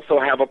you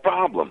also have a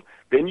problem.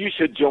 Then you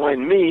should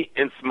join me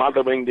in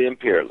smothering the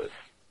imperialists.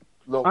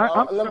 Look,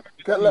 I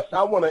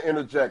want to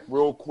interject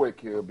real quick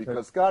here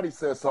because Scotty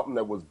said something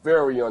that was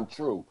very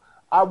untrue.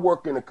 I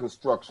work in a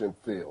construction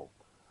field,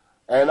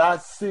 and I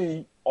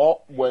see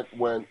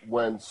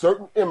when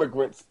certain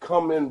immigrants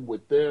come in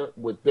with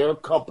their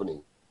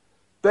company,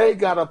 they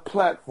got a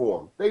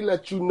platform. They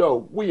let you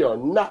know we are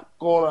not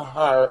going to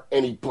hire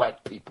any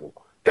black people.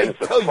 They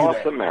tell you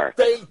that. America.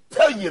 They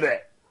tell you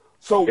that.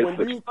 So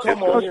when you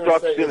come on here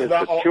and say it's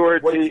not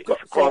security,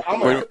 so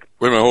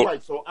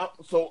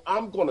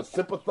I'm going to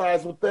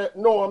sympathize with that.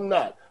 No, I'm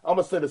not. I'm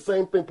going to say the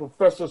same thing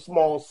Professor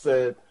Small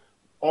said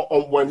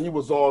when he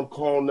was on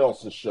Carl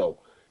Nelson's show.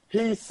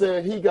 He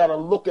said he got to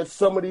look at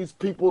some of these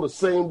people the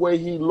same way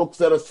he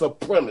looks at a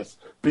supremacist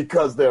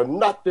because they're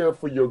not there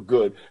for your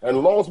good. And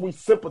as long as we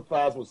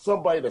sympathize with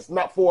somebody that's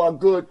not for our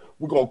good,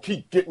 we're going to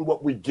keep getting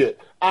what we get.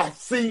 I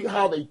see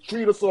how they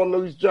treat us on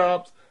these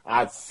jobs.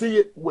 I see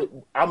it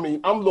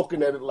I'm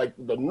looking at it like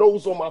the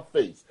nose on my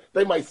face.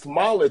 They might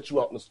smile at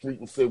you out in the street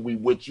and say, we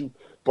with you.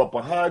 But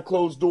behind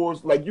closed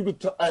doors, like you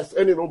could ask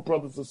any of those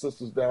brothers and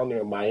sisters down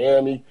there in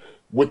Miami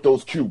with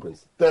those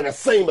Cubans. They're the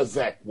same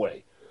exact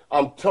way.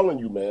 I'm telling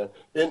you, man,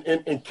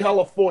 in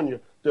California,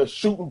 they're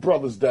shooting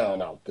brothers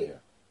down out there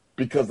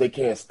because they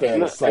can't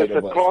stand the sight of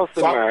us. It's across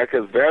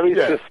America. It's very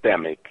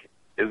systemic.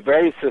 It's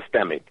very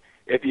systemic.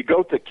 If you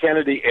go to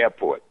Kennedy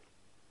Airport,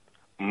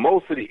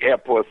 most of the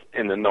airports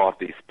in the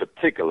Northeast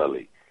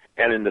particularly,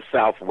 and in the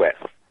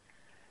Southwest,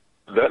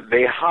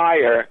 they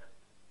hire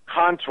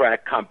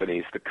contract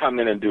companies to come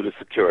in and do the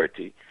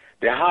security.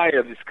 They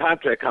hire these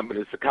contract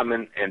companies to come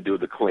in and do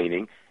the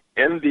cleaning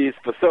in these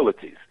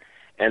facilities.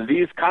 And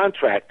these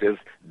contractors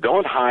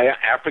don't hire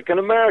African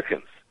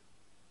Americans.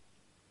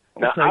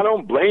 Now, I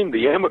don't blame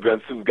the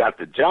immigrants who got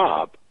the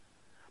job,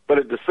 but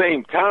at the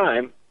same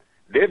time,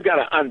 they've got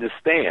to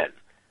understand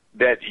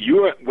that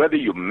whether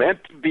you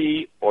meant to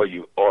be or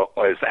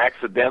it's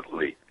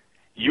accidentally,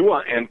 you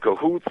are in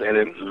cahoots and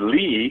in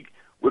league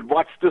with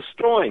what's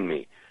destroying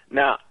me.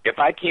 Now, if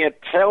I can't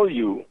tell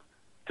you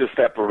to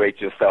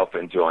separate yourself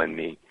and join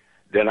me,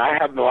 then I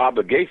have no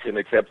obligation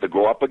except to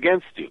go up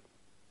against you.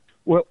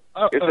 Well,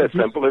 it's as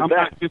simple as I'm that.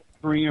 not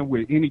disagreeing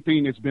with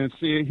anything that's been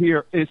said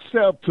here,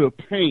 except to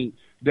paint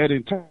that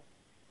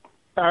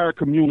entire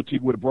community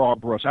with a broad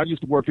brush. I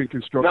used to work in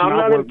construction.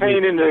 No, I'm not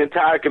painting the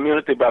entire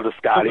community, Brother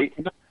Scotty.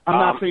 I'm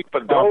not saying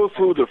for those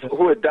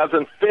who it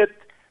doesn't fit,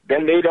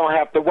 then they don't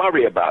have to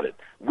worry about it.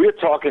 We're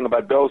talking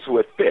about those who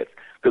it fits,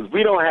 because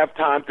we don't have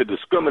time to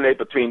discriminate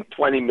between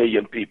 20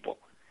 million people,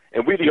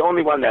 and we're the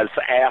only one that's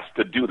asked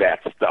to do that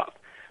stuff.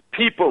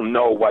 People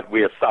know what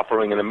we're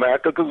suffering in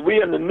America because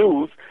we're in the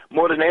news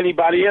more than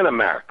anybody in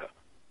America.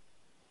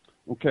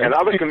 Okay. And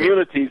other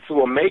communities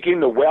who are making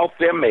the wealth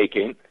they're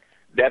making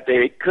that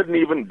they couldn't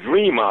even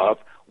dream of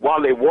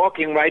while they're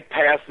walking right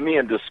past me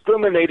and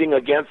discriminating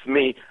against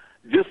me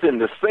just in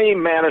the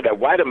same manner that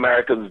white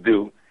Americans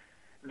do.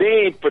 They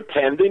ain't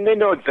pretending. They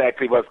know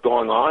exactly what's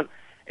going on.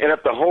 And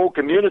if the whole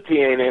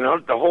community ain't in on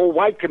it, the whole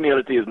white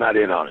community is not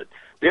in on it.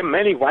 There are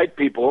many white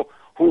people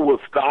who will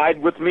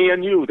side with me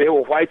and you. They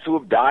were whites who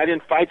have died in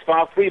fights for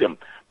our freedom.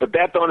 But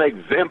that don't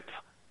exempt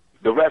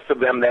the rest of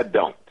them that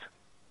don't.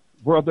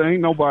 Brother,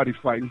 ain't nobody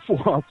fighting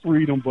for our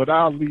freedom, but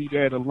I'll leave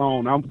that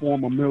alone. I'm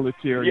former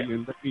military,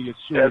 and let me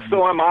assure you.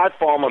 So am I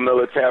former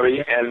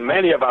military, and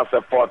many of us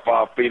have fought for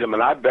our freedom,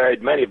 and I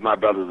buried many of my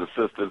brothers and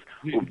sisters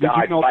who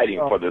died fighting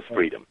for this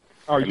freedom.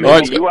 You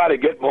ought to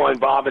get more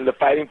involved in the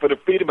fighting for the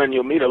freedom, and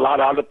you'll meet a lot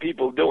of other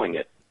people doing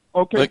it.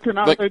 Okay, can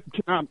I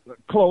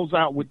close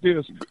out with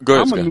this? Go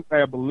ahead, I'm a new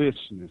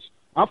abolitionist.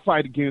 I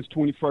fight against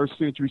 21st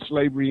century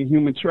slavery and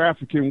human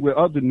trafficking with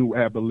other new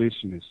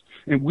abolitionists.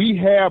 And we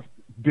have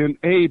been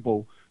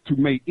able to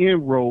make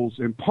inroads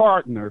and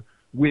partner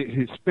with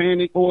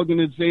Hispanic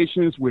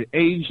organizations, with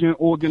Asian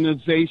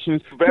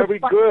organizations. Very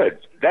good.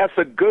 That's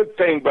a good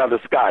thing, Brother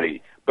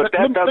Scotty. But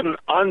that doesn't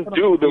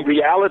undo the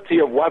reality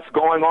of what's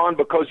going on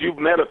because you've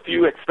met a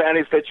few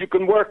Hispanics that you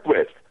can work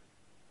with.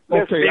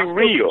 Let's be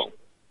real.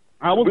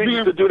 We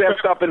used to do that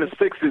stuff in the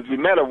 60s. We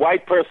met a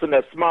white person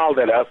that smiled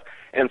at us,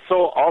 and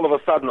so all of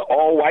a sudden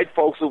all white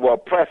folks who were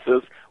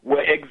oppressors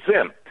were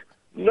exempt.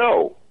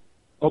 No.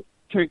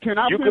 Can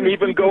you can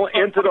even go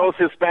into those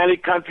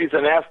Hispanic countries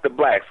and ask the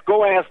blacks.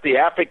 Go ask the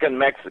African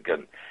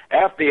Mexican.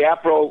 Ask the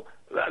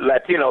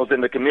Afro-Latinos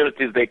in the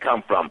communities they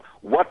come from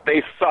what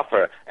they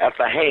suffer at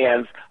the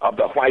hands of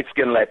the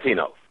white-skinned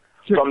Latinos.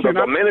 From the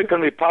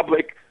Dominican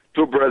Republic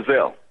to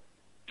Brazil.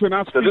 So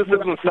this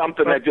isn't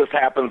something that just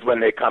happens when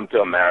they come to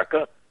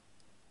America.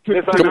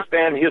 Let's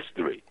understand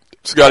history.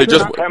 Scotty,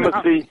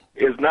 supremacy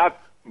is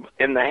not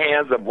in the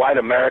hands of white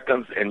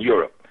Americans in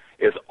Europe.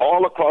 It's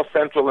all across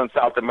Central and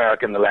South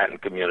America in the Latin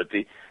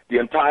community. The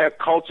entire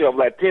culture of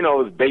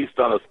Latino is based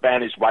on a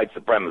Spanish white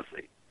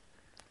supremacy.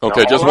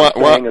 Okay, now, just one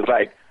thing one. is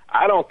like,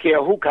 I don't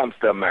care who comes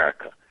to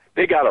America.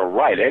 They got a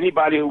right.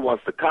 Anybody who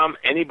wants to come,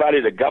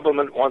 anybody the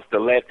government wants to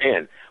let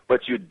in.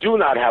 But you do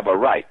not have a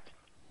right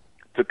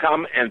to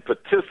come and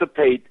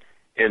participate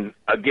in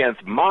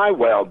against my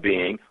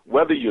well-being,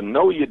 whether you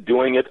know you're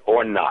doing it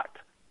or not.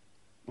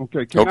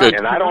 Okay.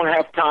 And I don't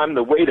have time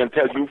to wait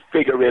until you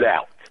figure it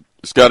out.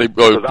 Scotty,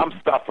 because I'm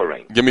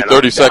suffering. Give me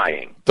 30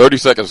 seconds. 30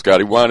 seconds,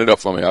 Scotty. Wind it up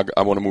for me.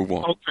 I want to move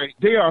on. Okay.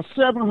 There are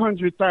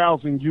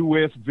 700,000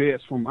 U.S.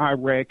 vets from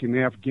Iraq and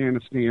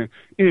Afghanistan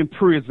in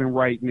prison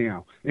right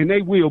now, and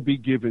they will be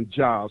given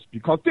jobs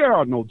because there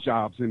are no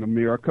jobs in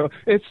America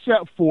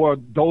except for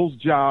those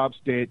jobs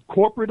that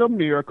corporate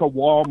America,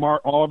 Walmart,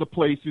 all the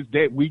places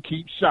that we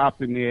keep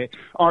shopping at,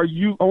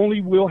 you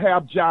only will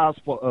have jobs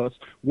for us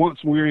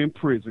once we're in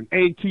prison.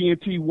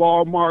 AT&T,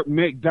 Walmart,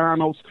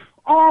 McDonald's,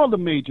 all the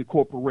major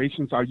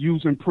corporations are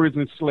using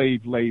prison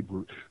slave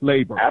labor.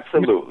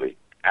 Absolutely.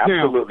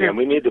 Absolutely. And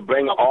we need to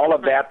bring all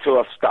of that to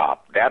a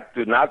stop. That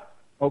do not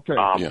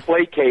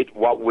placate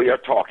what we are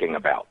talking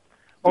about.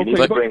 We need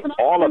to bring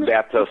all of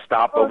that to a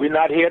stop, but we're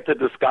not here to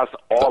discuss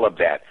all of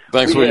that.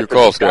 Thanks for your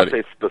call, Scotty.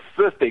 A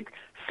specific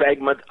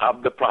segment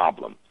of the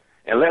problem.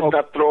 And let's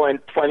not throw in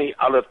 20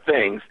 other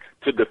things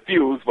to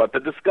diffuse what the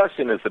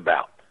discussion is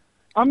about.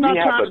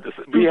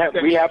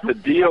 We have to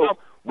deal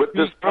with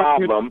this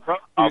problem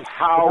of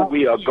how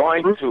we are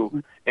going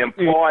to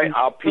employ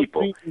our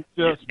people.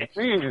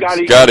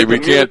 Scotty, we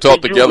can't talk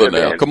together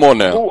now. Come on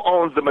now. Who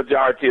owns the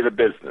majority of the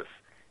business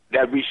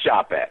that we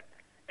shop at?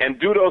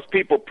 And do those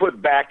people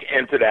put back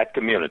into that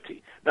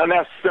community? Now,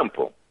 that's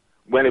simple.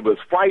 When it was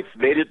whites,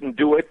 they didn't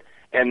do it,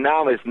 and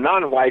now it's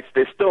non-whites,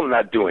 they're still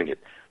not doing it.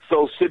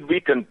 So should we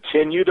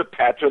continue to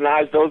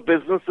patronize those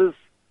businesses?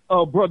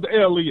 Brother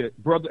Elliott,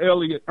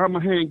 I'm going to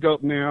hang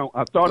up now.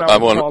 I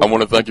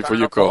want to thank you for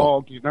your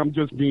call. I'm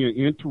just being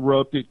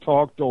interrupted,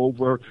 talked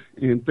over,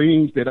 and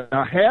things that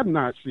I have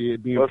not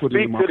said being put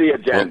in my speak to the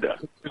agenda.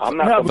 I'm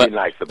not going to be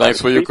nice about it.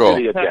 Thanks for your call.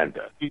 Speak to the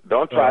agenda.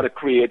 Don't try to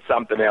create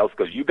something else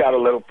because you got a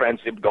little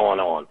friendship going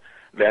on.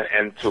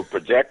 And to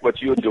project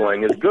what you're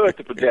doing is good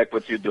to project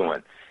what you're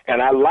doing.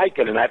 And I like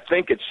it, and I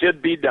think it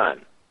should be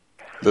done.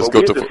 We're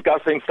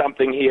discussing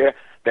something here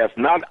that's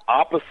not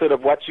opposite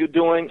of what you're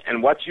doing,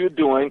 and what you're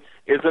doing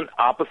isn't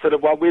opposite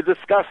of what we're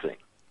discussing.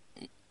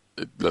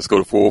 Let's go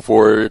to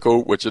 404 area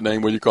code. What's your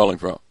name? Where you calling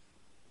from?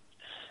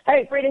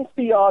 Hey, greetings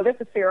to y'all. This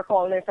is Sarah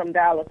calling in from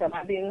Dallas. Am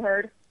I being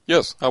heard?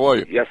 Yes. How are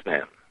you? Yes,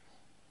 ma'am.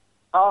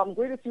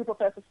 Greetings to you,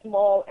 Professor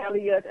Small,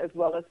 Elliott, as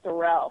well as to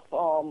Ralph.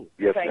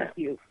 Yes, thank ma'am.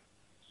 you.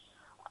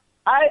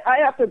 I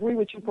have to agree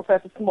with you,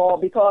 Professor Small,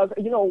 because,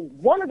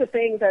 one of the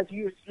things, as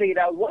you laid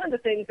out, one of the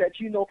things that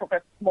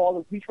Professor Small,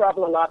 is we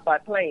travel a lot by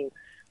plane.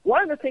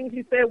 One of the things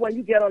you said when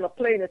you get on a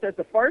plane, it says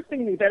the first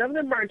thing in the event of an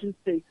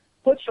emergency,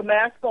 put your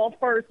mask on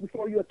first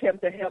before you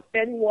attempt to help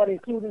anyone,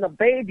 including a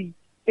baby,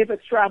 if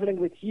it's traveling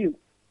with you.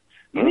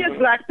 Mm-hmm. We as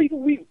black people,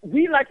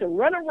 we like to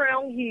run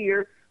around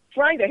here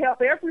trying to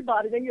help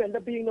everybody, then you end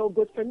up being no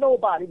good for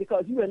nobody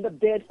because you end up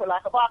dead for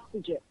lack of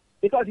oxygen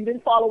because you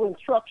didn't follow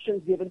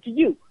instructions given to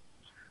you.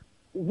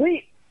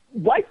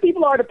 White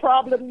people are the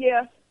problem,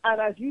 yes,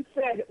 and as you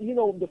said,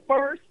 the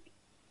first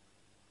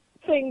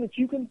thing that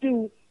you can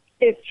do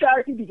is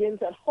charity begins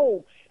at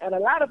home, and a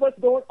lot of us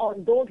don't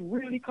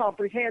really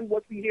comprehend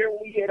what we hear when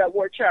we hear that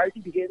word charity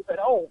begins at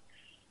home.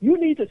 You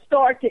need to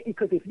start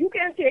because if you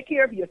can't take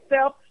care of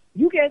yourself,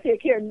 you can't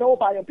take care of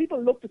nobody, and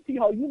people look to see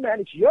how you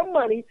manage your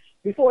money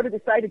before they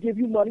decide to give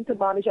you money to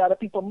manage other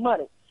people's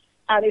money.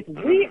 And if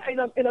we,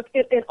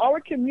 in our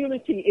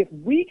community, if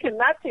we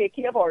cannot take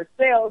care of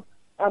ourselves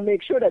and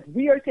make sure that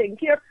we are taken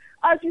care of,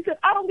 as you said,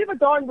 I don't give a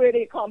darn where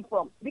they come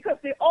from because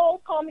they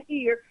all come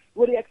here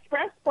with the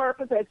express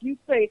purpose, as you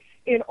say,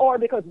 in order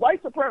because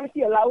white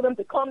supremacy allowed them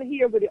to come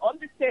here with the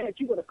understanding that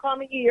you're going to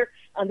come here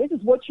and this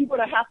is what you're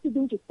going to have to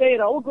do to stay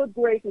in our good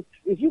graces.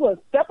 If you're going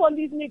to step on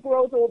these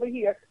Negroes over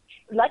here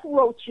like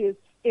roaches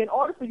in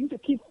order for you to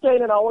keep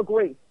staying in our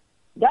grace.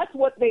 That's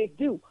what they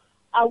do.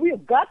 And we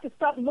have got to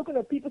stop looking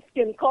at people's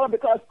skin color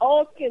because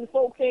all skin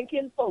folk ain't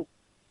kin folk.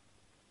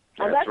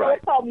 And that's right.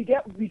 the problem.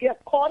 We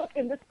get caught up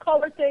in this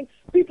color thing.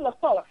 People of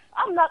color.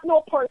 I'm not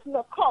no person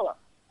of color.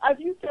 As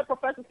you said,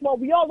 Professor Small,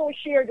 we all don't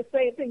share the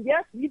same thing.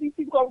 Yes, these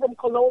people come from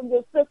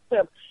colonial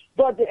system,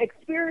 but the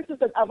experiences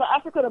that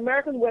African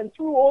Americans went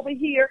through over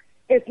here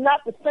is not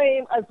the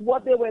same as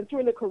what they went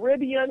through in the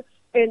Caribbean,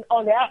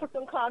 on the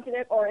African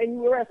continent, or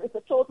anywhere else. It's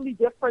a totally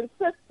different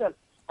system.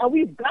 And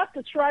we've got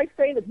to try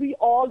saying that we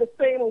all the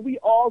same and we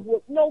all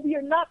would. No, we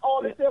are not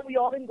all the same. We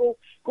all can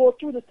go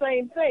through the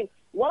same thing.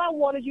 What I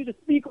wanted you to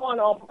speak on,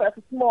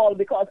 Professor Small,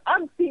 because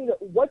I'm seeing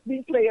what's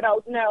being played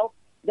out now,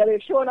 that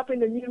is showing up in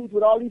the news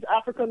with all these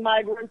African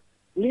migrants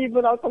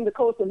leaving out from the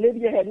coast of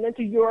Libya, heading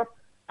into Europe,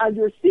 and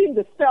you're seeing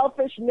the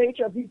selfish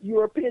nature of these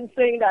Europeans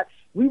saying that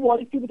we want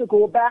these people to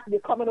go back,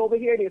 they're coming over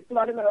here, they're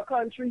flooding our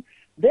country.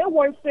 They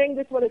weren't saying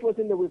this when it was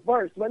in the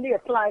reverse, when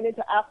they're flying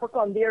into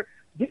Africa, and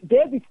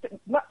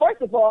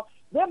first of all,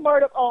 they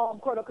murdered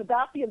Colonel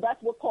Gaddafi, and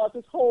that's what caused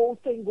this whole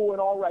thing going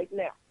on right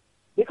now.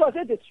 Because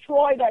they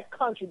destroyed that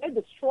country. They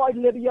destroyed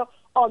Libya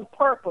on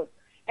purpose.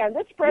 And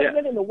this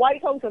president in the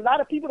White House, a lot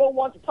of people don't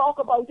want to talk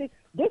about it.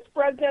 This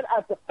president,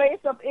 as the face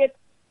of it,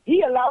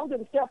 he allows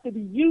himself to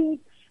be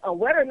used. And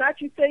whether or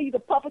not you say he's a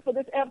puppet for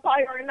this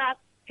empire or not,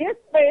 his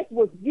face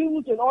was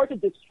used in order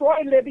to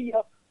destroy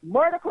Libya,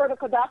 murder Colonel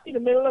Gaddafi in the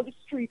middle of the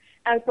street.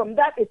 And from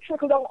that, it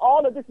trickled on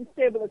all of this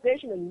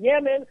destabilization in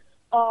Yemen,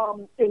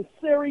 in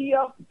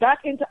Syria, back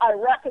into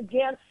Iraq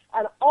again,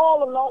 and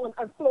all along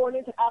and flowing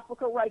into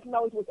Africa right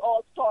now. It was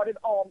all started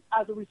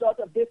as a result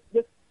of this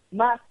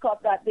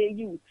mascot that they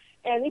use.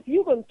 And if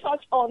you can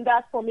touch on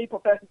that for me,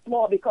 Professor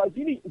Small, because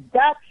you need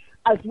that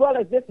as well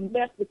as this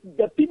mess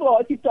that people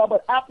always keep talking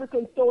about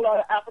Africans stole out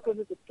of Africans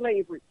into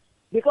slavery.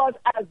 Because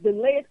as the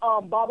late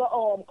Baba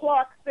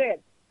Clark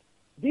said,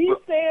 these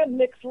same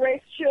mixed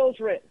race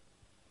children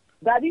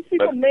that these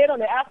people made on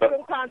the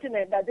African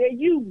continent that they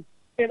use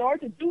in order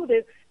to do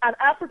this, and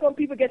African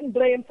people getting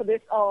blamed for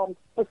this, for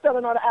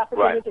selling out of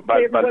Africans into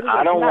slavery. But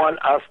I don't want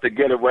us to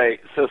get away,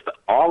 sister.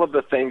 All of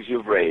the things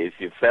you've raised,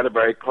 you've said it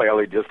very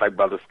clearly, just like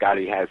Brother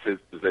Scotty has his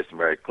position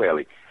very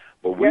clearly.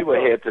 But we were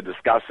here to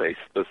discuss a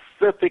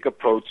specific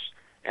approach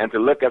and to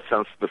look at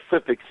some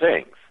specific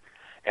things.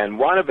 And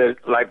one of it,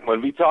 like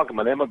when we talk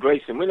about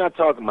immigration, we're not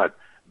talking about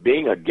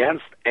being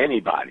against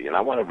anybody, and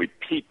I want to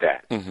repeat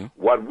that. Mm-hmm.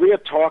 What we're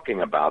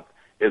talking about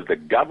is the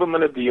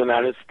government of the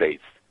United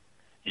States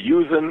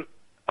using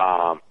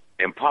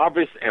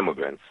impoverished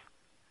immigrants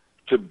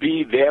to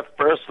be their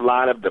first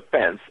line of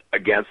defense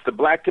against the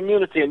black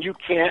community. And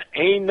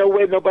ain't no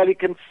way nobody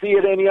can see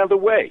it any other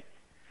way.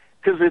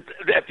 Because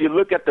if you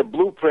look at the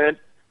blueprint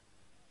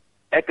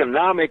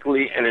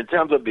economically and in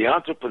terms of the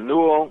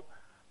entrepreneurial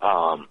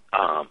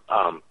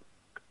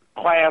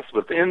class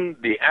within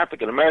the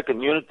African-American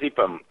community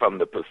from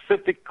the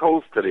Pacific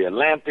coast to the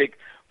Atlantic,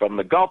 from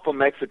the Gulf of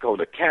Mexico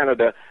to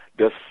Canada,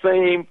 the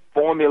same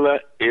formula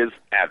is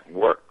at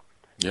work.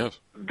 Yes.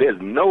 There's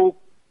no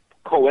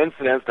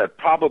coincidence that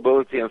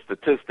probability and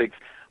statistics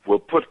will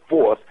put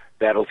forth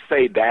that'll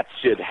say that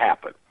should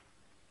happen.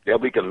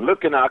 That we can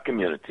look in our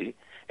community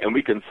and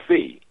we can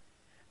see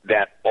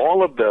that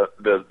all of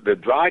the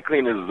dry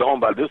cleaners is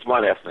owned by this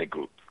one ethnic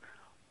group.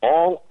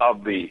 All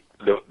of the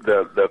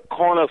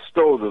corner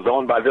stores is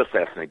owned by this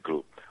ethnic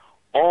group.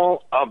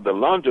 All of the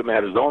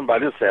laundromat is owned by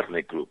this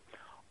ethnic group.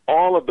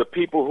 All of the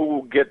people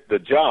who get the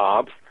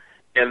jobs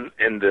in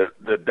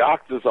the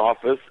doctor's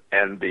office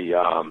and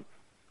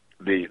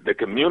the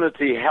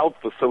community health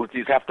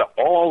facilities have to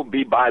all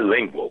be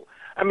bilingual.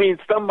 I mean,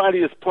 somebody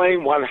is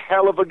playing one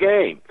hell of a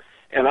game.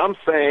 And I'm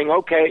saying,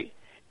 okay,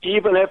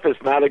 even if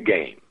it's not a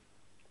game,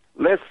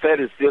 let's say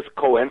it's just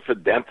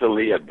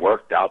coincidentally it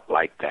worked out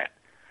like that.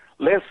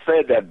 Let's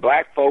say that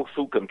black folks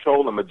who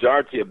control the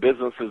majority of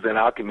businesses in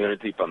our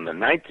community from the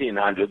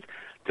 1900s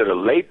to the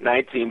late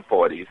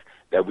 1940s,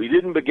 that we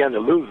didn't begin to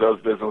lose those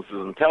businesses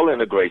until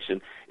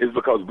integration, is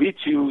because we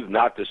choose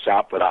not to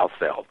shop with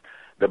ourselves.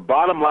 The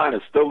bottom line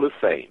is still the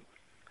same.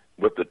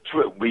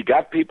 We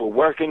got people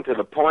working to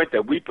the point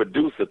that we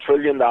produce $1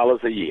 trillion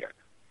a year.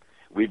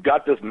 We've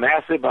got this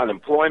massive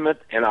unemployment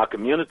in our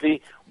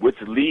community, which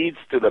leads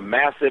to the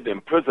massive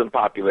imprisoned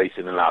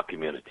population in our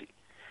community.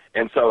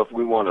 And so if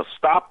we want to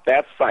stop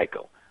that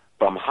cycle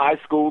from high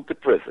school to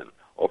prison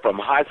or from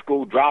high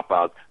school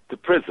dropout to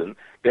prison,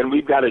 then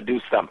we've got to do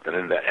something.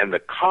 And the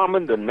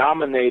common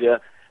denominator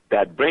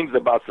that brings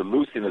about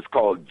solution is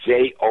called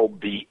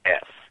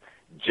JOBS,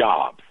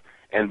 jobs.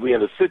 And we're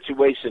in a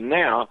situation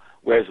now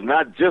where it's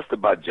not just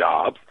about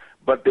jobs,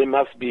 but there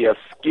must be a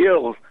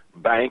skills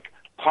bank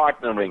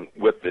partnering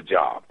with the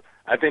job.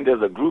 I think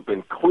there's a group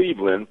in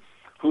Cleveland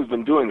who's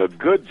been doing a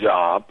good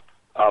job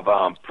of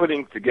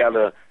putting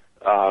together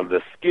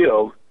the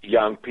skilled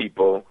young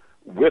people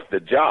with the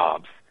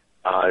jobs.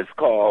 It's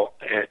called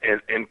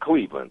in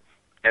Cleveland,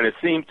 and it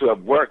seems to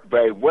have worked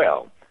very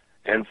well.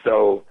 And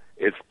so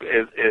it's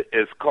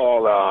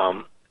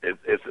called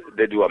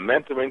they do a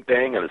mentoring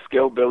thing and a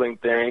skill building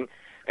thing,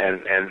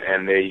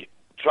 and they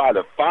try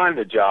to find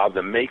the jobs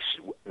and make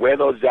where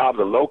those jobs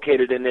are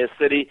located in their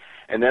city,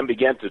 and then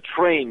begin to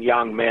train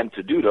young men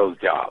to do those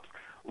jobs.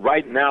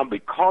 right now,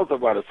 because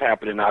of what has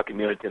happened in our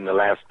community in the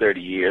last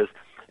 30 years,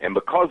 and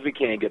because we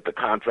can't get the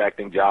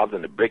contracting jobs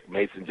and the brick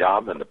mason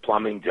jobs and the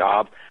plumbing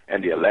jobs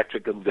and the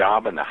electrical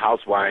job and the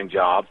house wiring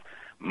jobs,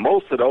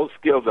 most of those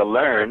skills are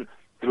learned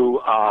through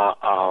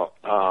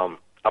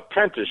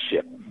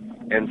apprenticeship.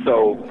 And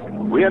so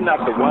we're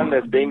not the one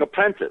that's being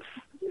apprenticed.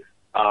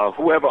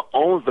 Whoever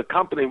owns the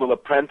company will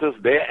apprentice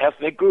their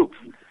ethnic groups.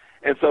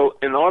 And so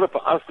in order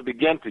for us to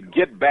begin to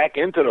get back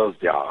into those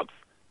jobs,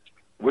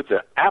 which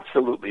are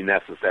absolutely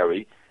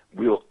necessary,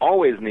 we'll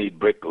always need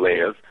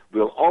bricklayers,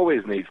 we'll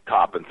always need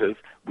carpenters,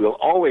 we'll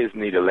always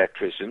need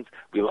electricians,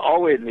 we'll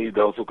always need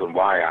those who can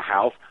wire a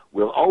house,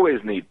 we'll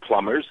always need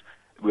plumbers,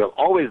 we'll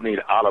always need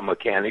auto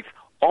mechanics.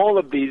 All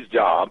of these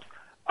jobs,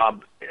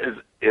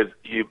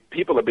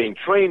 people are being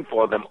trained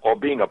for them or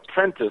being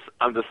apprenticed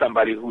under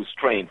somebody who's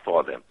trained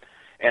for them.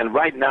 And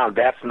right now,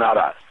 that's not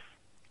us.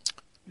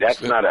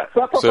 That's not us.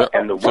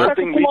 And the one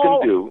thing we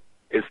can do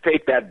is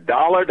take that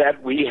dollar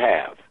that we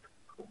have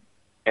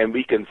and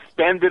we can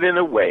spend it in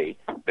a way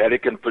that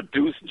it can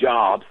produce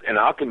jobs in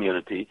our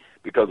community,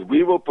 because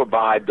we will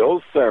provide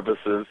those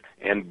services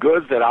and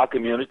goods that our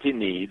community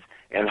needs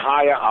and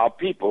hire our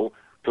people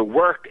to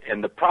work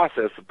in the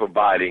process of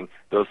providing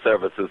those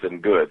services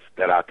and goods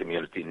that our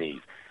community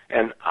needs.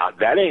 And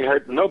that ain't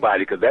hurting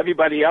nobody, because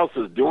everybody else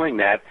is doing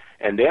that,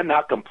 and they're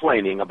not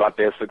complaining about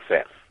their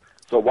success.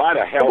 So why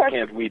the hell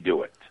can't we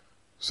do it?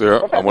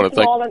 Sarah, I want to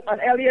thank... And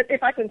Elliot,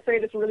 if I can say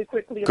this really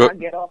quickly and I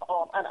get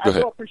off, and I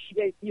do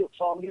appreciate you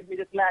giving me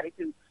this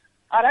latitude.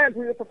 And I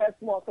agree with Professor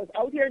Small, because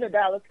out here in the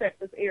Dallas,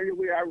 Texas area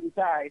where I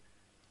reside,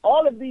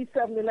 all of these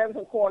 7-Elevens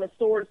and corner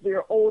stores,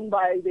 they're owned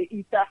by the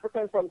East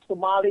Africans from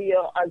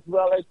Somalia as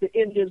well as the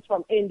Indians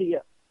from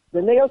India.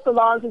 The nail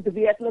salons is the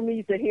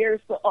Vietnamese, the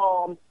hair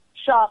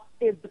shop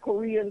is the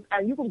Koreans,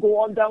 and you can go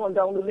on down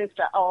the list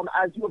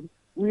as you have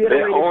reiterated.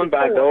 They're owned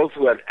by those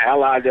who have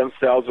allied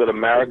themselves with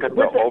America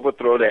to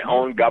overthrow their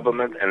own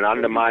government and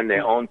undermine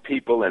their own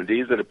people, and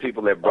these are the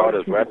people that brought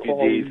us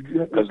refugees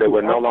because they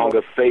were no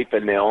longer safe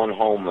in their own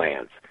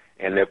homelands.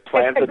 And they've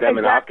planted them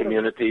in our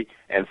community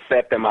and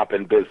set them up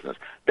in business.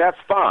 That's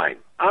fine.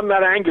 I'm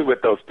not angry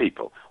with those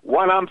people.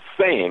 What I'm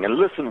saying, and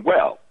listen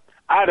well,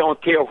 I don't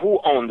care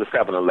who owned the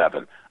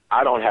 7-Eleven.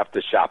 I don't have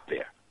to shop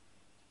there.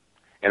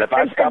 And if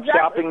I stop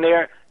shopping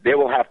there, they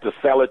will have to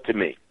sell it to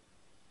me.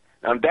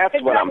 And that's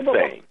what I'm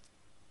saying.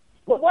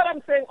 But what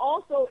I'm saying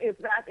also is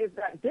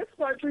that this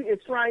country is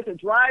trying to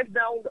drive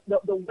down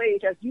the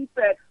wage. As you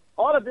said,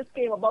 all of this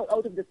came about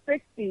out of the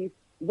 60s,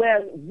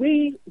 when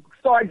we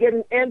start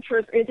getting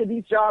interest into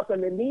these jobs,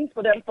 and the means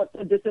for them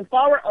to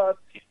disempower us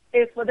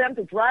is for them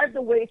to drive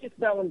the wages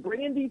down and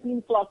bring in these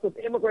new flocks of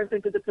immigrants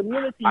into the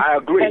community. I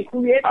agree. And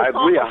create I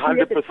agree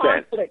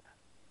 100%.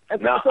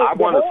 Now, I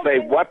want to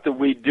say, what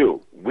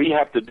do? We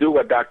have to do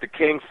what Dr.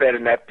 King said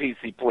in that piece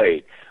he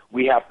played.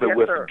 We have to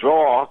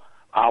withdraw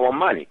our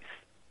monies.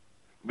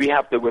 We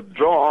have to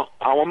withdraw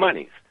our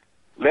monies.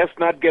 Let's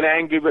not get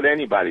angry with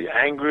anybody.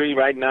 Angry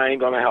right now ain't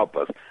going to help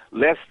us.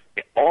 Let's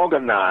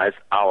organize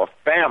our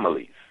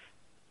families.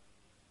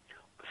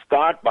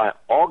 Start by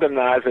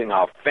organizing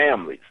our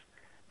families,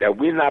 that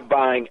we're not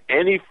buying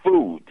any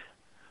food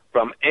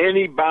from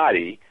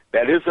anybody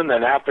that isn't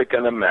an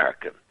African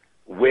American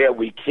where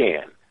we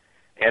can.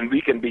 And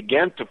we can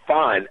begin to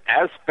find,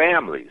 as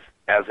families,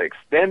 as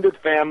extended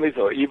families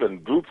or even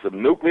groups of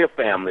nuclear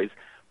families,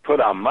 put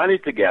our money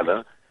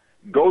together,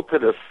 go to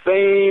the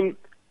same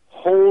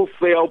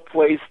wholesale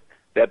place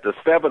that the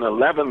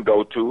 7-Eleven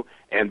go to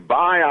and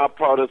buy our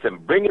produce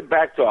and bring it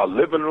back to our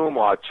living room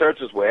or our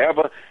churches,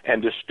 wherever,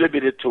 and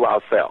distribute it to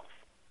ourselves.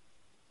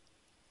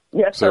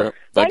 Yes, sir.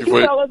 Thank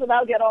you, fellas, and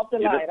I'll get off the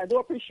line. I do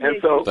appreciate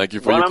it. So thank you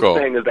for your call. What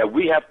I'm saying is that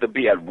we have to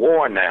be at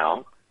war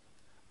now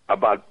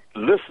about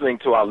listening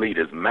to our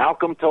leaders.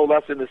 Malcolm told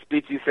us in the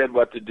speech, he said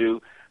what to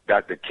do.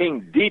 Dr.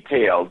 King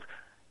detailed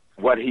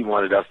what he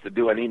wanted us to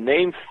do, and he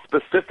named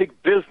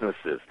specific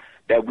businesses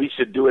that we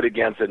should do it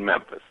against in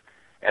Memphis.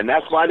 And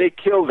that's why they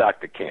killed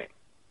Dr. King.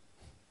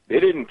 They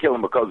didn't kill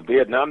him because of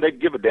Vietnam. They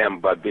give a damn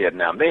about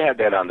Vietnam. They had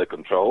that under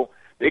control.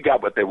 They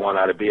got what they want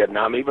out of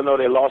Vietnam. Even though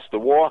they lost the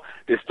war,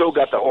 they still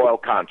got the oil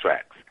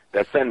contracts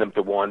that send them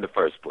to war in the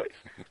first place.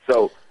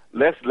 So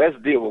let's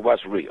deal with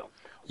what's real.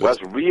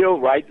 What's real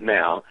right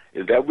now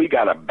is that we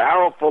got a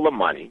barrel full of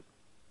money.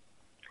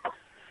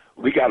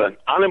 We got an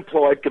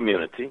unemployed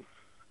community.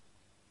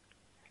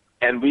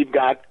 And we've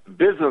got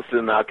businesses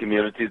in our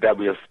communities that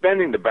we are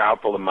spending the barrel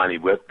full of money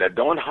with that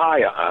don't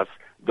hire us,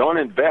 don't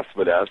invest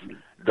with us,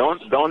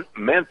 don't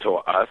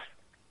mentor us.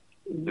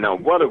 Now,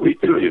 what are we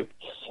to do?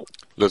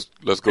 Let's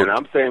go. And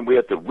I'm saying we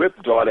have to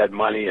withdraw that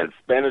money and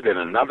spend it in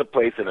another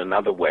place in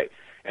another way.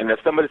 And if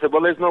somebody said,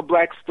 well, there's no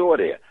black store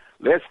there,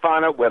 let's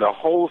find out where the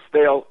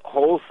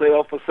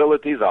wholesale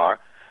facilities are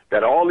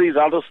that all these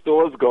other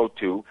stores go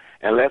to,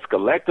 and let's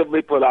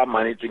collectively put our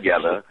money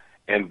together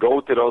and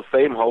go to those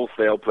same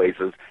wholesale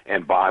places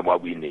and buy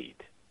what we need.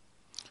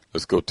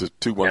 Let's go to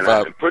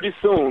 215. And pretty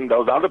soon,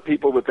 those other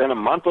people within a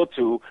month or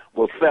two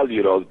will sell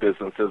you those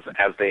businesses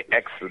as they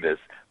exodus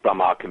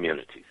from our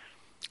communities.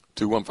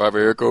 215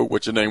 area code.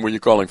 What's your name? Where you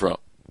calling from?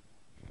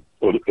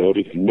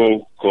 This is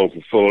Mo, calling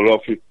from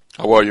Philadelphia.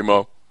 How are you,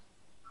 Mo?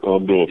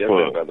 I'm doing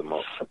fine. Brother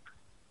Mo.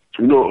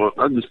 You know,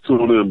 I just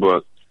tuned in,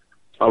 but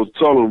I was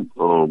telling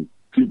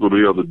people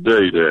the other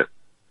day that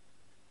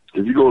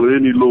if you go to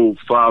any little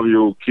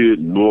 5-year-old kid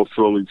in North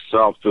Philly,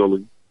 South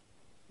Philly,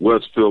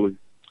 West Philly,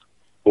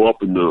 or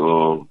up in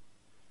the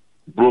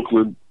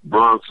Brooklyn,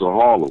 Bronx, or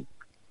Harlem,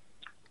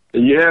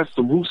 and you ask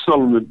them who's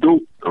selling the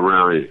dope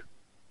around here,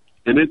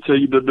 and they tell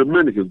you the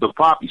Dominicans, the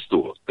poppy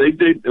stores.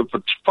 If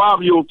a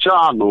 5-year-old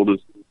child knows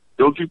this,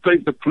 don't you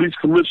think the police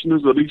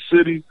commissioners of these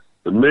cities,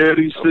 the mayor of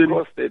these cities, of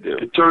course they do,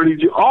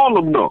 attorneys, all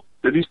of them know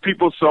that these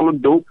people are selling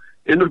dope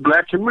in the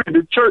black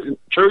community. The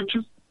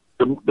churches,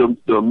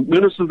 the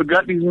ministers that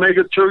got these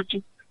mega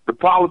churches, the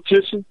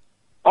politicians,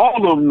 all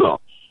of them know.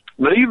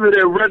 Now either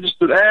they're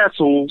registered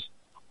assholes,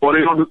 or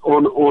they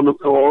or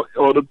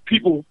the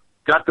people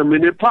got them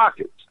in their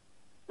pockets,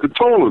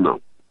 controlling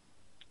them.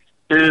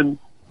 And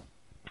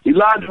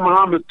Elijah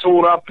Muhammad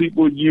told our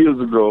people years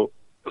ago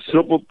a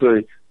simple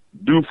thing: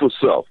 do for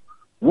self.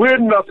 We're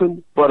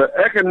nothing but an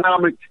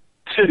economic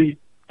titty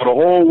for the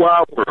whole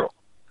wide world.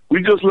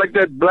 We just like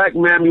that black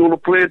mammy on the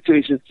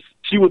plantation.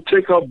 She would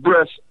take her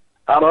breast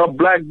out of her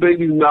black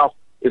baby's mouth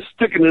and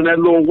stick it in that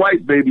little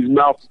white baby's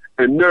mouth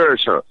and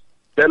nourish her,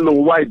 that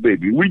little white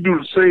baby. We do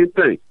the same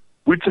thing.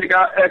 We take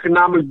our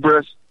economic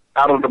breasts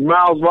out of the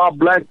mouths of our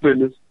black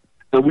business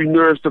and we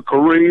nourish the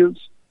Koreans,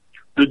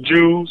 the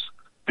Jews,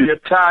 the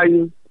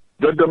Italians,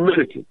 the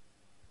Dominicans.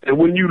 And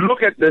when you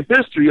look at the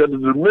history of the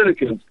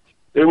Dominicans,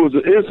 there was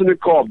an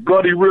incident called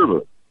Bloody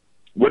River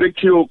where they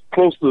killed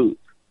close to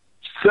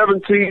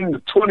 17 to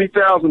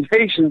 20,000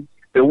 Haitians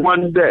in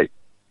one day.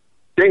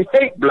 They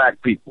hate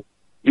black people,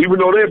 even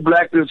though they're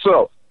black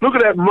themselves. Look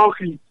at that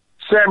monkey,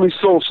 Sammy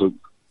Sosa,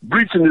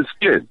 bleaching his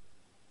skin.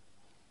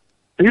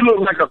 He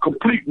looks like a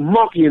complete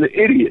monkey and an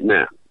idiot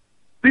now.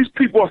 These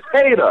people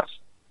hate us,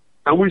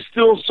 and we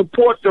still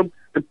support them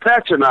and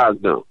patronize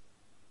them.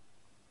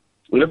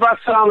 And if I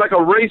sound like a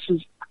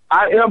racist,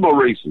 I am a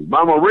racist.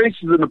 But I'm a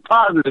racist in the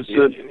positive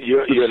sense.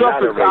 You're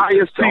not a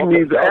racist. IST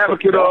means the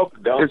advocate of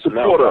and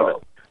supporter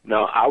of.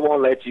 No, I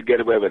won't let you get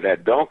away with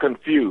that. Don't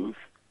confuse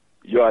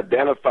your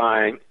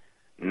identifying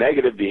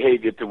negative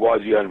behavior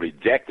towards you and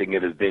rejecting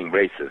it as being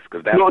racist,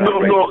 because that's no. You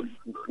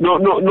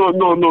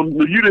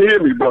didn't hear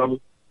me, brother.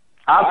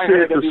 I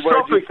said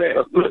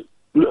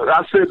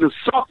the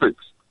suffix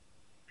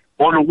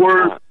on the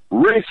word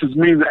racist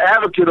means the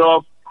advocate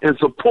of and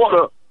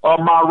supporter of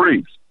my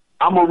race.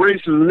 I'm a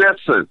racist in that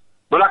sense,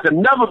 but I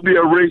can never be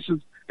a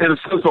racist in the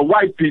sense of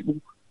white people,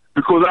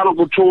 because I don't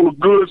control the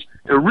goods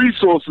and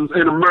resources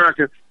in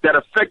America that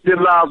affect their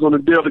lives on a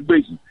daily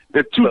basis.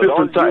 They're two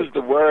different types. Don't use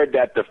the word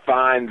that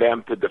define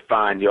them to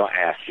define your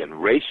action.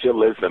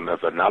 Racialism is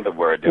another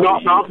word that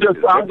I'm just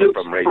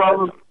from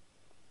racism.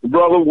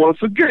 Brother,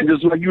 once again,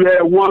 just like you had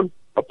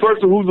a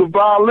person who's a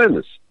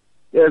violinist,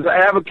 as an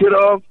advocate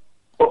of,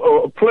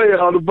 or a player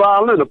on the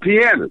violin, a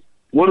pianist.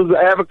 One is an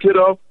advocate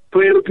of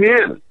playing the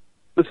piano.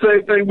 The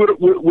same thing with a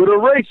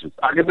racist.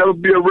 I can never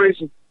be a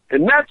racist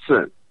in that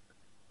sense.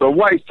 The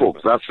white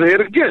folks, I say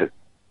it again.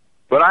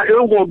 But I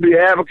am going to be an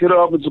advocate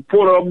of and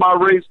supporter of my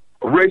race,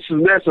 a racist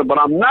in that sense, but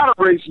I'm not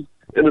a racist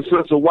in the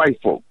sense of white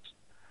folks.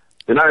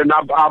 And I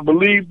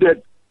believe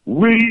that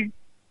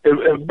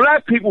if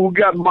black people who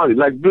got money,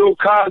 like Bill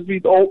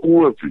Cosby, Oprah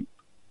Winfrey,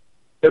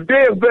 if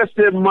they invest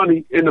their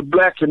money in the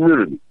black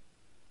community,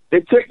 they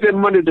take their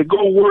money to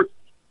go work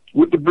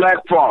with the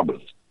black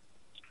farmers,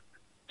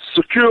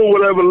 secure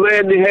whatever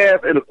land they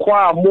have, and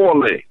acquire more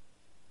land.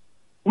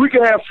 We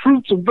can have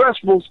fruits and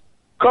vegetables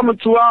coming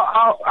to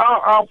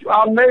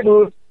our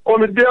neighborhood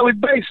on a daily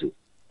basis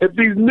if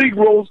these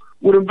Negroes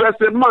would invest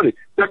their money.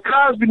 Now,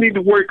 Cosby need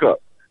to wake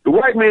up. The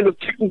white man has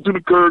kicked him to the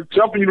curb.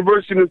 Temple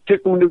University has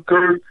kicked him to the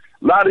curb.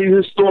 A lot of these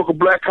historical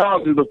black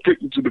colleges have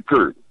kicked him to the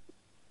curb.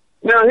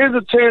 Now, here's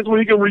a chance where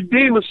he can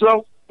redeem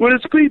himself with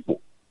his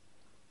people.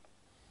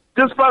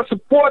 Just by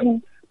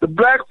supporting the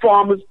black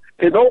farmers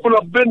and open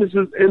up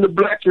businesses in the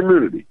black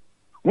community,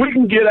 we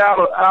can get out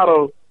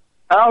of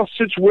our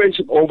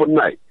situation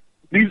overnight.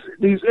 These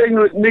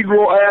ignorant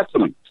Negro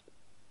athletes,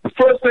 the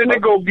first thing they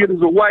go get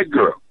is a white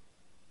girl,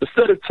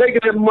 instead of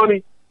taking that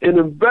money and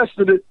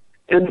investing it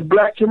in the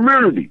black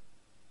community.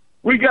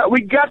 We got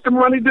the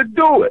money to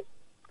do it.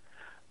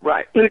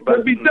 Right. It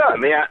can be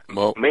done.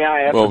 May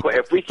I ask,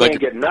 if we can't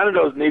get none of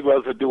those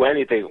Negroes to do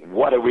anything,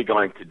 what are we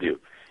going to do?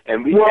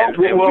 And we got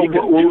to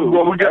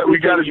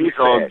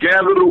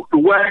gather the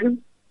wagons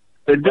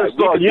and just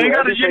start. You ain't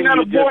got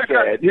to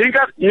boycott. You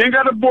ain't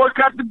got to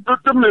boycott the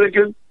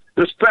Dominicans.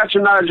 Just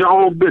patronize your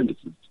own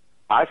businesses.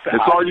 That's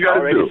all you got to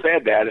do. I already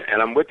said that,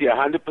 and I'm with you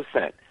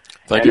 100%.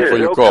 Thank you for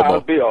your call, Mo.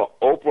 Cosby or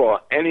Oprah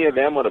or any of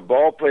them or the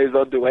ball players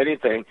don't do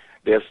anything.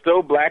 They're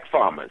still black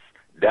farmers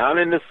down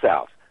in the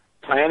South,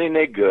 planting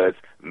their goods,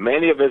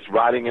 many of us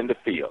riding in the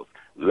fields.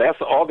 Let's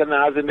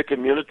organize in the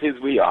communities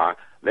we are.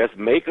 Let's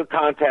make a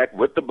contact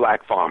with the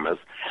black farmers,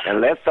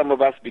 and let some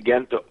of us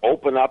begin to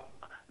open up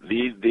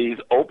these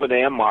open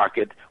air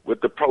markets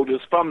with the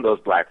produce from those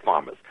black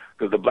farmers.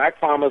 Because the black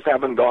farmers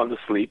haven't gone to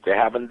sleep. They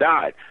haven't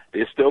died.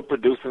 They're still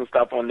producing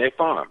stuff on their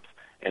farms.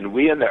 And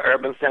we in the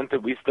urban center,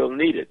 we still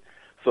need it.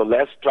 So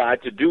let's try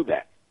to do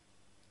that.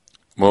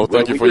 Well,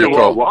 thank you for your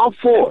call. Well, I'm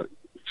for it.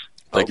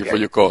 Thank you for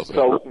your call, sir.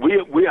 So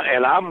we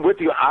and I'm with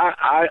you.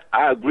 I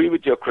agree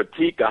with your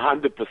critique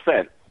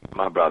 100%,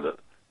 my brother.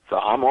 So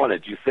I'm on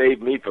it. You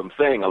saved me from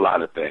saying a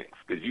lot of things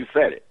because you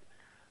said it.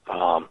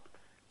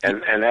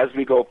 And as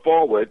we go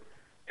forward,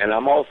 and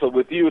I'm also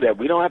with you that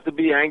we don't have to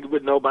be angry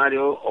with nobody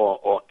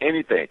or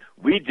anything.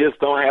 We just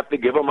don't have to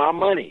give them our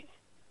money.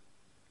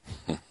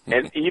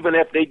 And even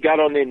if they got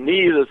on their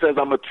knees and says,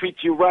 I'm going to treat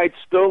you right,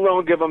 still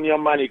don't give them your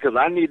money because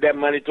I need that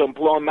money to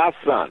employ my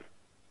son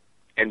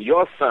and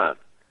your son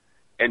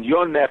and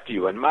your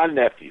nephew and my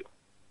nephew.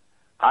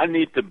 I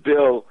need to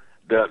build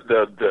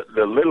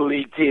the Little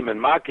League team in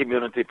my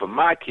community for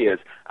my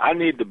kids. I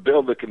need to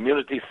build the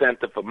community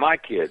center for my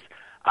kids.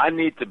 I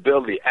need to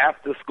build the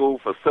after-school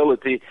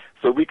facility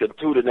so we can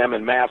tutor them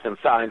in math and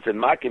science in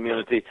my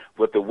community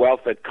with the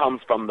wealth that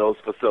comes from those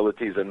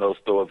facilities and those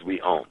stores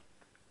we own.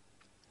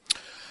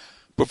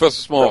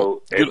 Professor Small.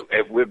 So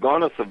if we're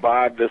going to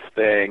survive this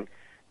thing,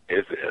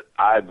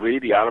 I agree,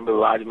 the Honorable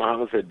Elijah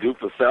Muhammad said, do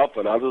for self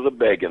what others are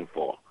begging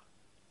for,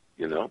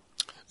 you know.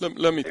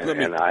 Let me.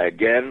 And I,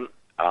 again,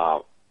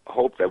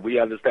 hope that we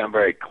understand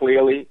very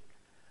clearly,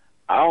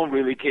 I don't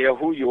really care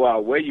who you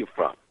are, where you're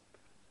from.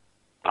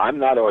 I'm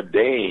not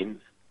ordained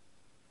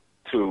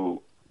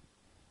to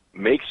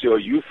make sure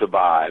you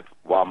survive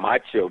while my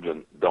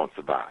children don't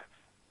survive.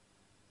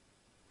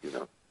 You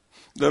know?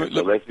 So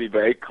let's be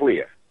very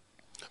clear.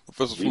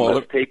 Professor We Small,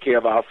 must take care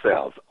of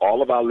ourselves.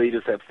 All of our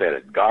leaders have said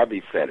it.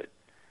 Garvey said it.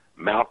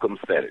 Malcolm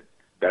said it.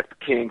 Dr.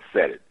 King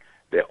said it.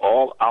 They're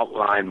all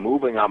outlined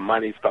moving our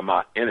monies from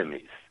our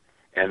enemies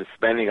and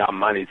spending our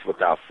monies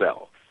with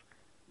ourselves.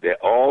 They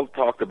all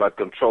talked about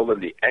controlling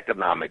the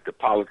economic, the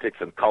politics,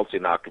 and culture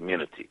in our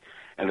community.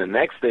 And the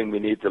next thing we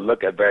need to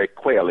look at very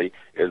clearly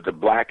is the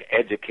black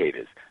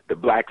educators, the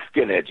black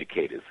skin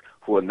educators,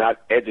 who are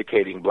not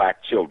educating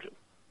black children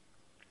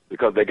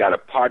because they got a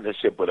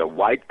partnership with a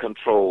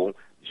white-controlled,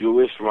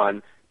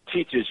 Jewish-run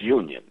teachers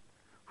union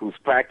who's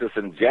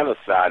practicing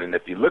genocide. And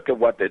if you look at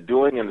what they're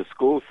doing in the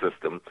school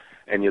system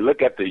and you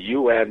look at the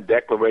UN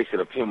Declaration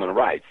of Human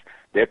Rights,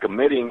 they're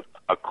committing,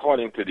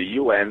 according to the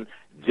UN,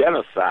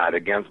 genocide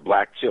against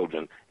black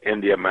children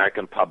in the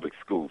American public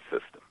school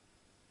system.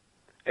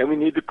 And we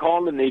need to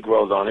call the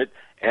Negroes on it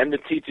and the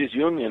teachers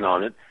union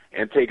on it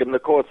and take them to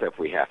court if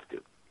we have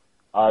to.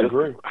 I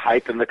agree.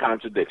 Heighten the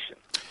contradiction.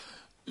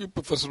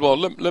 Professor Ball,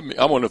 let me.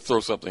 I want to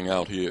throw something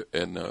out here,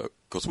 and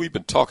because we've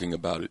been talking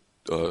about it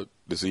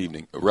this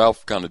evening.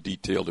 Ralph kind of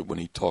detailed it when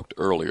he talked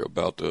earlier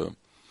about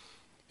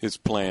his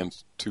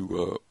plans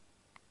to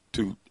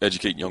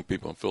educate young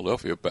people in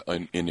Philadelphia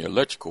in the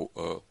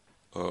electrical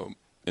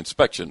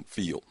inspection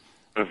field,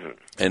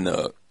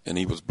 and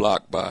he was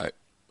blocked by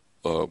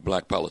a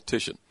black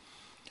politician,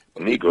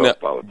 Negro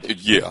politician.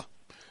 Yeah.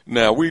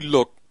 Now we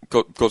look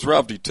because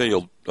Ralph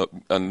detailed,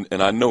 and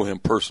I know him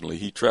personally.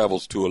 He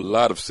travels to a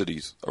lot of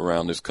cities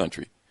around this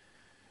country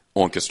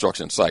on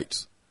construction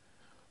sites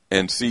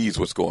and sees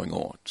what's going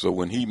on. So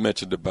when he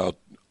mentioned about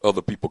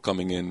other people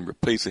coming in,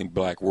 replacing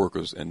black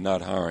workers and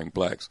not hiring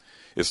blacks,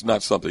 it's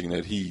not something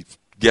that he's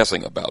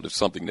guessing about. It's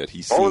something that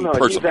he's seen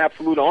personally. He's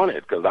absolute on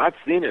it because I've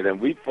seen it and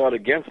we fought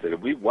against it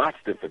and we've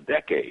watched it for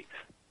decades.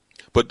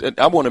 But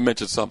I want to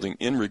mention something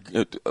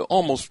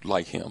almost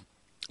like him.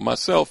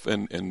 Myself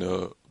and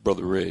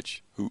Brother Reg,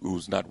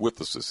 who's not with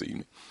us this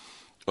evening,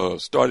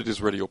 started this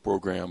radio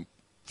program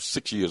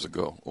 6 years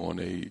ago on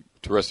a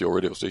terrestrial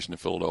radio station in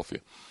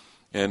Philadelphia.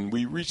 And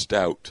we reached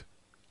out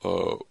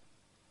to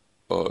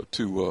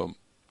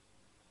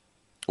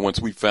once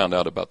we found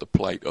out about the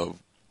plight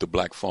of the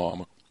black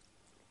farmer.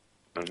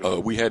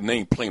 We had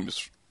named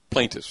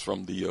plaintiffs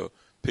from the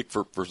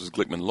Pickford versus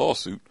Glickman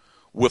lawsuit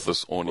with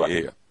us on the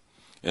air.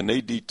 And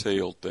they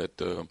detailed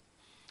that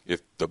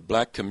if the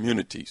black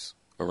communities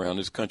around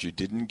this country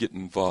didn't get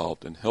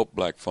involved and help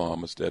black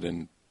farmers, that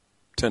in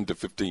 10 to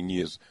 15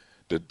 years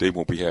that they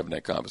won't be having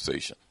that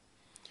conversation.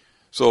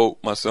 So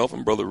myself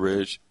and Brother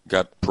Reg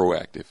got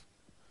proactive.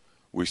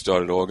 We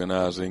started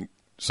organizing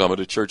some of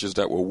the churches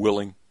that were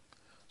willing,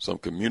 some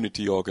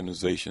community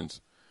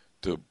organizations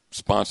to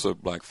sponsor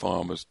black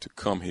farmers to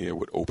come here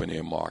with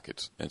open-air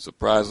markets. And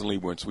surprisingly,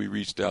 once we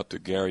reached out to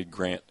Gary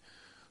Grant,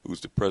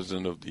 who's the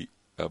president of the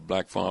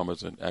Black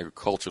Farmers and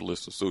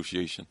Agriculturalists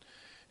Association,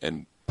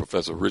 and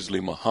Professor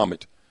Rizli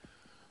Muhammad,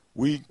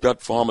 we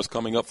got farmers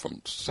coming up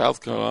from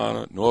South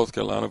Carolina, North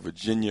Carolina,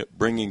 Virginia,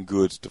 bringing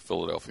goods to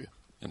Philadelphia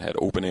and had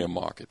open-air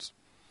markets.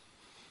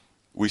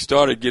 We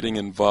started getting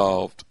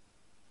involved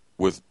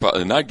with,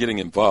 not getting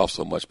involved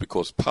so much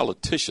because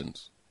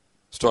politicians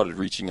started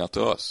reaching out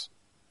to us,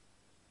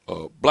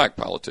 black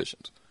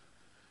politicians.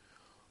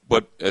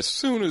 But as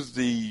soon as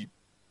the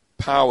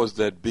powers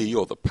that be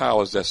or the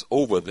powers that's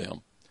over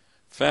them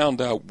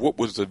found out what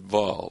was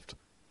involved,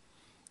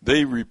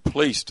 they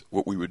replaced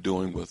what we were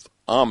doing with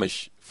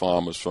Amish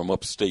farmers from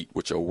upstate,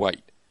 which are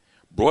white,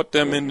 brought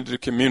them into the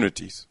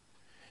communities,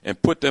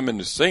 and put them in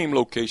the same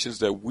locations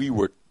that we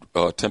were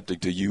attempting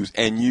to use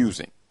and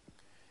using.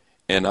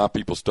 And our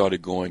people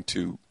started going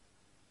to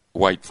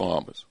white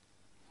farmers.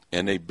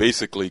 And they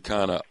basically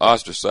kind of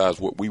ostracized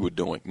what we were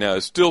doing. Now,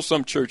 there's still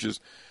some churches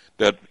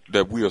that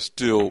we are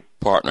still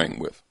partnering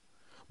with.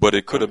 But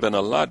it could have been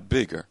a lot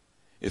bigger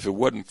if it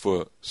wasn't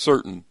for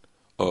certain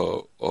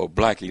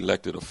black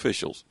elected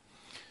officials.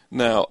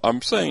 Now,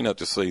 I'm saying that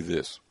to say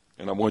this,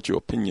 and I want your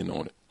opinion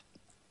on it.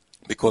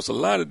 Because a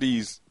lot of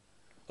these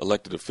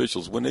elected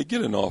officials, when they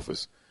get in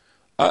office,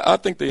 I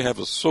think they have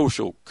a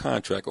social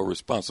contract or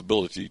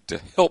responsibility to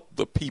help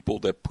the people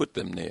that put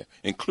them there,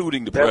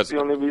 including the president. That's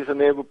the only reason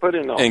they were put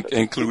in office.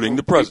 Including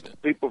the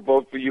president. People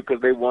vote for you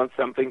because they want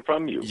something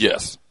from you.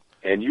 Yes.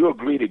 And you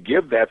agree to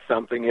give that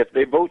something if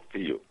they vote for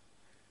you.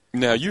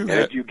 Now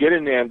if you get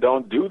in there and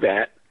don't do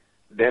that,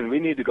 then we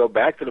need to go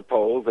back to the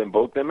polls and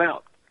vote them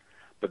out.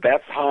 But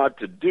that's hard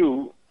to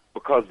do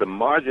because the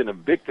margin of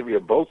victory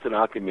of votes in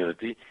our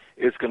community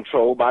is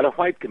controlled by the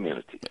white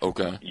community.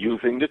 Okay.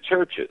 Using the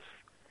churches,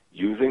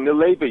 using the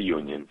labor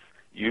unions,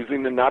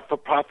 using the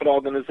not-for-profit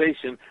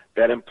organization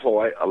that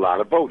employ a lot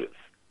of voters.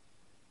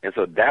 And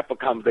so that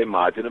becomes a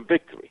margin of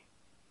victory.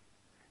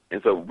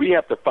 And so we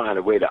have to find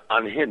a way to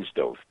unhinge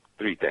those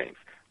three things.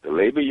 The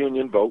labor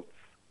union votes,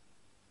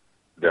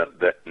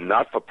 the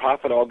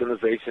not-for-profit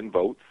organization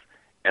votes,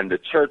 and the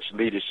church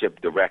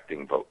leadership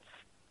directing votes.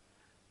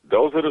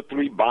 Those are the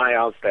three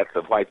buyouts that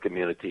the white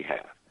community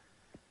has.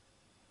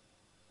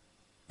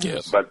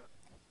 Yes. But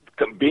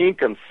being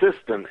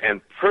consistent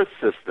and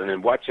persistent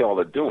in what y'all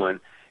are doing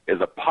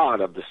is a part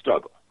of the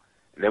struggle.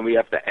 And then we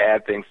have to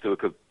add things to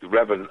it because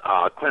Reverend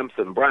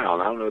Clemson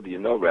Brown, I don't know if you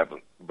know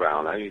Reverend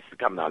Brown, I used to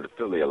come down to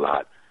Philly a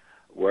lot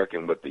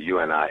working with the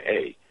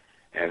UNIA.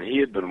 And he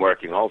had been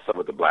working also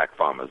with the black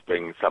farmers,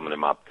 bringing some of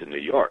them up to New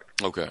York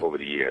over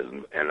the years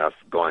and us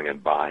going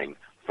and buying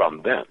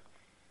from them.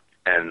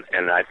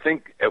 And I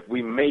think if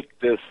we make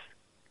this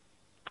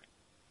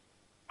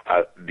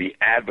the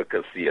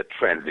advocacy a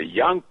trend, the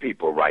young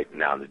people right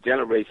now, the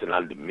generation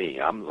under me,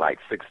 I'm like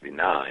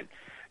 69,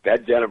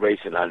 that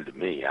generation under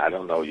me, I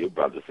don't know your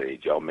brother's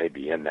age, y'all may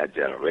be in that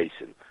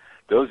generation,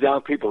 those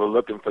young people are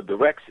looking for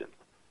direction.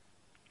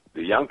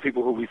 The young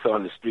people who we saw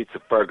in the streets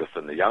of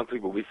Ferguson, the young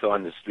people we saw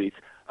in the streets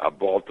of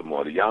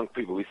Baltimore, the young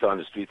people we saw in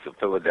the streets of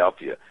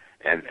Philadelphia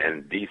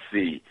and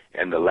D.C.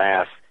 in the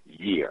last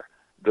year,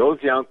 those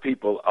young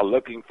people are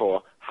looking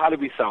for how do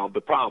we solve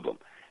the problem?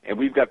 And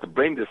we've got to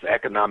bring this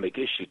economic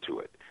issue to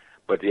it.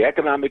 But the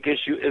economic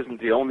issue isn't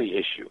the only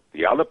issue.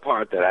 The other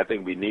part that I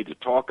think we need to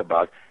talk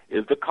about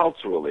is the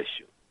cultural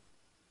issue.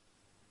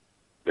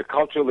 The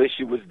cultural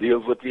issue which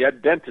deals with the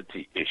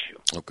identity issue.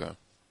 Okay.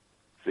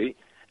 See?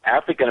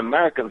 African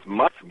Americans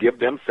must give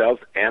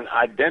themselves an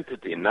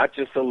identity, not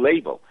just a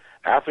label.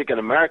 African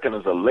American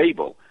is a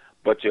label,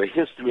 but your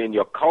history and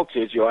your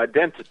culture is your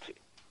identity.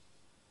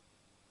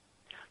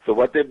 So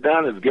what they've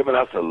done is given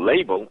us a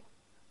label,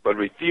 but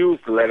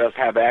refused to let us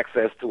have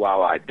access to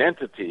our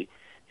identity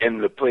in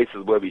the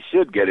places where we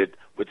should get it,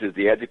 which is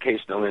the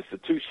educational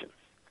institutions.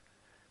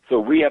 So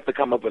we have to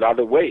come up with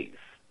other ways.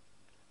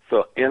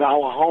 So in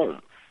our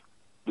homes,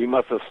 we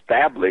must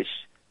establish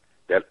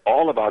that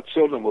all of our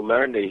children will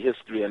learn their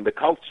history and the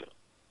culture.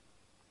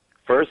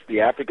 First,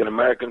 the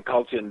African-American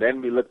culture, and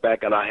then we look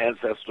back at our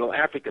ancestral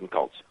African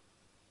culture.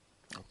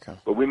 Okay.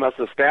 But we must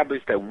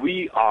establish that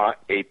we are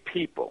a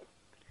people,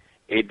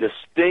 a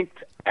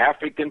distinct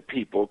African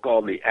people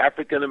called the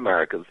African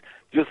Americans,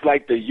 just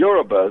like the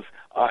Yorubas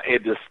are a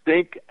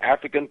distinct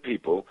African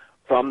people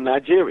from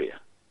Nigeria.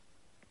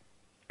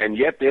 And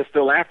yet they're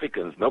still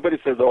Africans. Nobody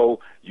says, oh,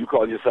 you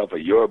call yourself a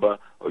Yoruba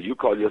or you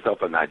call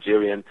yourself a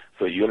Nigerian,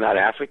 so you're not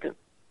African.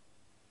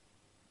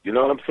 You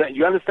know what I'm saying?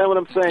 You understand what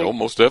I'm saying? Oh,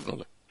 most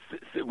definitely.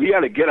 We got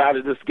to get out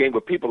of this game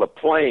where people are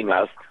playing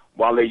us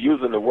while they're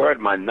using the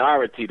word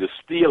minority to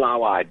steal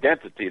our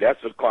identity.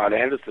 That's what Claude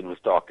Anderson was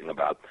talking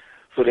about.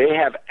 So they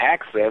have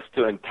access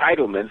to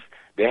entitlements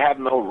they have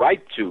no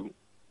right to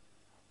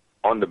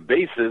on the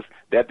basis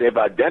that they've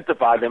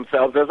identified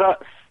themselves as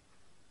us,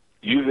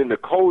 using the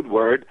code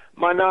word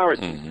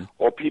minority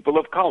or people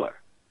of color.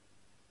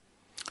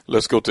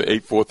 Let's go to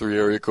 843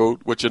 area code.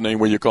 What's your name?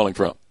 Where you calling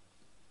from?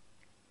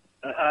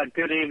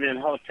 Good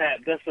evening,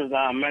 Hotep. This is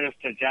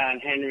Minister John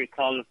Henry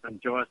calling from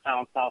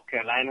Georgetown, South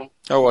Carolina.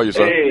 How are you,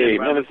 sir? Hey,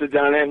 Minister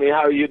John Henry,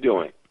 how are you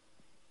doing?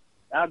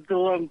 I'm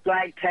doing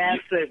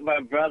fantastic,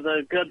 my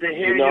brother. Good to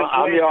hear you.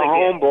 I'm your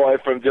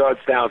homeboy from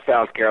Georgetown,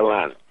 South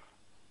Carolina.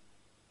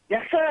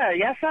 Yes, sir.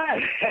 Yes,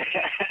 sir.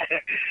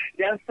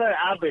 Yes, sir.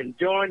 I've been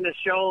enjoying the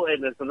show,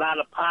 and there's a lot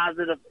of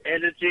positive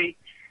energy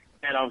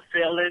that I'm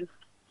feeling.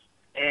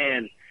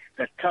 And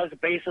the touch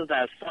bases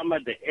on some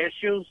of the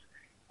issues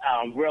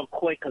real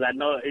quick, because I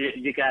know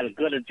you got a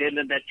good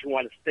agenda that you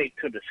want to stick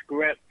to the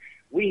script.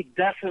 We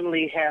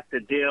definitely have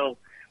to deal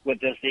with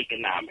this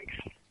economics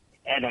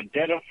and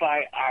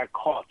identify our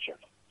culture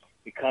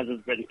because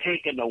it's been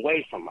taken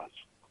away from us.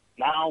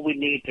 Now we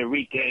need to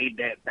regain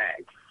that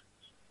back.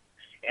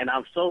 And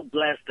I'm so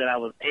blessed that I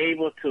was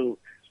able to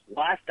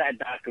watch that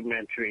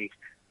documentary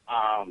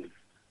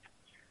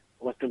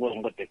what's the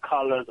one with the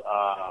colors?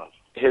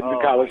 Hidden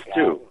Colors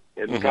too.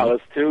 Hidden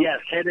Colors too. Yes,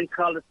 Hidden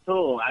Colors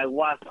too. I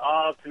watched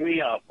all three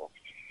of them,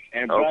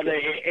 and brother,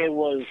 it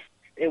was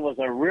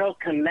a real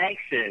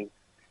connection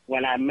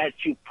when I met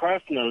you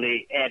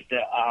personally at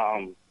the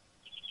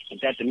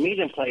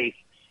meeting place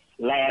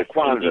last the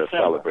Kwanzaa December,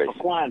 celebration.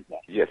 For Kwanzaa.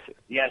 Yes, sir.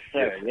 Yes,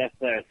 sir. Yes,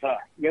 sir. So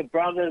your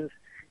brothers,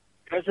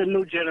 there's a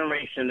new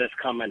generation that's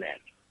coming in,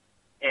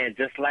 and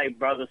just like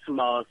Brother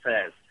Small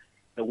says,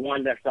 the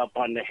one that's up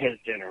under his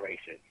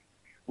generation.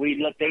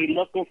 They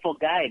looking for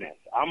guidance.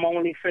 I'm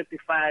only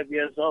 55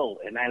 years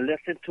old, and I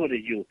listen to the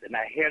youth, and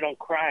I hear them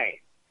crying,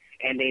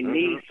 and they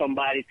need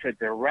somebody to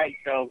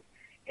direct them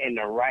in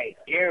the right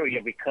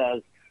area,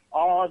 because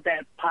all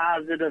that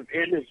positive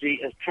energy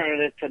is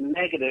turning into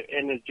negative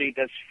energy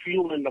that's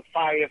fueling the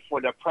fire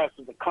for the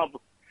oppressors to come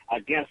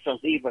against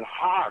us even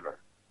harder.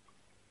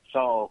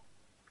 So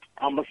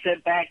I'm going to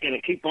sit back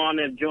and keep on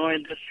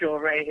enjoying this show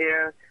right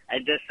here. I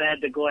just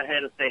had to go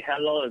ahead and say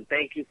hello and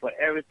thank you for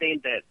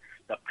everything that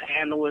the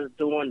panel is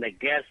doing, the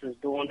guests is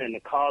doing, and the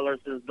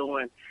callers is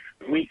doing.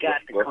 We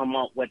got to come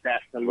up with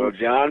that solution. Well,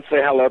 John,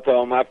 say hello to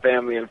all my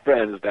family and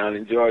friends down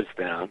in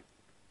Georgetown.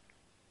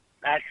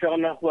 I sure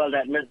enough will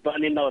let Miss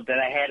Bunny know that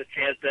I had a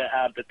chance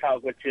to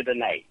talk with you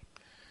tonight.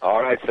 All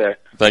right, sir.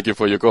 Thank you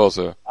for your call,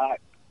 sir. All right.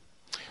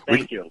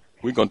 Thank you.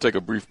 We're going to take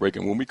a brief break,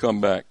 and when we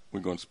come back, we're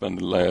going to spend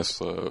the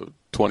last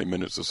 20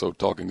 minutes or so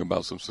talking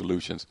about some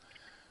solutions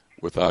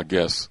with our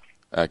guest,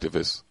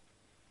 activist,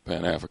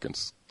 Pan-African,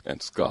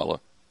 and scholar,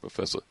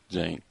 Professor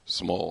Jane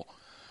Small.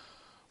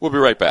 We'll be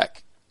right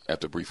back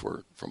after a brief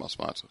word from our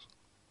sponsors.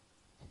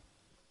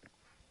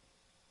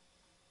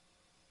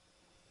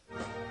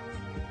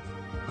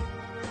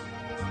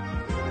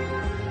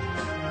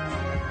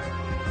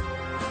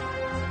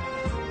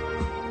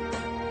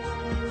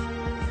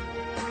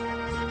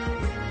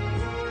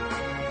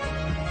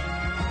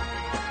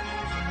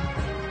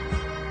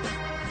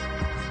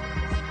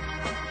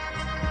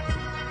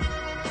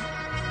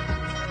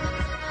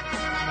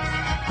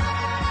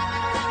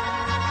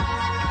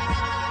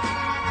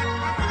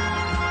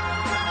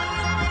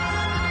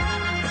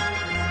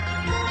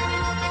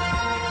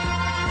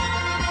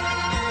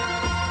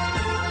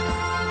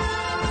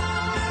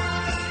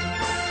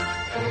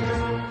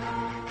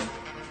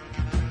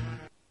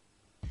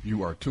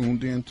 You are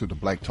tuned in to the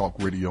Black Talk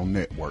Radio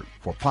Network.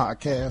 For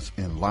podcasts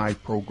and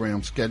live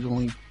program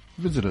scheduling,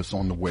 visit us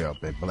on the web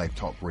at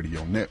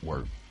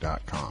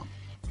blacktalkradionetwork.com.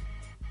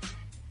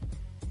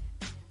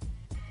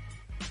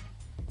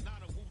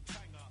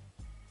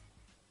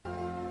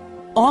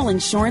 All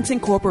Insurance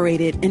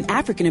Incorporated, an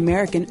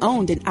African-American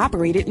owned and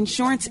operated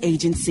insurance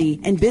agency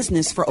and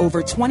business for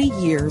over 20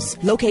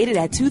 years, located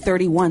at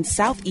 231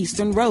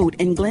 Southeastern Road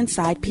in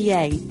Glenside,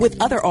 PA,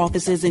 with other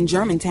offices in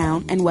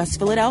Germantown and West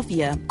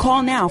Philadelphia.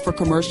 Call now for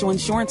commercial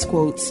insurance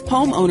quotes,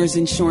 homeowners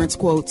insurance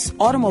quotes,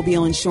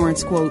 automobile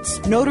insurance quotes,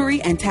 notary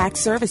and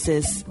tax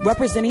services,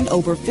 representing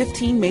over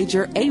 15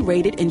 major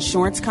A-rated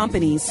insurance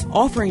companies,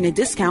 offering a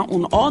discount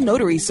on all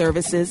notary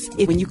services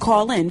when you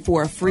call in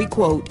for a free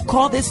quote.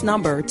 Call this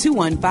number,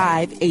 215-885-2444.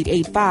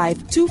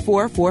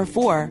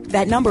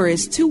 That number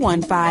is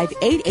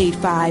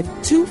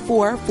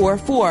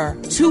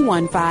 215-885-2444.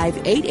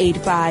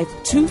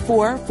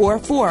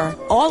 215-885-2444.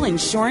 All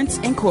Insurance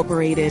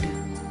Incorporated.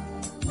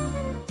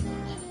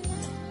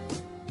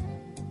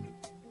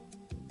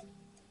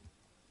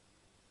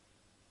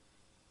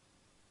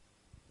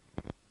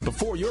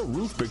 Before your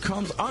roof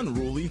becomes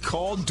unruly,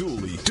 call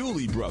Dooley.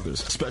 Dooley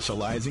Brothers,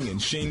 specializing in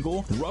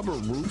shingle, rubber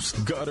roofs,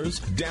 gutters,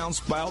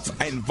 downspouts,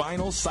 and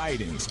vinyl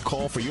sidings.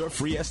 Call for your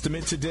free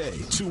estimate today.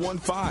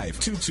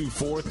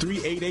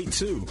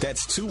 215-224-3882.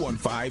 That's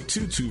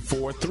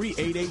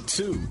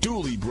 215-224-3882.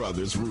 Dooley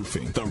Brothers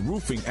Roofing, the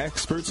roofing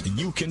experts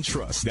you can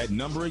trust. That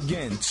number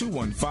again,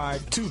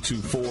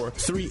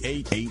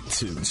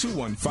 215-224-3882.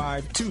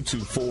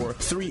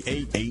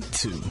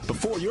 215-224-3882.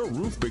 Before your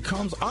roof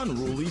becomes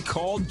unruly,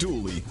 call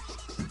Dooley.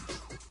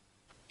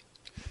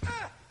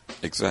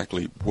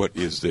 Exactly what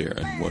is there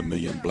in 1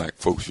 million black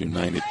folks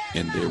united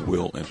in their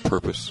will and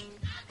purpose?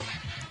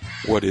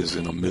 What is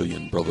in a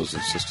million brothers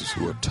and sisters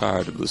who are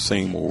tired of the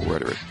same old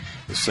rhetoric,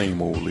 the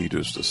same old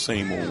leaders, the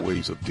same old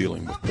ways of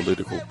dealing with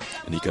political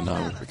and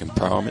economic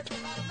empowerment?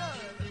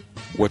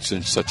 What's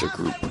in such a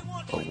group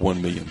of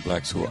 1 million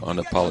blacks who are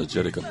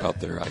unapologetic about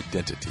their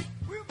identity?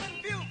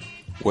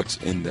 What's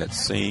in that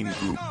same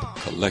group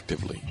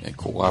collectively and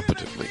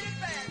cooperatively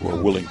who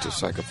are willing to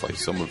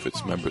sacrifice some of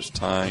its members'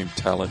 time,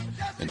 talent,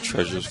 and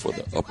treasures for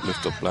the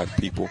uplift of black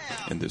people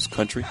in this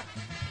country?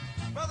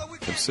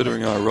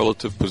 Considering our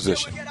relative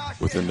position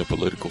within the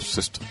political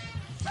system,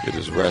 it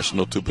is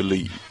rational to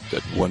believe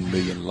that 1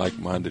 million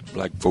like-minded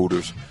black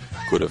voters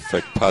could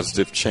effect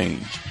positive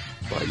change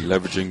by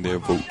leveraging their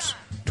votes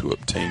to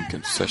obtain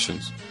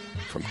concessions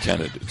from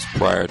candidates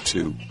prior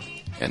to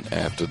and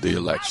after the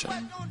election.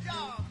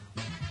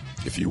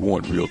 If you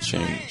want real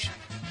change,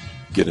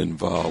 get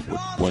involved with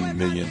 1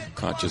 million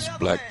conscious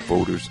black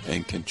voters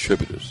and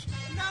contributors.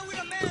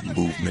 The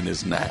movement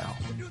is now.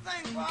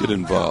 Get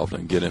involved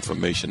and get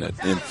information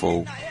at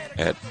info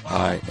at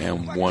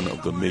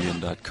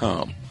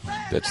IamOneOfTheMillion.com.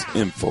 That's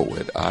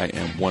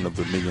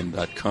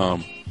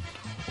info@IamOneOfTheMillion.com,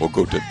 or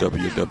go to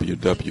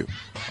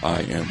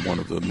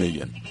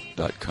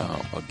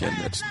www.IamOneOfTheMillion.com. Again,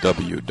 that's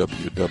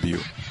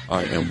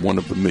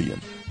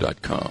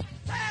www.IamOneOfTheMillion.com.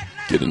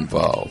 Get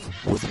involved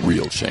with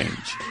real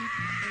change.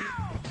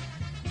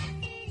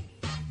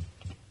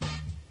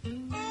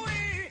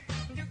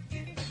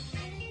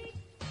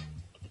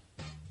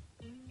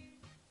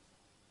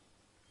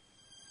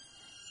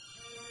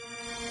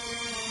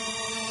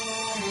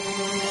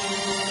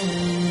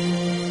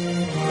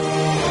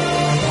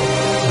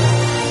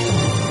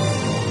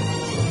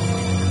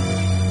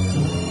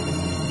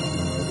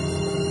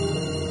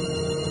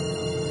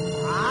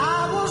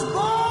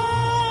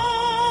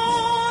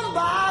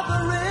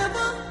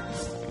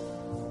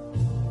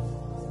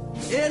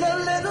 In a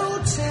little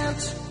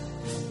tent,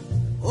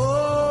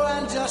 oh,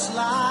 and just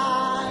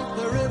like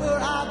the river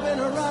I've been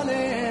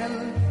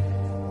running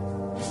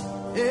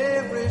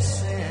ever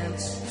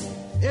since.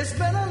 It's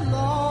been a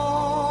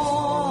long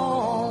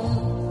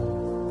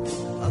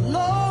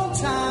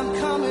time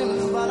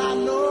coming, but I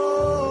know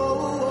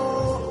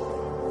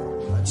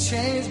a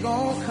change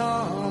gonna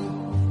come.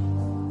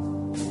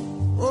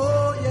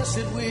 Oh, yes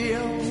it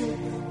will.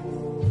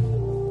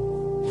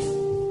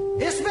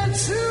 It's been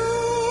too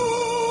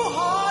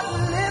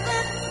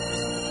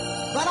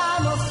but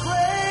I'm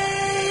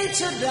afraid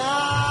to die.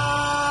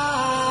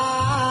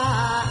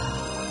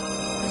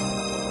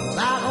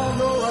 I don't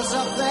know what's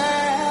up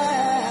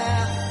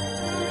there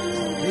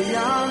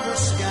beyond the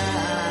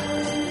sky.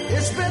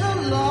 It's been a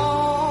long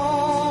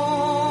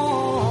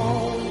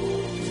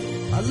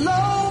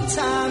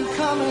time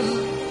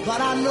coming,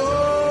 but I know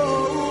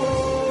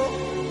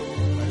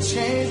a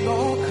change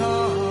gonna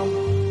come.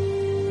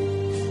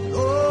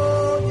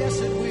 Oh,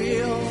 yes it will.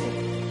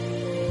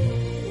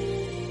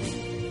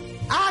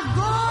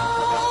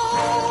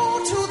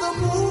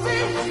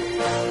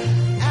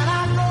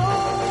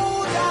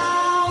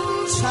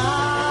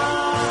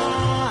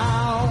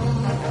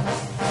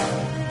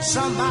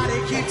 Somebody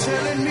keep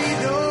telling me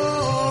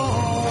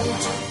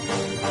don't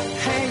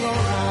hang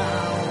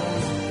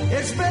around.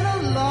 It's been a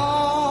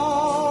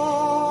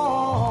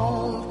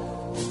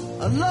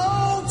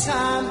long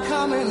time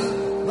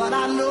coming, but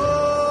I know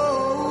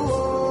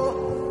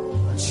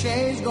a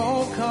change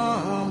gonna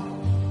come.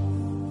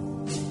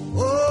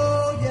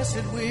 Oh, yes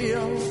it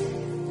will.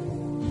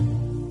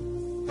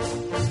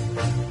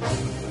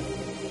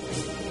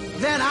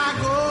 Then I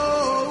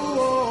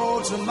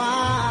go to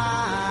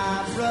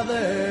my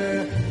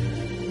brother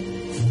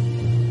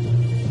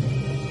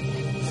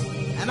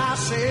and I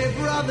say,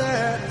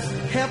 brother,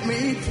 help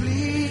me please.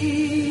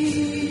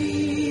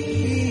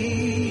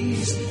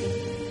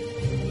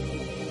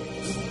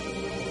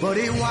 But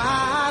he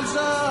winds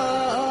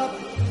up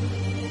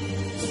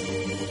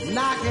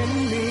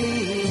knocking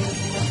me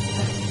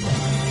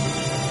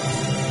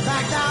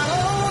back down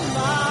on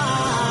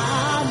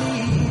my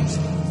knees.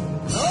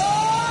 Oh,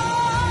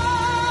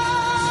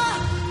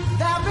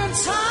 there have been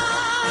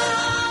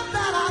times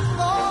that I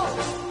thought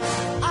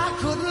I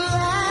couldn't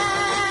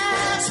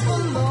last for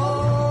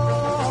long.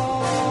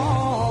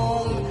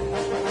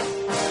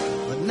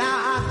 But now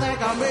I think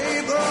I'm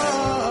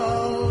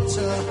able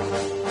to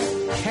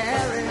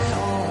carry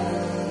on.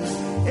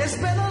 It's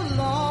been a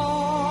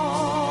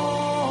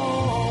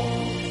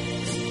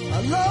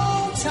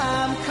long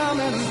time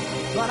coming,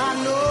 but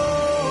I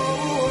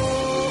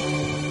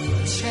know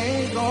a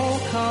change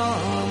gonna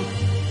come.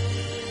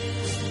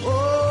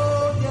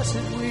 Oh, yes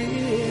it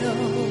will.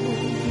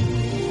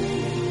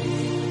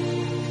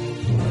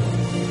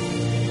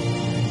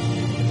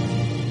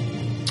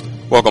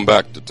 Welcome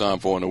back to Time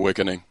for an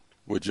Awakening.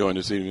 We're joined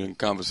this evening in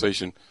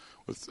conversation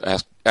with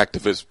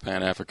activist,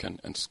 Pan-African,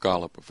 and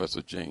scholar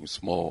Professor James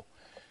Small.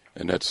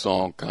 And that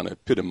song kind of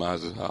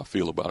epitomizes how I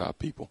feel about our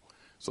people.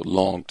 It's a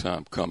long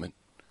time coming,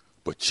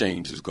 but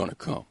change is going to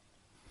come.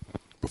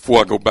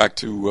 Before I go back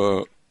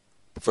to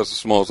Professor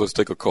Smalls, let's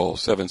take a call.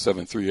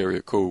 773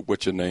 area code.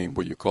 What's your name?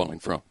 Where you calling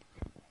from?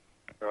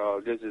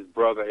 This is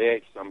Brother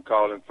X. I'm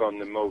calling from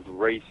the most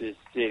racist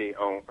city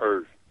on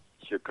earth,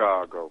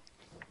 Chicago.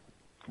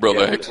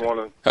 Brother X,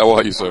 how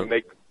are you, sir?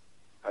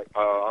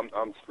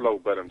 I'm slow,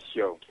 but I'm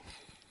sure.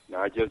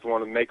 Now, I just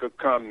want to make a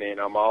comment.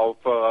 I'm all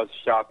for us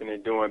shopping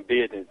and doing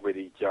business with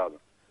each other.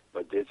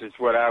 But this is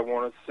what I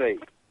want to say.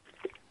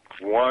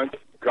 Once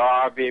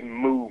Garvey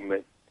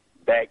movement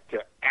back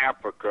to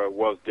Africa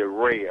was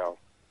derailed,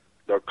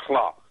 the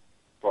clock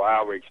for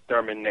our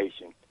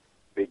extermination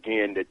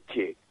began to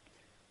tick.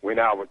 When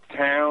our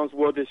towns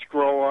were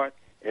destroyed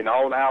and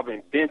all our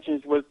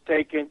inventions was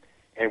taken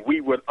and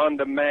we were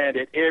undermined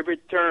at every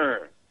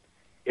turn,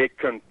 it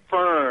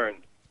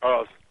confirmed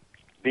us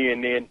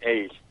being in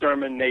a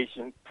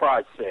extermination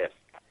process.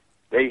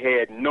 They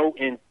had no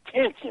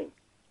intention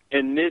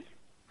in this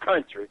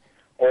country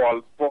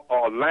or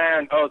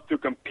allowing us to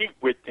compete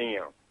with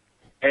them,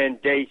 and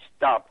they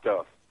stopped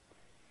us.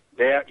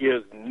 There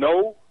is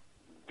no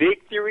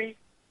victory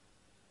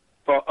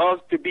for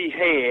us to be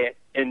had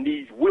in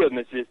these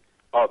wildernesses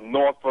of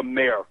North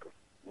America,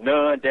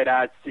 none that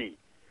I see.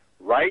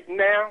 Right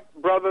now,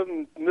 brother,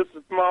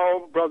 Mr.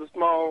 Small, brother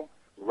Small,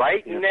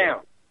 right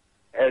now,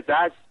 as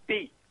I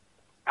speak,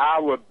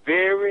 our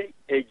very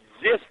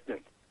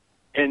existence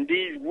in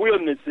these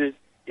wildernesses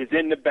is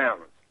in the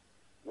balance.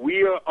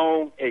 We are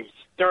on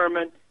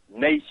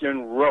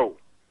extermination road.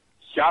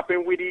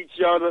 Shopping with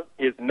each other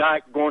is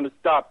not going to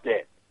stop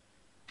that.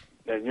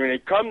 And when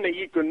it comes to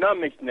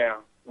economics now,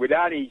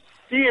 without a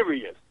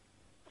serious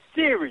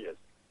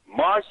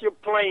Marshall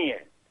Plan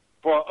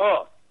for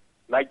us,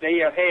 like they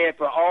have had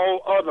for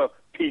all other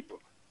people,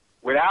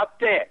 without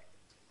that,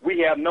 we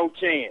have no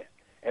chance.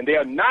 And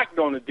they're not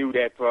going to do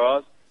that for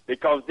us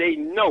because they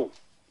know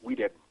we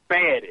the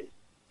baddest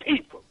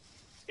people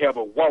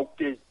ever walked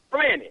this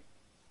planet.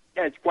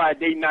 That's why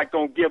they not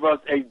going to give us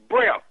a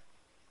breath.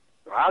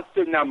 I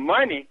said, now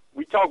money,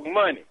 we talk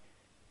money.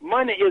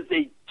 Money is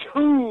a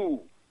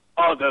tool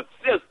of the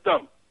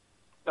system.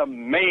 The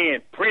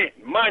man print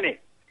money.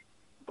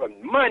 But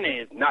money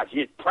is not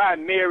his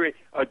primary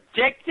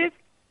objective.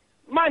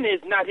 Money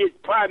is not his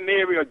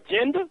primary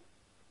agenda.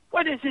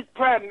 What is his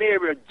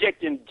primary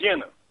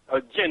agenda?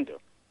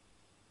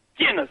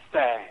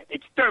 Genocide,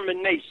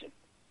 extermination,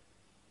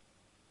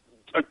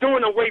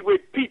 doing away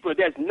with people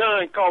that's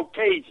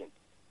non-Caucasian.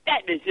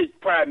 That is his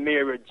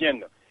primary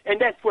agenda. And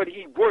that's what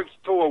he works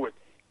toward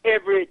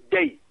every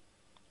day.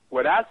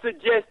 What I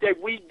suggest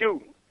that we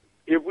do,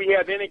 if we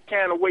have any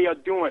kind of way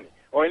of doing it,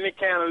 or any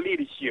kind of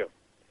leadership,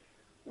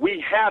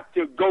 we have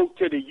to go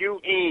to the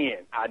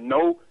UN. I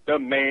know the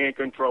man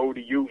control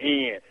the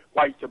UN.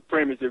 White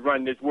supremacists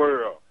run this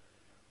world.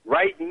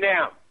 Right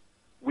now,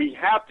 we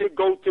have to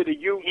go to the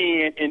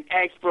UN and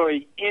ask for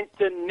an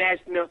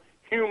international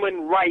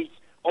human rights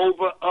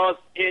over us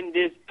in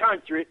this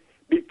country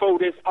before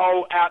this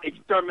all-out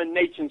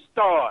extermination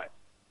starts.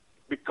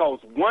 Because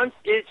once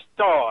it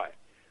starts,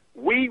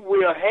 we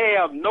will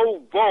have no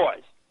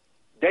voice.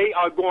 They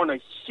are going to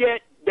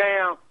shut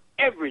down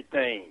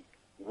everything.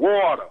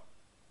 Water,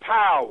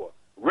 power,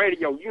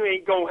 radio. You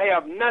ain't going to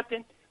have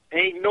nothing.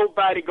 Ain't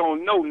nobody going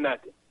to know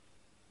nothing.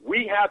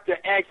 We have to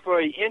ask for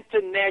an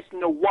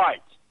international watch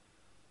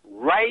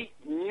right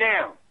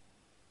now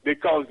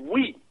because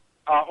we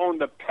are on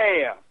the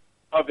path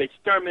of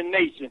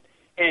extermination,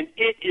 and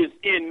it is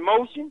in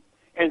motion,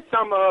 and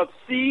some of us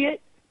see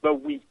it,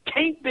 but we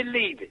can't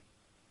believe it.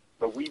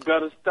 But we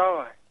better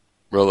start.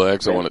 Brother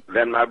X, I want to...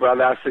 Then, my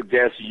brother, I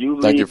suggest you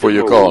Thank you for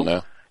your call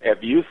now. If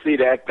you see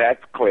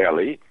that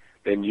clearly,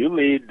 then you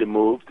lead the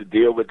move to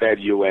deal with that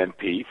UN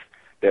piece.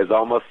 There's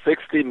almost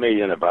 60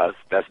 million of us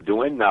that's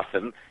doing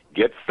nothing.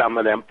 Get some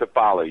of them to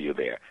follow you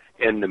there.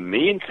 In the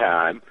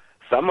meantime,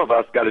 some of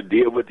us got to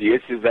deal with the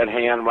issues at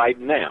hand right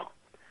now.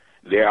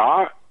 There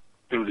are,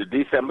 through the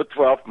December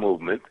 12th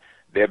movement,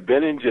 they've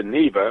been in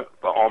Geneva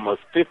for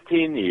almost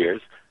 15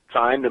 years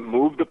trying to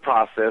move the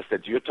process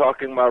that you're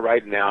talking about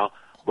right now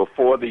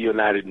before the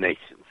United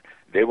Nations.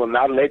 They will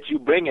not let you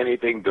bring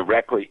anything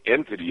directly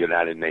into the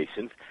United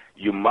Nations.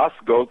 You must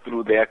go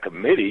through their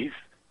committees,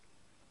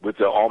 which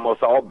are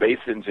almost all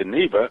based in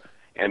Geneva,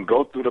 and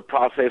go through the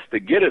process to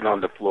get it on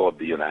the floor of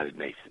the United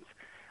Nations.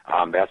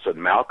 That's what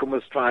Malcolm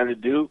was trying to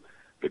do.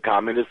 The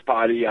Communist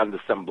Party, under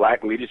some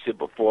black leadership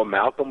before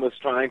Malcolm, was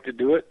trying to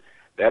do it.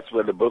 That's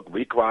where the book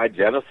Required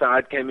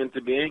Genocide came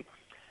into being.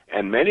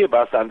 And many of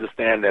us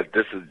understand that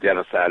this is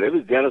genocide. It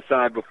was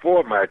genocide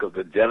before America.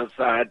 The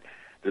genocide,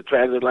 the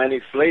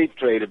transatlantic slave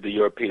trade of the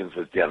Europeans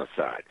was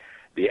genocide.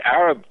 The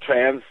Arab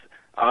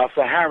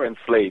trans-Saharan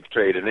slave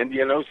trade and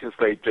Indian Ocean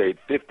slave trade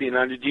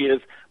 1,500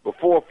 years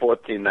before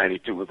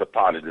 1492 was a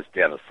part of this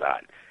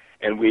genocide.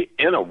 And we're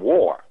in a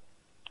war.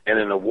 And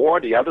in a war,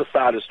 the other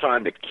side is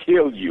trying to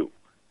kill you.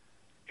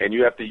 And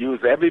you have to use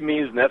every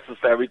means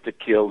necessary to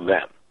kill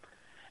them.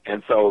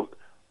 And so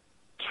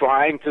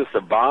trying to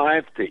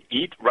survive, to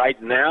eat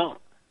right now,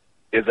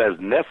 is as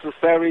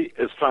necessary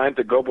as trying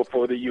to go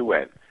before the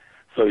UN.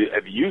 So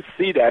if you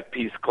see that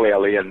piece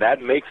clearly, and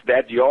that makes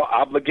that your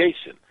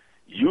obligation,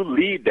 you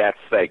lead that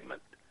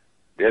segment.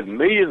 There's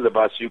millions of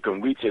us you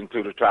can reach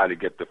into to try to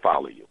get to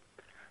follow you.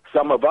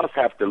 Some of us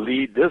have to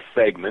lead this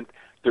segment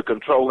to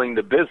controlling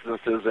the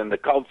businesses and the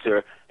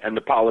culture and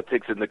the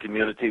politics in the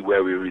community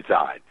where we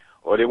reside,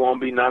 or there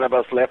won't be none of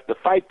us left to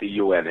fight the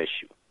UN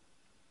issue.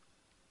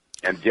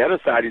 And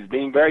genocide is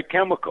being very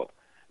chemical.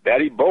 That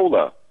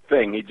Ebola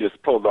thing he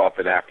just pulled off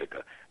in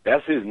Africa,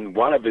 that's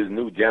one of his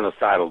new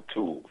genocidal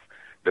tools.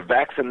 The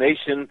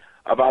vaccination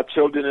of our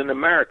children in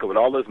America with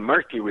all this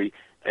mercury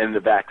in the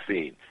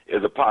vaccine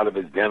is a part of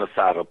his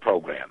genocidal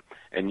program.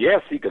 And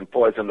yes, he can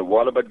poison the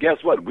water, but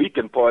guess what? We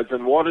can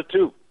poison water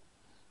too.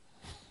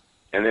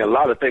 And there are a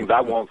lot of things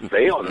I won't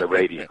say on the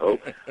radio,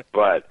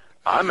 but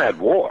I'm at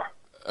war.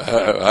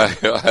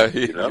 I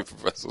hear you,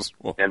 Professor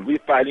Small. And we're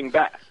fighting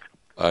back.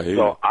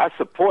 I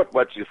support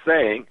what you're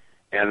saying,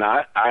 and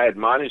I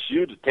admonish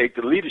you to take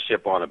the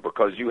leadership on it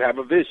because you have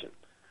a vision.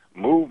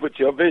 Move with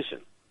your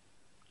vision,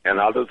 and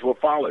others will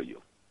follow you.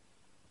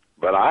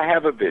 But I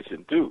have a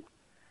vision, too,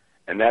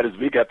 and that is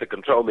we got to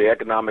control the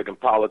economic and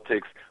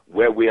politics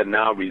where we are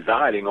now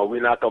residing, or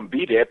we're not going to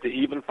be there to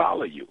even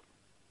follow you.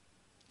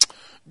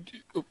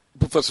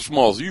 Professor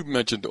Smalls, you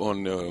mentioned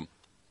on the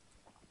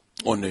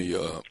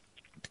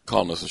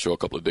Columnist Show a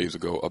couple of days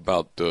ago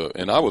about,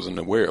 and I wasn't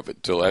aware of it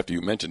until after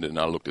you mentioned it, and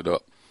I looked it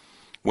up.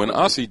 When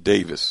Ossie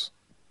Davis,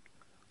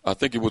 I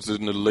think it was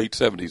in the late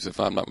 70s, if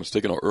I'm not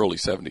mistaken, or early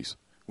 70s,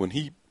 when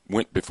he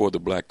went before the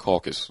Black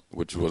Caucus,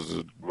 which was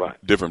a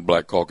different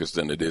Black Caucus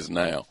than it is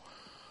now,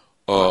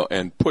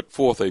 and put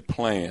forth a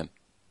plan.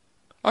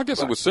 I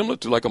guess it was similar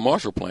to like a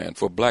Marshall Plan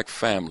for black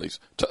families.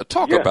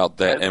 Talk about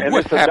that and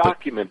what it's happened. a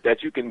document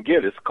that you can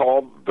get. It's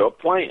called The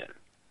Plan.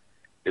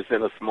 It's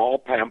in a small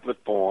pamphlet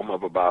form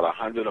of about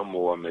 100 or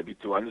more, maybe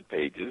 200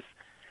 pages.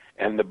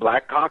 And the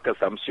Black Caucus,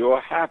 I'm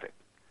sure, have it.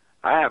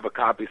 I have a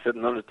copy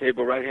sitting on the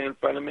table right here in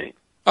front of me.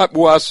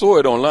 I saw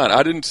it online.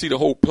 I didn't see the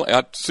whole plan.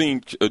 I'd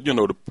seen,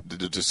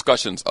 the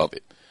discussions of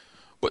it.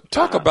 But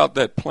talk about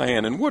that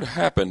plan and what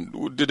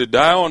happened. Did it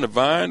die on the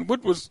vine?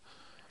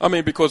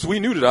 Because we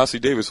knew that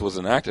Ossie Davis was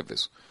an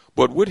activist,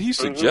 but what he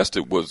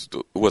suggested was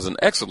an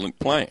excellent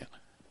plan.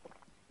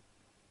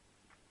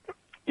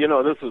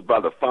 This was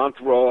Brother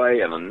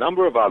Fauntleroy and a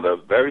number of other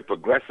very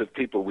progressive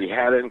people we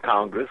had in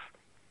Congress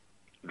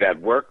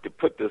that worked to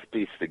put this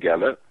piece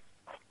together,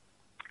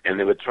 and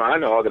they were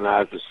trying to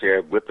organize to share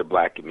it with the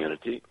black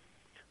community.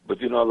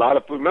 But, a lot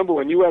of people, remember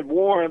when you at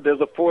war,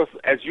 there's a force,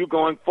 as you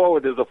going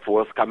forward, there's a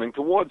force coming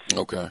towards you.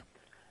 Okay.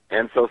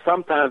 And so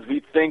sometimes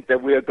we think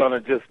that we're going to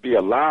just be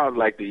allowed,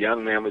 like the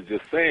young man was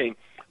just saying,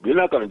 we're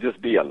not going to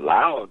just be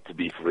allowed to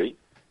be free.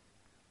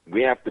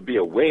 We have to be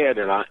aware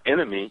that our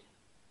enemy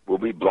will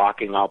be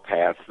blocking our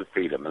paths to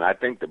freedom. And I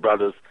think the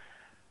brothers,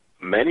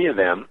 many of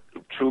them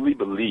truly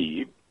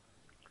believe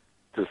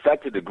to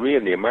such a degree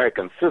in the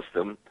American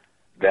system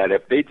that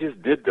if they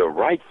just did the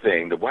right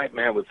thing, the white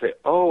man would say,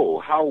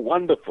 oh, how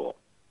wonderful.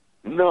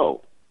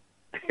 No,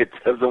 it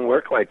doesn't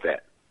work like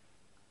that.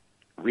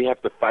 We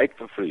have to fight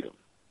for freedom.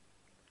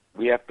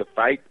 We have to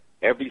fight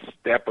every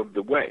step of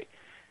the way.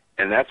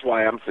 And that's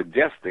why I'm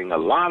suggesting a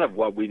lot of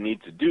what we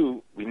need to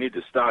do, we need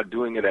to start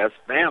doing it as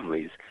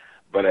families,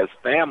 but as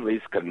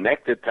families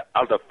connected to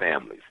other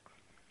families.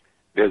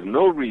 There's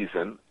no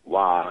reason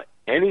why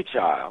any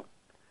child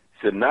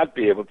should not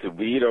be able to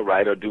read or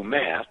write or do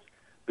math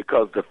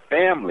because the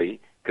family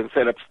can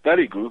set up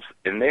study groups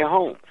in their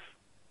homes.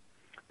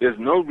 There's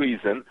no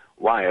reason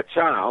why a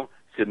child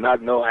should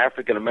not know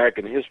African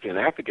American history and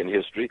African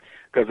history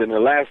because in the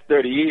last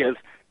 30 years,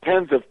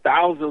 tens of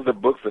thousands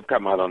of books have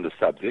come out on the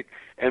subject,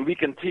 and we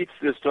can teach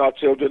this to our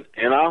children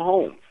in our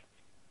homes.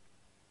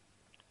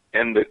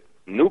 And the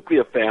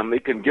nuclear family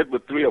can get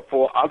with 3 or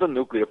 4 other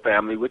nuclear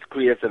family, which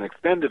creates an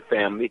extended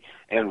family,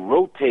 and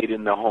rotate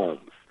in the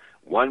homes.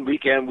 One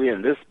weekend we're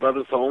in this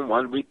brother's home,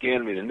 one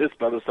weekend we're in this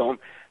brother's home,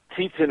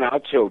 teaching our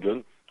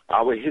children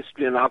our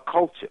history and our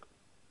culture.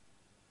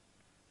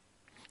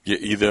 Yeah,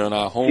 either in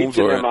our homes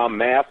teaching or them our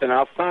math and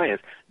our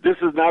science. This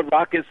is not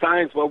rocket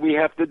science, what we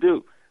have to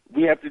do.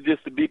 We have to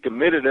just to be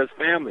committed as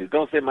families.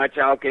 Don't say my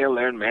child can't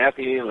learn math,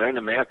 he ain't learn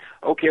the math.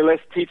 Okay,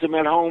 let's teach them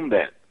at home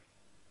then.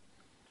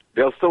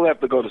 They'll still have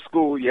to go to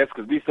school, yes,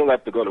 because we still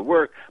have to go to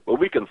work, but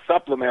we can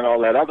supplement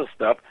all that other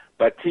stuff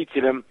by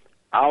teaching them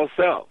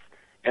ourselves.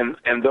 And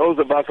those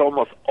of us,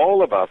 almost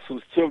all of us,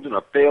 whose children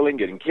are failing,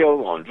 getting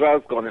killed, on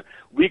drugs,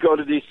 we go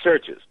to these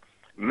churches.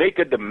 Make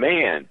a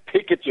demand.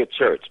 Picket your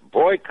church.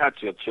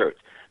 Boycott your church.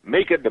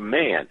 Make a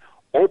demand.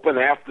 Open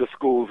after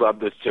schools of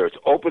this church.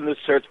 Open this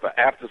church for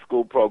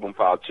after-school program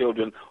for our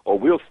children, or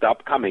we'll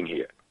stop coming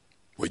here.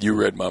 Well, you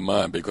read my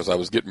mind because I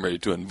was getting ready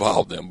to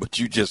involve them, but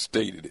you just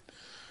stated it.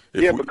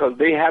 Because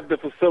they have the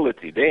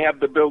facility. They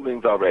have the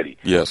buildings already.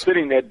 Yes.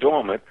 Sitting there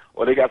dormant,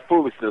 or they got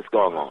foolishness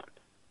going on,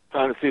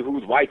 trying to see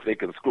whose wife they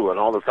can screw and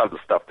all this other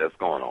stuff that's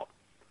going on.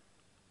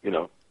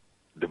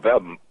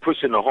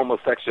 Pushing the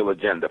homosexual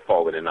agenda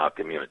forward in our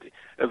community.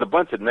 There's a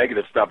bunch of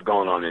negative stuff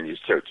going on in these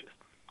churches.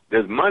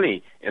 There's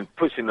money in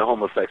pushing the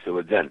homosexual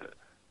agenda,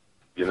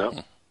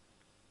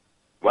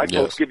 White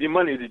folks give you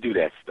money to do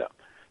that stuff.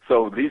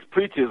 So these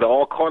preachers are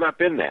all caught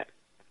up in that.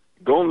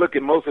 Go and look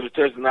at most of the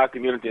churches in our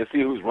community and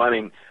see who's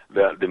running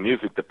the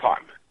music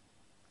department,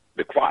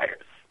 the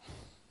choirs,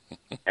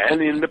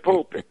 and in the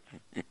pulpit.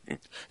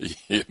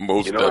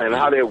 And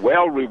how they're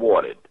well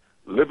rewarded,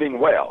 living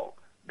well,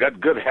 got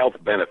good health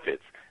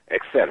benefits, et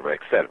cetera,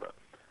 et cetera.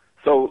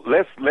 So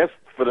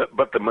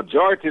but the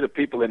majority of the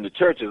people in the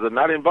churches are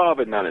not involved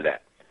in none of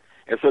that.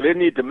 And so they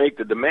need to make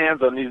the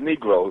demands on these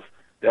Negroes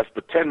that's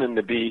pretending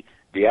to be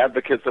the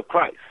advocates of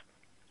Christ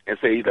and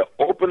say either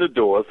open the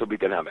doors so we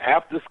can have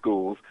after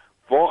schools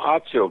for our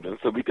children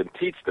so we can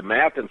teach the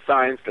math and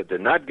science that they're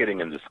not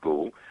getting into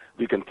school,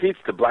 we can teach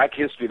the black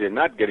history they're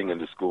not getting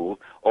into school,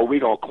 or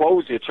we're going to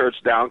close your church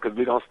down because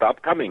we're going to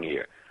stop coming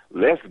here.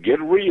 Let's get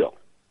real.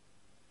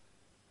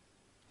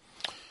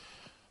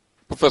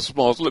 Professor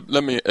Smalls,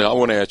 I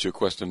want to ask you a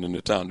question in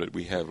the time that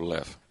we have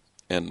left,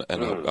 and I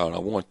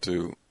want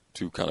to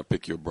kind of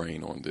pick your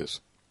brain on this.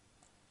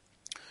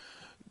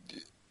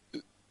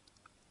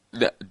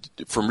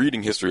 From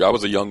reading history, I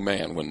was a young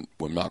man when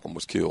Malcolm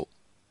was killed.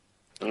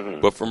 Mm-hmm.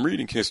 But from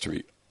reading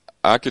history,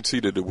 I could see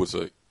that it was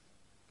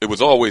it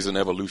was always an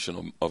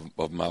evolution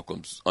of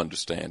Malcolm's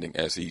understanding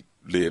as he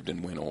lived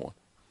and went on.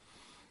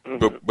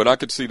 But I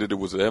could see that it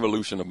was an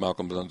evolution of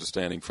Malcolm's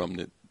understanding from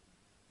the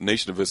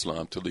Nation of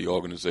Islam to the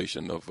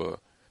Organization of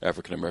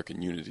African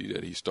American Unity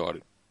that he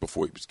started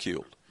before he was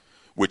killed,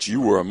 which you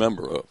were a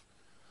member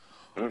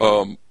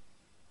of.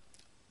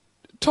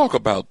 Talk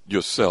about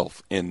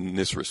yourself in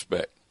this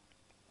respect.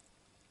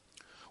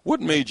 What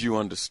made you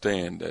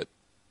understand that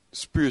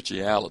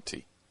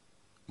spirituality,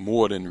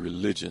 more than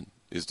religion,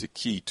 is the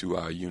key to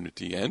our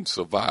unity and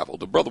survival?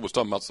 The brother was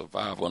talking about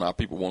survival and our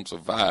people won't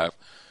survive.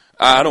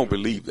 I don't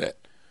believe that.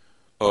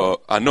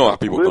 I know our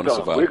people are going to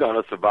survive. We're going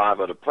to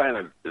survive, or the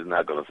planet is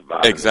not going to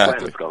survive.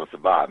 Exactly. The planet's going to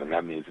survive, and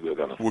that means we're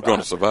going to survive. We're going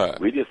to survive.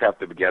 We just have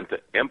to begin to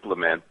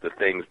implement the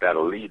things that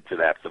will lead to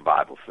that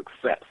survival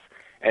success.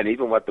 And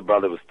even what the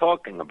brother was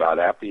talking about,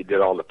 after he did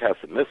all the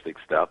pessimistic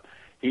stuff,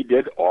 he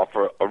did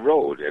offer a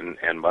road.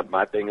 And what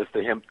my thing is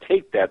to him,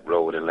 take that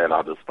road and let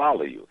others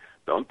follow you.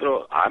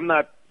 I'm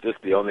not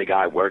just the only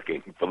guy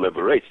working for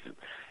liberation.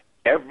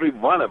 Every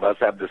one of us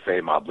have the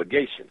same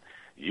obligation.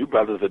 You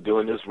brothers are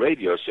doing this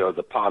radio show as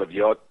a part of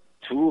your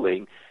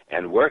tooling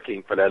and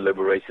working for that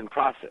liberation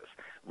process.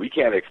 We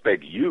can't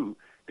expect you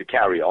to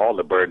carry all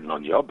the burden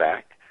on your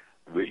back.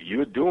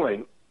 You're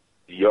doing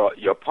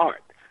your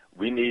part.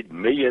 We need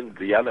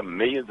the other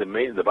millions and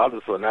millions of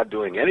others who are not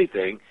doing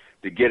anything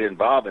to get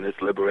involved in this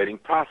liberating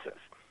process.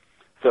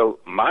 So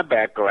my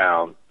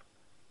background,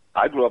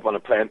 I grew up on a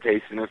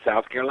plantation in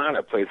South Carolina,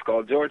 a place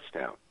called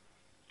Georgetown.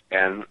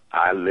 And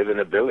I live in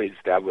a village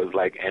that was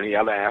like any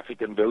other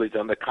African village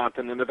on the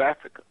continent of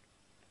Africa.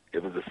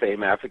 It was the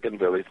same African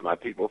village my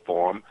people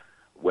formed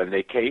when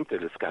they came to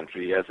this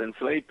country as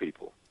enslaved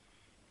people.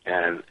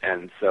 And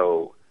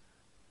so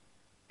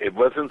it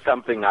wasn't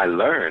something I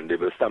learned. It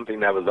was something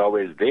that was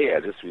always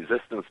there, this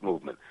resistance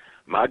movement.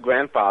 My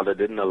grandfather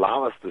didn't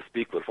allow us to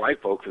speak with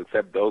white folks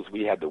except those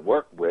we had to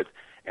work with,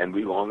 and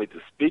we were only to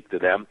speak to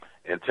them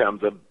in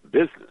terms of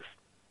business.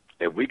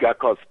 If we got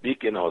caught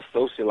speaking or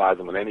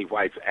socializing with any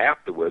whites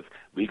afterwards,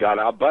 we got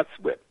our butts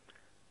whipped.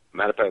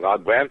 Matter of fact, our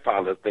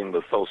grandfather's thing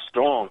was so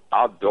strong,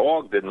 our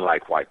dog didn't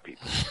like white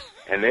people.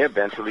 And they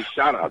eventually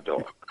shot our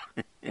dog.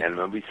 And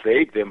when we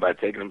saved him by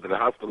taking him to the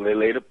hospital, they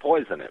later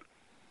poisoned him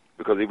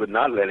because he would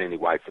not let any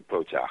whites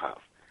approach our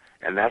house.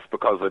 And that's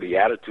because of the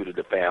attitude of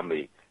the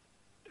family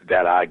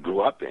that I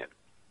grew up in.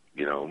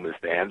 You know,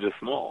 Mr. Andrew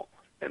Small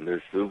and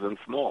Miss Susan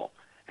Small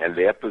and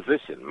their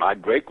position. My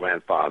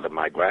great-grandfather,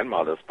 my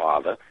grandmother's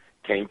father,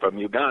 came from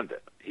Uganda.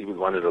 He was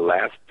one of the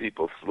last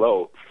people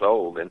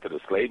sold into the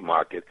slave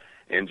market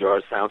in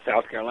Georgetown,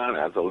 South Carolina,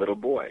 as a little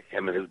boy,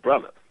 him and his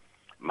brother.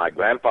 My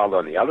grandfather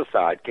on the other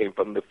side came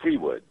from the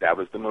Freewood. That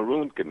was the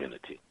Maroon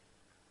community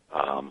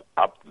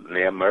up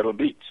near Myrtle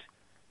Beach,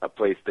 a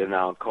place they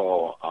now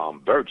call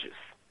Burgess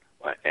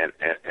and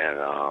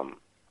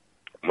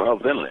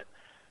Wells Inlet.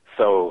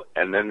 So,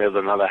 and then there's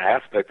another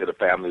aspect of the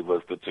family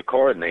was the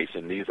Chicora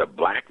Nation. These are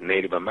black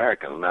Native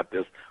Americans, not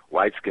this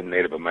white-skinned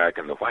Native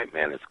American the white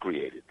man has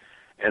created.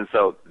 And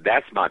so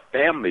that's my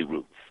family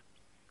roots.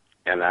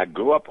 And I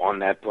grew up on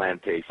that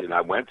plantation.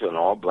 I went to an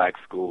all-black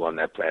school on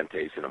that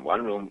plantation, a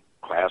one-room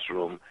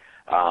classroom,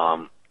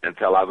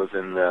 until I was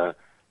in the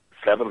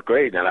 7th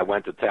grade. And I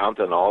went to town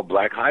to an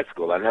all-black high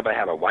school. I never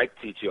had a white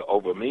teacher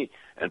over me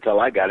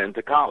until I got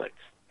into college.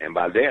 And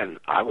by then,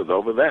 I was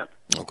over them.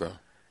 Okay.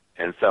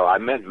 And so I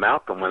met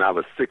Malcolm when I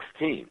was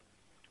 16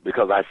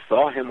 because I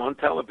saw him on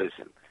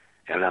television.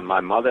 And then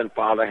my mother and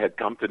father had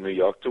come to New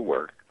York to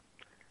work.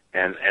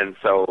 And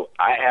so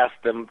I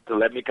asked them to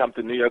let me come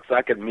to New York so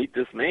I could meet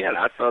this man.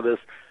 I saw this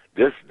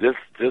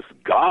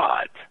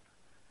God.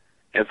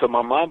 And so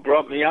my mom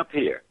brought me up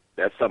here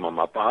that summer.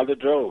 My father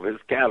drove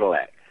his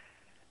Cadillac.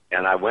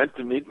 And I went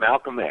to meet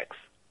Malcolm X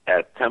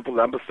at Temple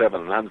No.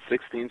 7 on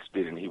 16th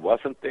Street, and he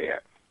wasn't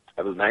there.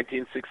 It was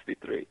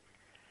 1963.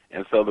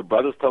 And so the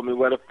brothers told me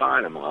where to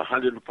find him on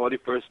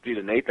 141st Street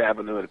and 8th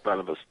Avenue in front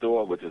of a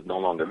store, which is no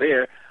longer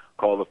there,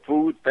 called the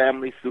Food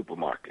Family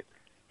Supermarket.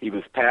 He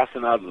was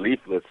passing out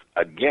leaflets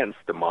against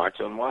the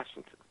March on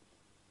Washington.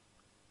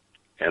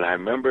 And I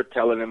remember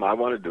telling him I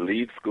wanted to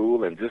leave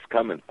school and just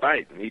come and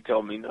fight. And he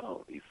told me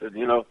no. He said,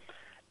 you know,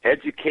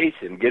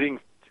 education,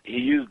 he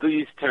used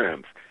these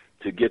terms,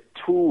 to get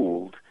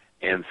tooled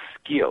and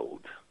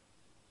skilled.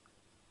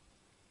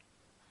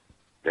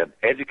 That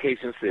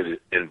education should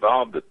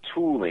involve the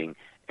tooling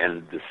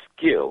and the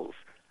skills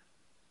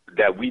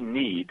that we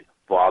need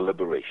for our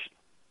liberation.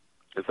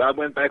 And so I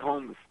went back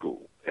home to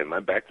school and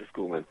went back to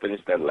school and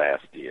finished that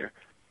last year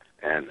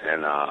and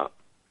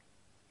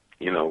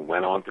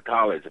went on to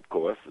college, of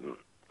course, and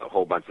a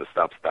whole bunch of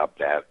stuff stopped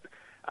that.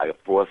 I got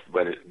forced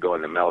to go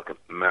in the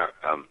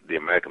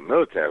American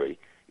military,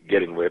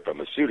 getting away from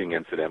a shooting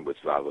incident, which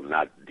I will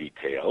not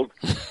detail,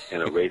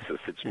 in a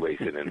racist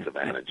situation in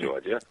Savannah,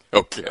 Georgia.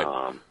 Okay.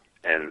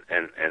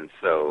 And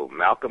so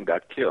Malcolm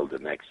got killed the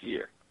next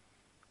year.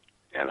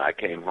 And I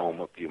came home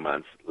a few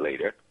months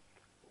later,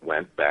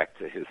 went back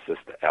to his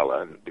sister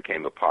Ella and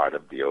became a part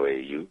of the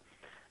OAU.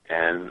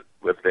 And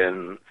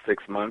within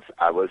 6 months,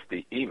 I was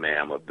the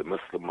imam of the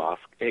Muslim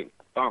Mosque, Inc.,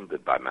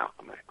 founded by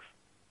Malcolm X.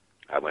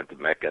 I went to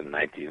Mecca in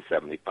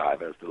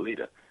 1975 as the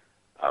leader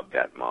of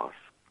that mosque.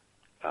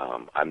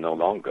 I'm no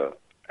longer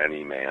an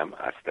imam.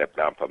 I stepped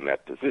down from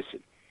that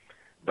position.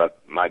 But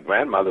my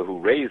grandmother who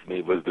raised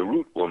me was the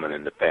root woman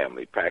in the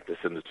family,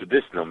 practicing the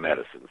traditional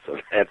medicine. So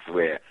that's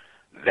where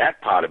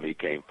that part of me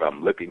came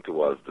from, looking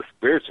towards the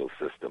spiritual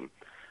system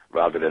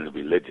rather than the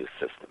religious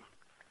system.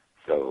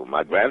 So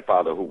my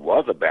grandfather, who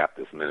was a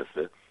Baptist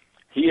minister,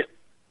 he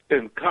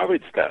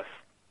encouraged us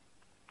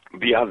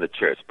beyond the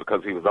church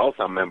because he was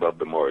also a member of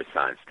the Moorish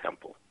Science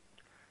Temple.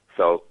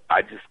 So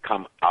I just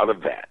come out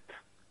of that,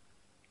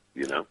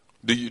 you know.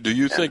 Do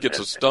you think it's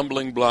a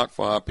stumbling block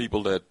for our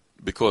people that,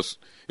 because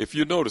if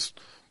you notice,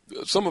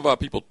 some of our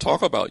people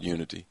talk about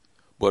unity,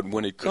 but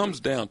when it comes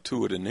down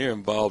to it and they're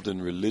involved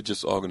in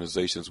religious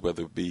organizations,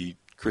 whether it be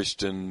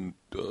Christian,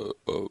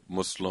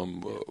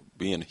 Muslim,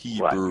 being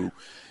Hebrew, right,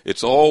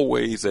 it's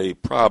always a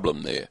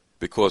problem there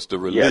because the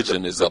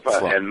religion is up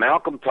front. And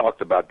Malcolm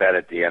talked about that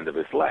at the end of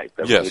his life,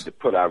 that we need to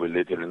put our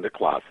religion in the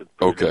closet,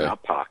 put it in our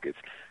pockets,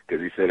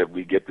 because he said if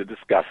we get to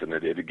discussing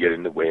it, it'll get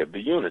in the way of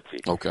the unity.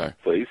 Okay.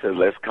 So he said,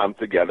 let's come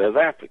together as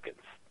Africans.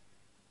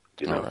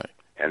 You know? All right.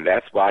 And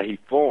that's why he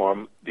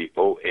formed the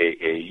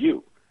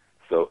OAAU.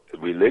 So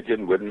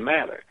religion wouldn't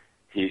matter.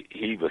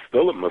 He was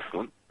still a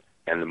Muslim,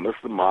 and the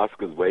Muslim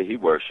mosque is where he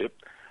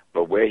worshipped,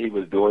 but where he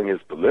was doing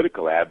his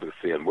political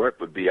advocacy and work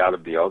would be out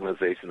of the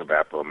Organization of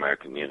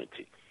Afro-American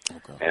Unity.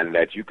 Okay. And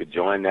that you could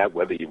join that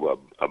whether you were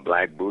a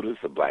black Buddhist,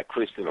 a black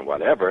Christian, or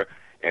whatever,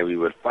 and we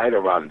would fight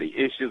around the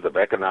issues of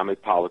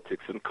economic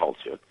politics and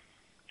culture,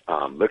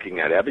 looking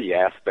at every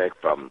aspect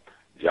from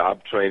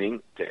job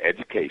training to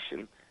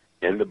education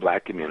in the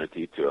black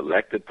community to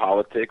elected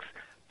politics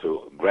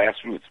to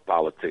grassroots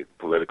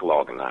political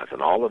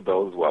organizing. All of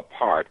those were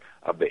part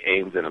of the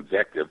aims and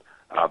objective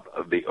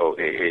of the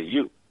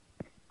OAAU.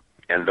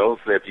 And those,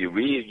 if you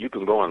read, you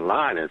can go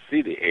online and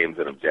see the aims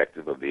and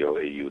objectives of the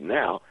OAU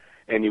now,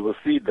 and you will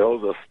see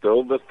those are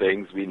still the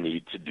things we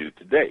need to do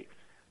today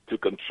to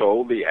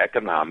control the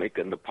economic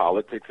and the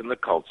politics and the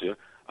culture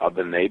of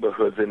the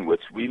neighborhoods in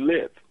which we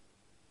live.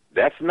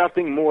 That's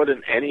nothing more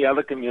than any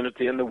other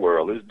community in the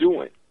world is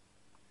doing.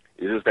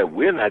 It is that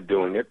we're not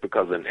doing it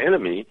because an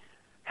enemy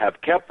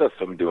have kept us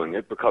from doing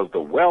it because the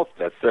wealth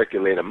that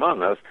circulate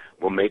among us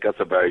will make us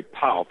a very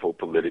powerful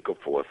political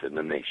force in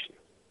the nation.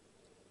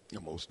 Yeah,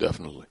 most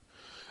definitely.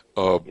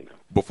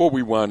 Before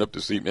we wind up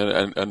this evening,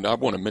 and I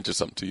want to mention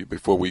something to you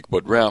before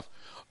but Ralph,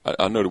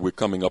 I know that we're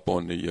coming up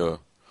on the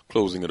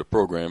closing of the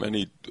program.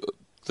 Any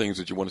things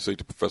that you want to say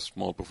to Professor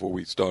Small before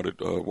we started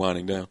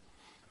winding down?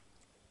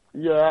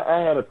 Yeah,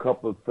 I had a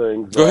couple of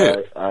things. Go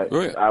ahead.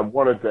 I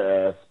wanted to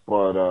ask,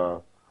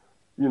 but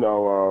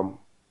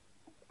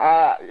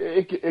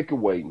it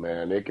can wait,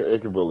 man. It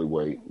can really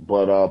wait.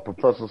 But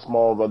Professor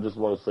Smalls, I just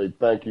want to say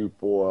thank you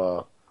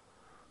for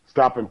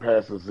stopping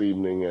past this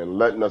evening and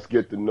letting us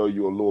get to know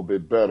you a little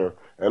bit better.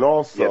 And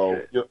also,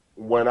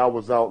 when I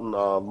was out in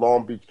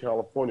Long Beach,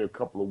 California a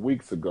couple of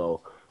weeks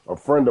ago, a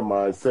friend of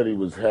mine said he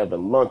was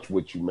having lunch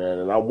with you, man,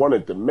 and I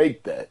wanted to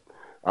make that.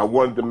 I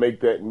wanted to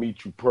make that and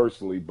meet you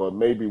personally, but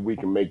maybe we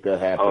can make that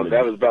happen. Oh,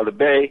 that was Brother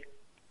Bay?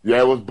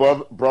 Yeah, it was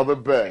Brother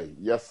Bay.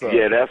 Yes, sir.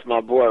 Yeah, that's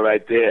my boy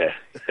right there.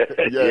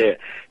 Yeah.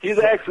 He's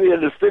actually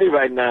in the city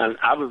right now, and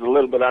I was a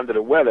little bit under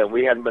the weather, and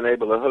we hadn't been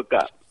able to hook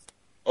up.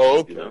 Oh,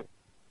 okay. You know?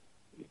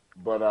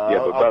 But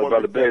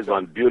Brother Bay is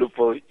one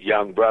beautiful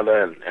young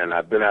brother, and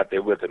I've been out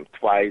there with him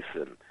twice,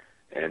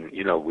 and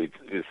you know, we've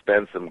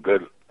spent some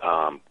good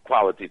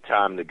quality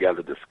time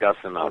together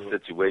discussing our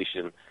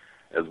situation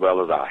as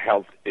well as our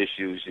health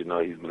issues. You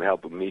know, he's been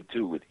helping me,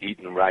 too, with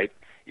eating right.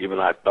 Even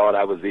though I thought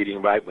I was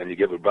eating right, when you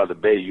get with Brother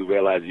Bay, you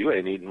realize you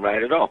ain't eating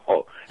right at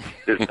all.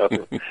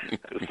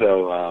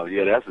 So,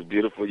 that's a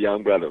beautiful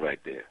young brother right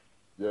there.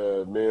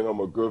 Yeah, me and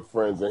him are good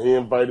friends, and he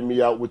invited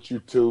me out with you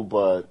too.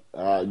 But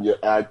I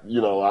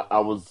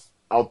was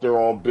out there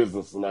on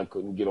business, and I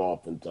couldn't get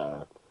off in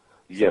time.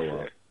 Yes,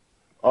 sir.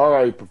 All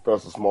right,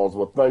 Professor Smalls.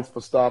 Well, thanks for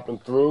stopping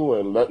through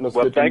and letting us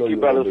get to know you. Well, thank you,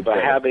 brothers,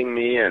 for having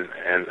me, and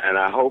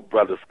I hope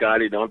Brother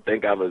Scotty don't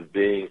think I was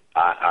being.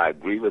 I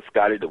agree with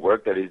Scotty. The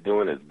work that he's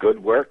doing is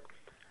good work,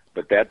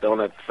 but that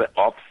don't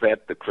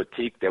offset the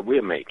critique that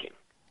we're making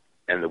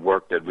and the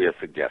work that we're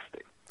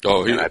suggesting.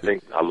 And I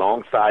think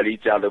alongside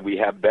each other, we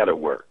have better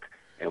work,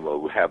 and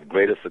we'll have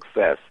greater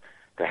success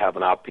to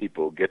having our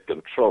people get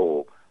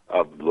control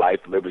of life,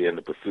 liberty, and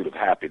the pursuit of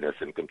happiness,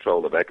 and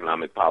control of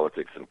economic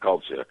politics and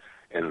culture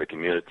in the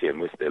community in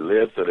which they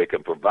live, so they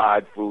can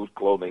provide food,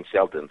 clothing,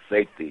 shelter, and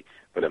safety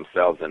for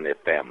themselves and their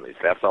families.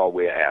 That's all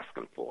we're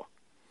asking for.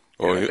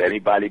 If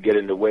anybody get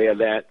in the way of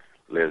that,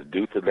 let's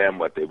do to them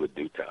what they would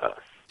do to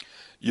us.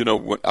 You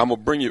know, I'm gonna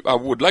bring you. I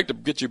would like to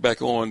get you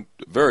back on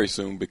very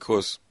soon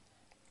because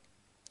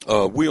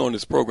we on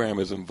this program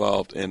is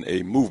involved in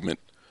a movement,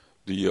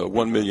 the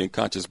 1 Million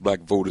Conscious Black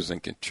Voters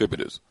and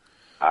Contributors.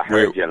 I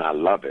heard you, and I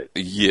love it.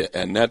 Yeah,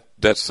 and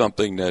that's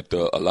something that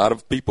a lot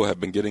of people have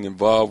been getting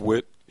involved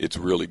with. It's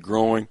really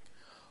growing.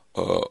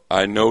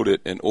 I know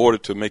that in order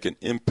to make an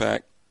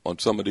impact on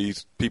some of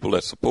these people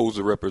that's supposed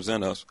to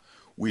represent us,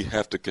 we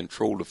have to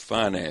control the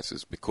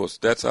finances, because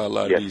that's how a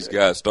lot of these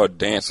guys start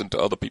dancing to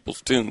other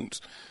people's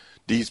tunes.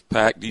 These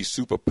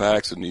super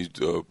PACs, and these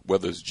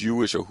whether it's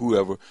Jewish or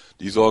whoever,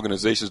 these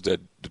organizations that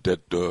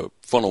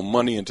funnel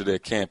money into their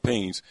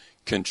campaigns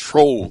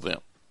control them.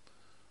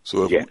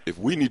 So if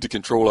we need to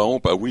control our own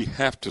power, we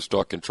have to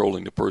start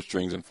controlling the purse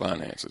strings and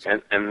finances.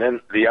 And then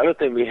the other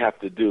thing we have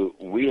to do,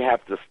 we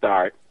have to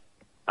start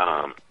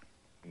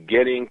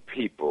getting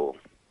people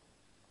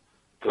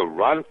to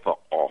run for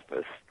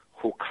office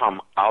who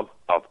come out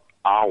of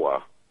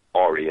our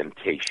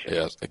orientation.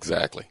 Yes,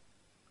 exactly.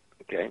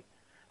 Okay?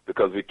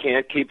 Because we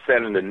can't keep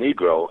sending the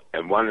Negro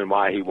and wondering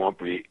why he won't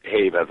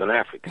behave as an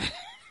African.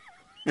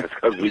 That's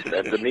because we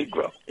send the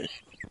Negro.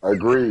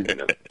 Agreed. You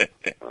know?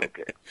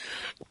 Okay.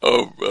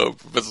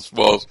 Professor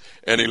Smalls,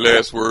 any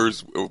last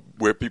words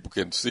where people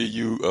can see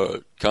you,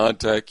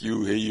 contact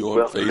you, hear you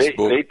on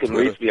Facebook? They can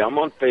reach me. I'm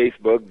on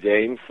Facebook,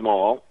 James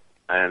Small,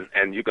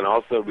 and you can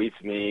also reach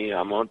me.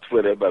 I'm on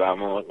Twitter, but I'm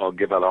not going to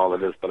give out all of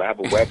this. But I have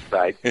a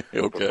website,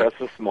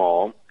 Professor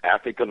Small,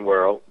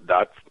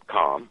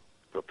 AfricanWorld.com.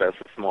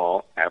 Professor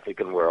Small,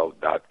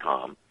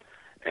 AfricanWorld.com.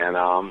 And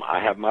I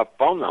have my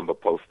phone number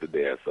posted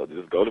there. So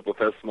just go to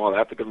Professor Small,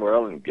 African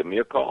World, and give me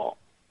a call.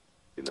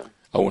 You know.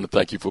 I want to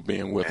thank you for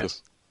being with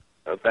us.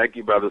 Thank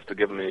you, brothers, for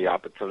giving me the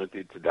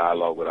opportunity to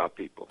dialogue with our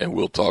people. And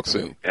we'll talk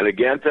soon. And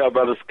again, tell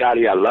Brother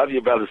Scotty, I love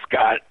you, Brother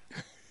Scott.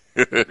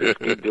 Just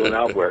keep doing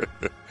our work.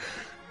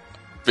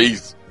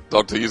 Peace.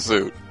 Talk to you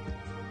soon.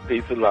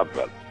 Peace and love,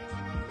 brother.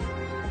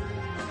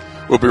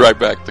 We'll be right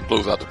back to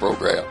close out the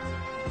program.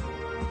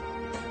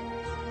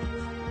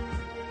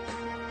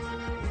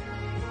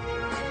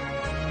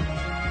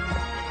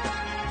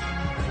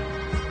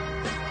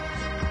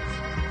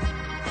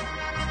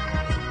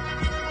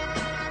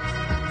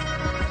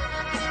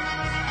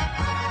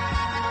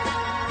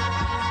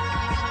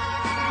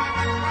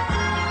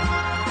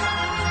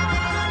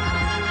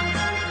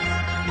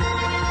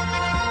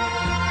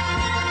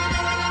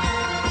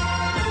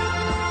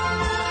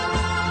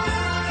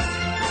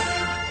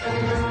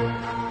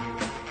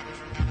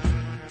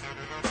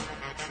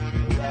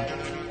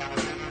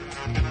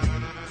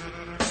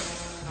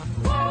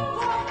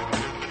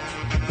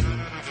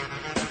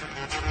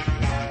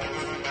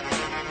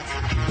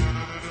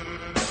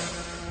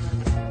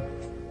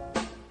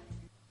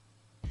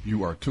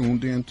 You are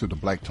tuned in to the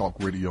Black Talk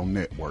Radio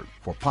Network.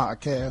 For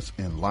podcasts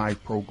and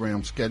live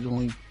program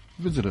scheduling,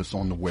 visit us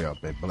on the web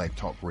at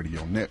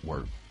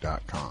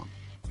blacktalkradionetwork.com.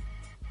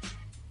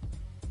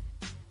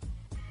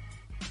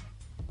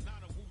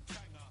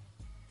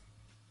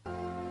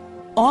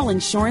 All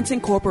Insurance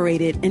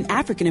Incorporated, an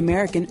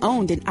African-American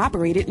owned and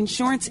operated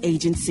insurance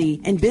agency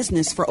and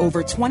business for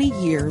over 20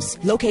 years,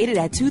 located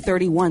at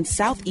 231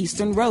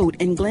 Southeastern Road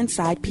in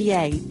Glenside,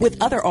 PA,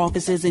 with other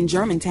offices in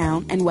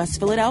Germantown and West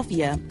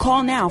Philadelphia.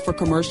 Call now for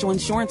commercial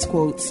insurance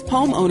quotes,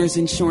 homeowners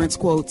insurance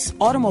quotes,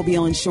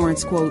 automobile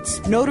insurance quotes,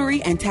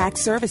 notary and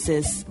tax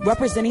services,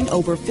 representing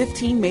over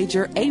 15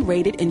 major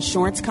A-rated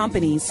insurance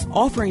companies,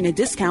 offering a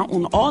discount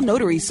on all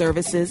notary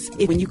services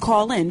when you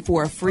call in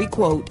for a free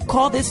quote.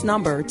 Call this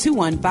number,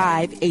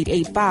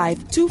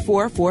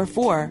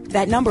 215-885-2444.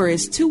 That number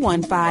is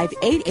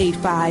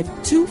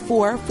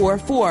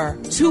 215-885-2444.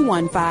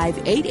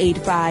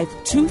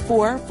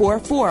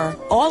 215-885-2444.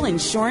 All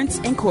Insurance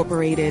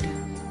Incorporated.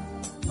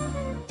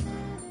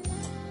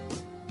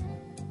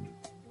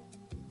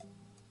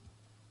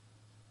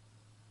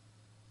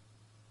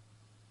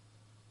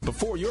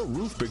 Before your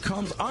roof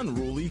becomes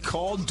unruly,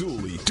 call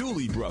Dooley.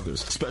 Dooley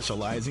Brothers,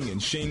 specializing in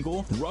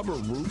shingle, rubber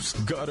roofs,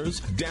 gutters,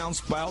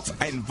 downspouts,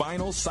 and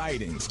vinyl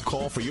sidings.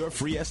 Call for your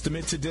free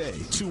estimate today.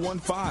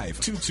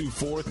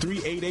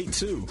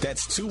 215-224-3882.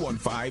 That's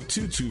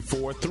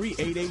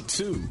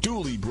 215-224-3882.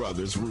 Dooley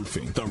Brothers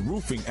Roofing, the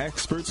roofing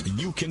experts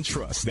you can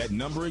trust. That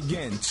number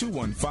again,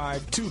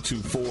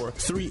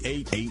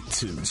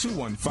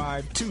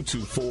 215-224-3882.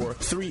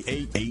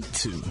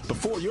 215-224-3882.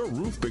 Before your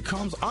roof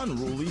becomes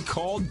unruly,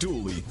 call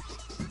Dooley.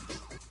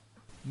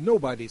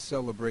 Nobody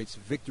celebrates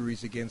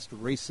victories against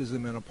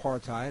racism and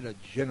apartheid a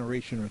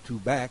generation or two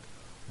back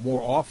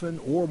more often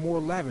or more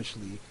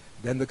lavishly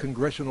than the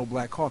Congressional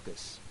Black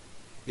Caucus.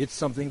 It's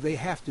something they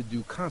have to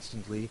do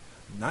constantly,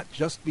 not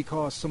just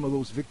because some of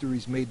those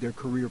victories made their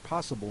career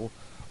possible,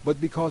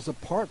 but because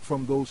apart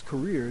from those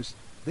careers,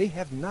 they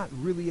have not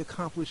really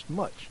accomplished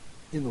much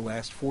in the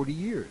last 40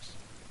 years.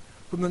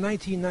 From the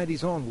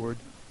 1990s onward,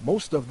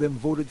 most of them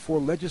voted for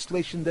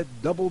legislation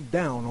that doubled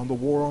down on the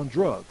war on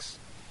drugs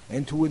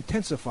and to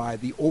intensify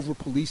the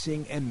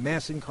over-policing and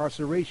mass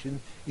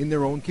incarceration in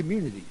their own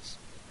communities.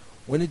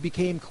 When it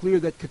became clear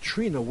that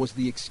Katrina was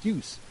the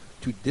excuse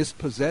to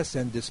dispossess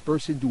and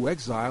disperse into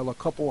exile a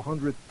couple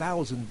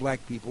 100,000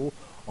 black people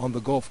on the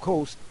Gulf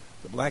Coast,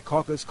 the Black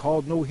Caucus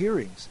called no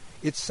hearings.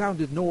 It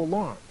sounded no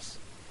alarms.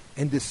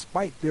 And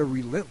despite their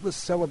relentless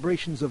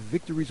celebrations of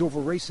victories over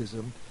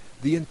racism,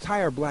 the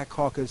entire Black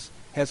Caucus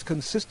has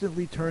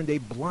consistently turned a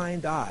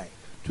blind eye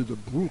to the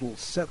brutal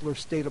settler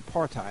state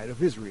apartheid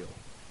of Israel.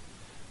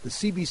 The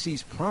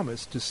CBC's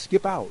promise to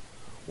skip out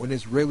when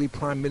Israeli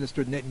Prime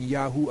Minister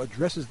Netanyahu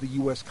addresses the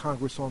U.S.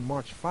 Congress on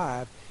March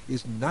 5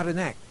 is not an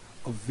act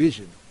of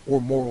vision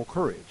or moral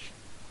courage.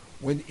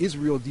 When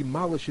Israel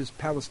demolishes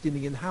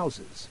Palestinian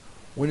houses,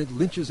 when it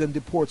lynches and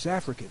deports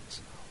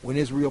Africans, when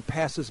Israel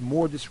passes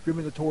more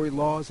discriminatory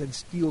laws and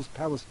steals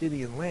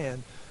Palestinian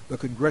land, the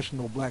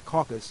Congressional Black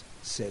Caucus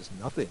says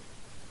nothing.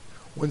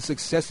 When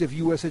successive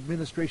U.S.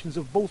 administrations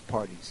of both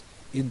parties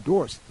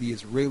endorsed the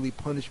Israeli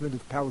punishment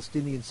of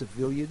Palestinian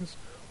civilians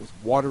with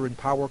water and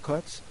power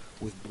cuts,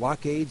 with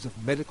blockades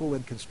of medical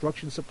and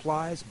construction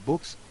supplies,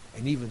 books,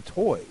 and even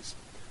toys,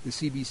 the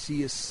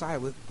CBC is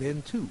silent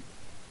then too.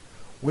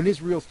 When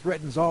Israel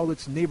threatens all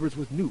its neighbors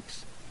with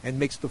nukes and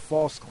makes the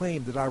false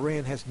claim that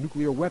Iran has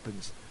nuclear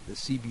weapons, the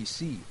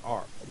CBC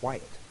are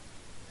quiet.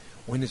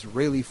 When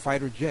Israeli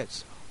fighter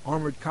jets,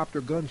 armored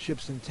copter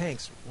gunships, and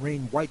tanks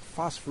rain white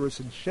phosphorus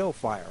and shell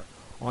fire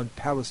on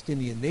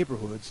Palestinian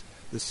neighborhoods,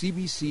 the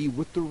CBC,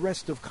 with the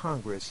rest of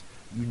Congress,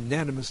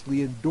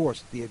 unanimously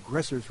endorsed the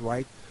aggressor's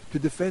right to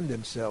defend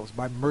themselves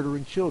by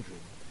murdering children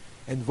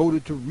and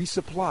voted to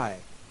resupply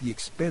the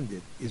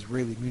expended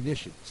Israeli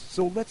munitions.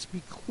 So let's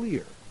be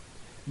clear.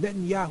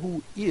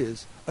 Netanyahu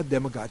is a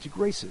demagogic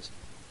racist.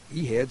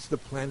 He heads the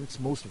planet's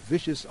most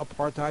vicious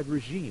apartheid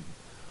regime,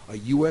 a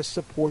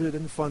U.S.-supported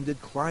and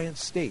funded client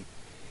state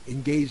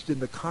engaged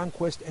in the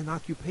conquest and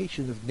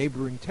occupation of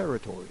neighboring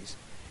territories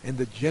and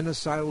the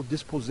genocidal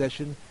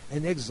dispossession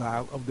and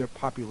exile of their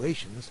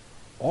populations,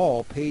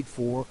 all paid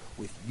for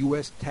with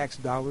U.S. tax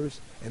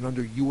dollars and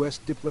under U.S.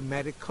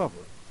 diplomatic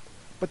cover.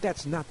 But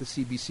that's not the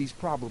CBC's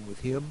problem with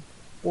him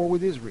or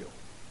with Israel.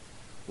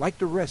 Like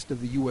the rest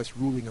of the U.S.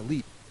 ruling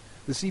elite,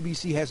 the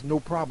CBC has no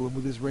problem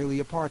with Israeli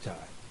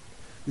apartheid.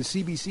 The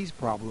CBC's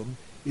problem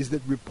is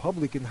that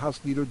Republican House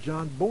Leader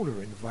John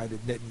Boehner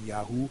invited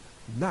Netanyahu,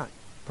 not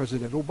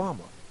President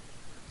Obama.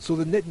 So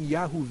the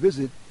Netanyahu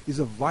visit is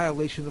a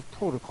violation of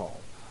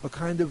protocol, a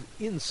kind of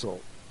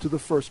insult to the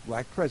first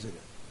black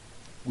president.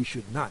 We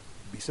should not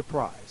be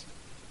surprised.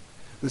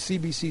 The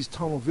CBC's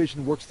tunnel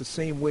vision works the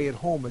same way at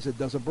home as it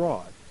does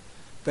abroad.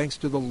 Thanks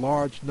to the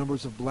large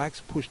numbers of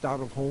blacks pushed out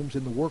of homes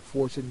in the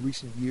workforce in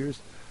recent years,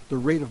 the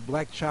rate of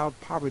black child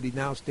poverty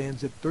now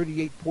stands at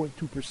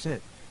 38.2%,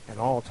 an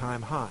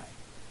all-time high.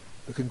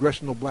 The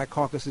Congressional Black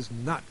Caucus is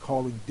not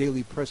calling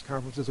daily press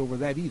conferences over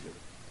that either.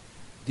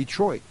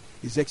 Detroit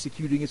is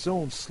executing its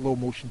own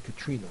slow-motion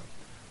Katrina,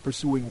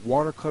 pursuing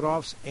water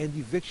cutoffs and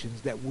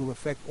evictions that will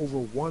affect over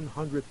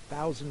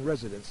 100,000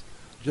 residents,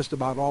 just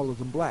about all of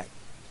them black.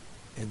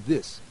 And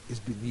this is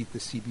beneath the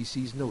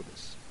CBC's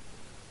notice.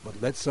 But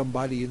let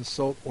somebody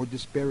insult or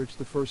disparage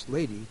the First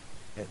Lady,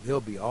 and they'll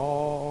be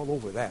all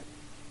over that.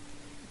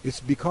 It's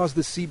because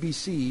the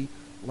CBC,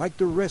 like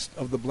the rest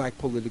of the black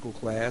political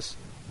class,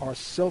 are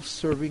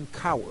self-serving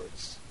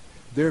cowards.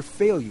 Their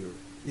failure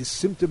is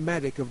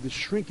symptomatic of the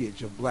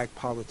shrinkage of black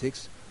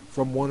politics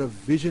from one of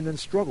vision and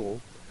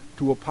struggle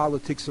to a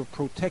politics of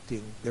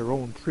protecting their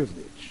own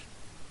privilege.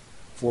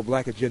 For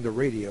Black Agenda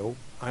Radio,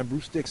 I'm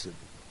Bruce Dixon.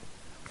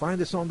 Find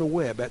us on the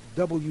web at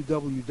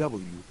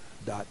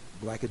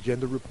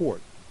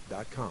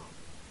www.blackagendareport.com.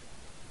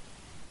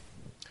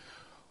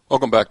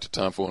 Welcome back to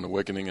Time for an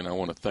Awakening, and I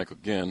want to thank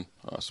again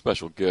our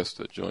special guest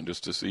that joined us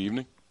this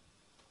evening,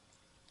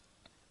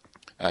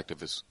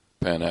 activist,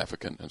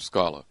 Pan-African, and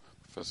scholar,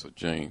 Professor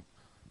James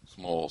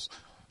Smalls.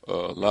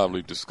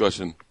 Lively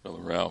discussion,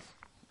 Brother Ralph.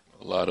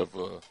 A lot of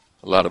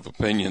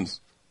opinions,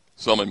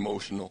 some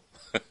emotional,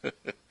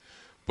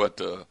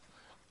 but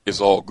it's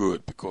all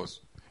good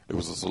because there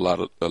was a lot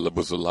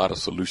of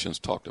solutions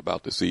talked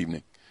about this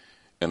evening,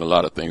 and a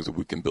lot of things that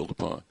we can build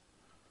upon.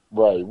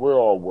 Right, we're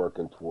all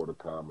working toward a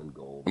common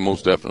goal.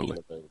 Most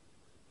definitely.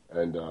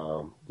 And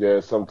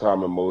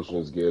sometimes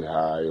emotions get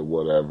high or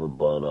whatever,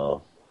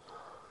 but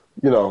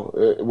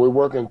we're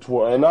working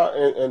toward. And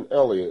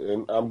Elliot,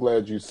 and I'm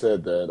glad you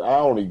said that. I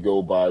only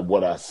go by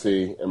what I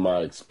see in my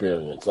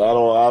experience. I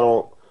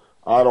don't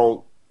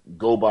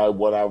go by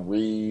what I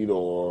read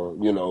or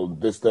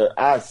this that.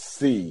 I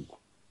see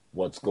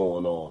what's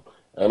going on.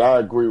 And I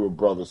agree with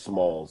Brother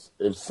Smalls.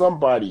 If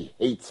somebody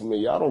hates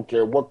me, I don't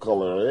care what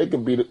color. They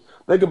could be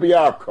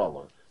our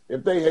color.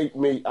 If they hate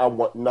me, I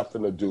want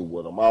nothing to do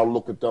with them. I'll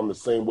look at them the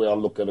same way I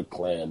look at a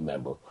Klan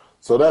member.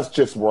 So that's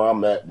just where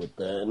I'm at with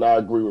that. And I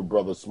agree with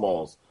Brother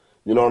Smalls.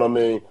 You know what I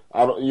mean?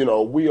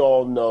 We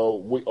all know,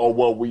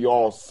 we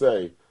all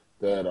say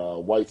that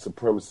white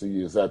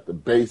supremacy is at the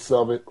base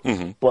of it.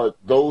 Mm-hmm. But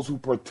those who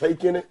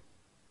partake in it,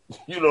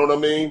 you know what I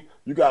mean?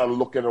 You got to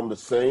look at them the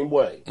same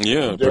way.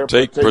 Yeah,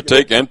 protect it.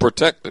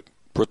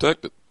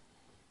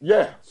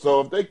 Yeah,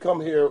 so if they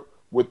come here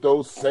with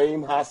those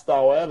same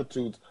hostile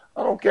attitudes,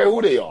 I don't care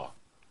who they are.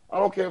 I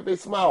don't care if they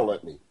smile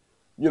at me.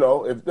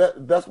 If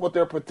that's what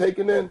they're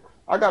partaking in,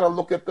 I got to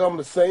look at them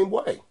the same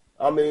way.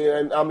 I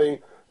mean,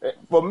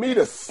 for me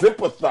to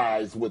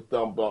sympathize with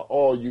them, but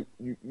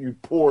you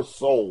poor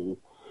soul,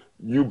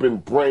 you've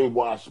been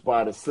brainwashed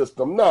by the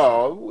system.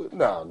 No.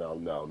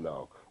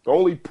 The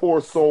only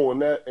poor soul in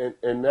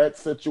that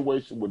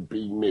situation would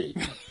be me.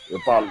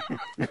 If I'm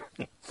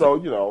so,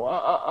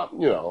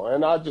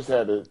 and I just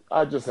had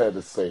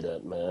to say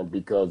that, man,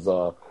 because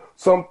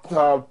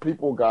sometimes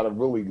people got to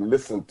really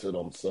listen to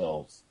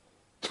themselves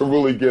to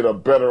really get a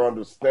better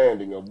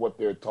understanding of what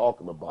they're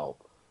talking about.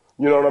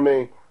 You know what I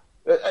mean?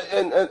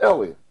 And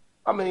Elliot,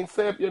 I mean,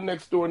 say if your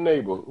next door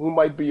neighbor, who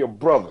might be your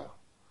brother,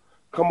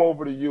 come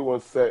over to you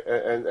and say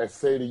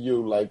to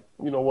you, like,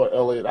 you know what,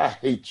 Elliot, I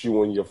hate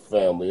you and your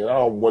family, and I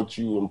don't want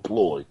you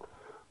employed.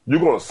 You're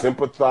going to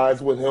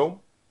sympathize with him?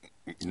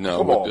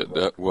 No,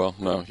 well,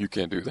 no, you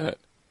can't do that.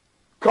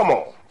 Come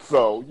on.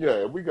 So,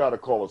 yeah, we got to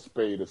call a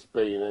spade,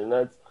 and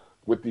that's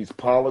with these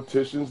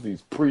politicians,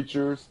 these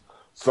preachers,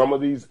 some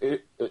of these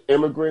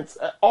immigrants,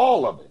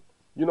 all of it.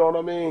 You know what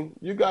I mean?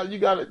 You got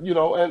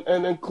to,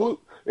 and include,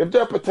 if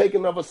they're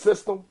partaking of a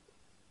system,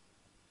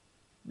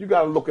 you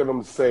got to look at them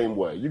the same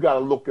way. You got to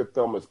look at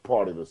them as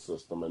part of the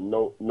system and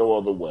no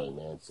other way,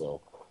 man. So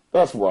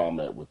that's where I'm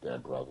at with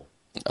that, brother.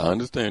 I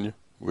understand you.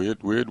 We're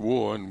at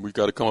war, and we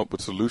got to come up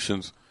with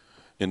solutions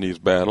in these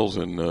battles,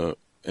 and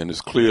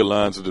there's clear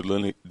lines of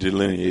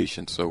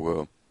delineation.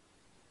 So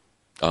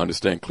I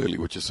understand clearly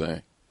what you're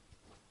saying.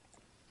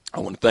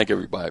 I want to thank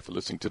everybody for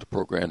listening to the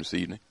program this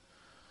evening.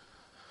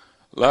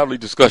 Lively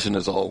discussion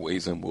as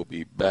always, and we'll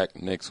be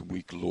back next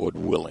week, Lord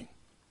willing,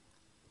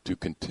 to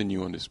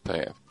continue on this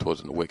path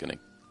towards an awakening.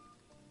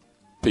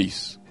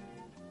 Peace.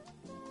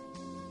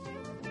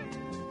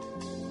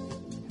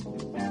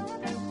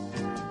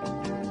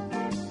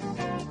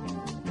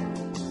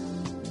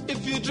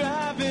 If you're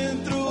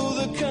driving through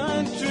the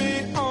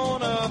country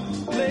on a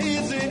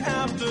lazy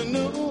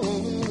afternoon,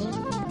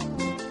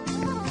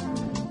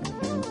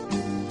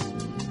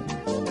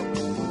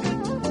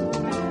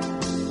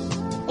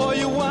 or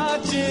you're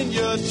watching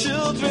your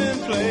children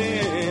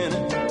playing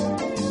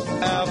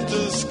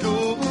after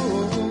school,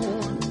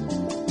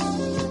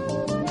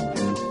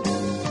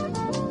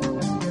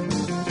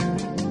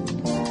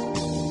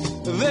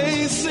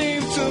 they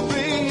seem to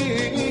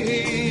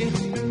be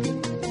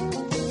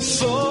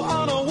so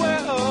unaware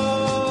of,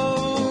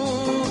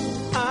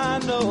 I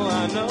know,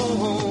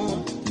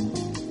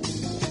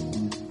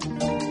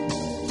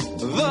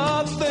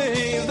 the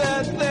things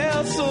that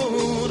they'll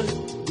soon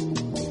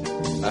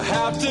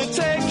have to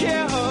take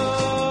care of.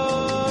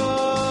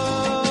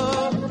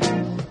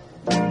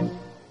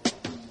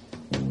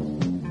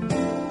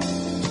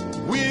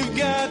 We've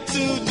got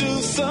to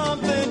do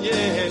something,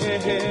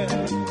 yeah,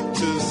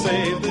 to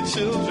save the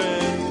children.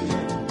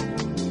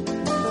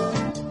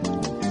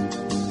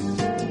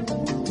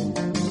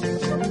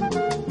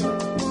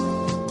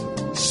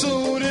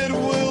 Soon it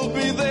will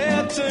be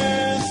their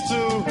turns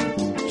to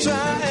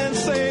try and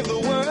save the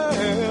world.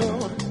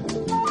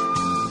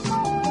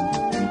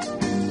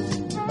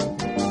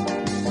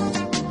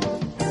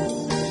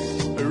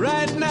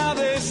 Right now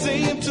they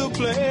seem to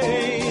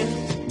play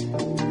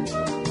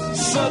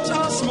such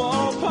a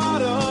small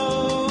part of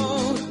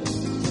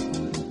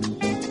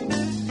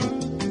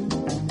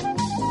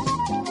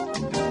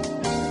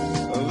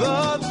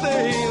the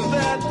things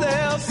that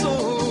they'll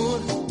soon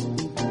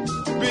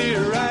be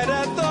right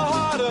at the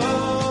heart of.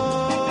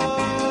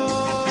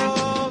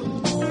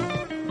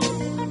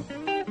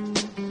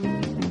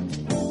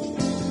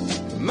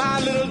 My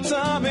little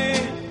Tommy,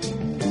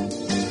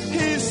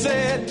 he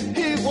said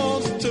he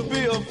wants to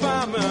be a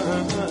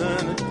fireman.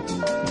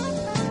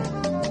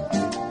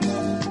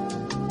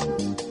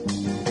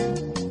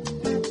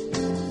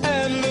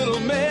 And little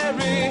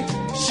Mary,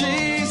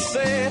 she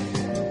said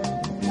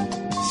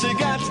she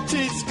got to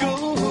teach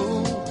school.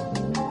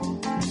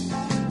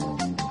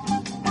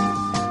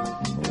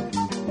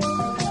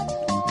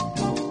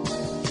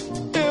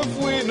 If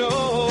we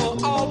know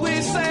all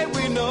we say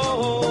we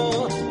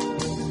know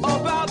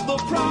about the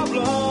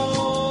problems,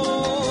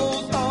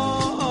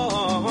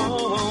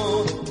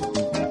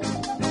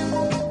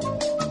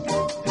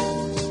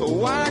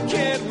 why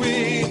can't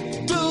we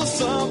do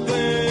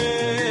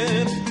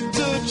something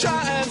to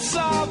try and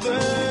solve them?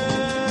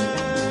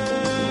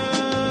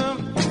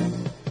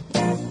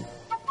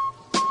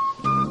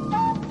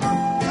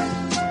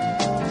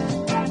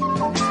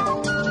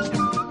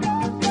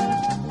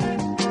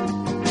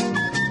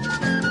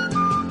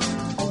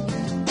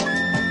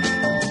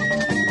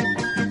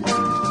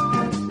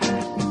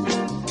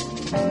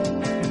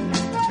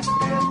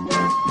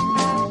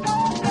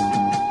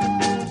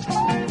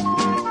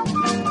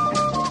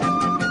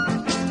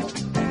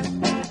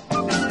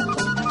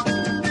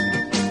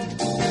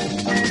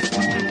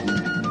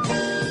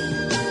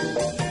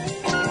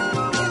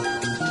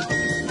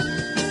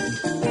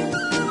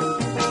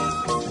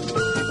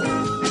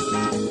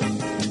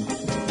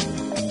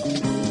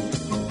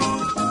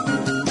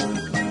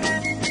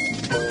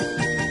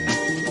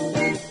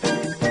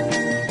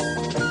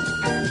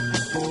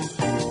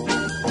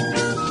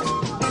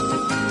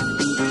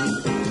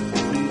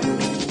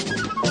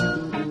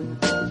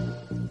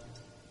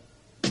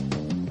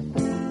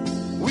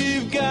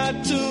 We've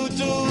got to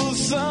do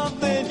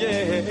something,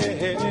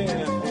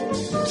 yeah,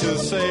 to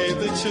save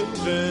the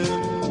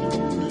children.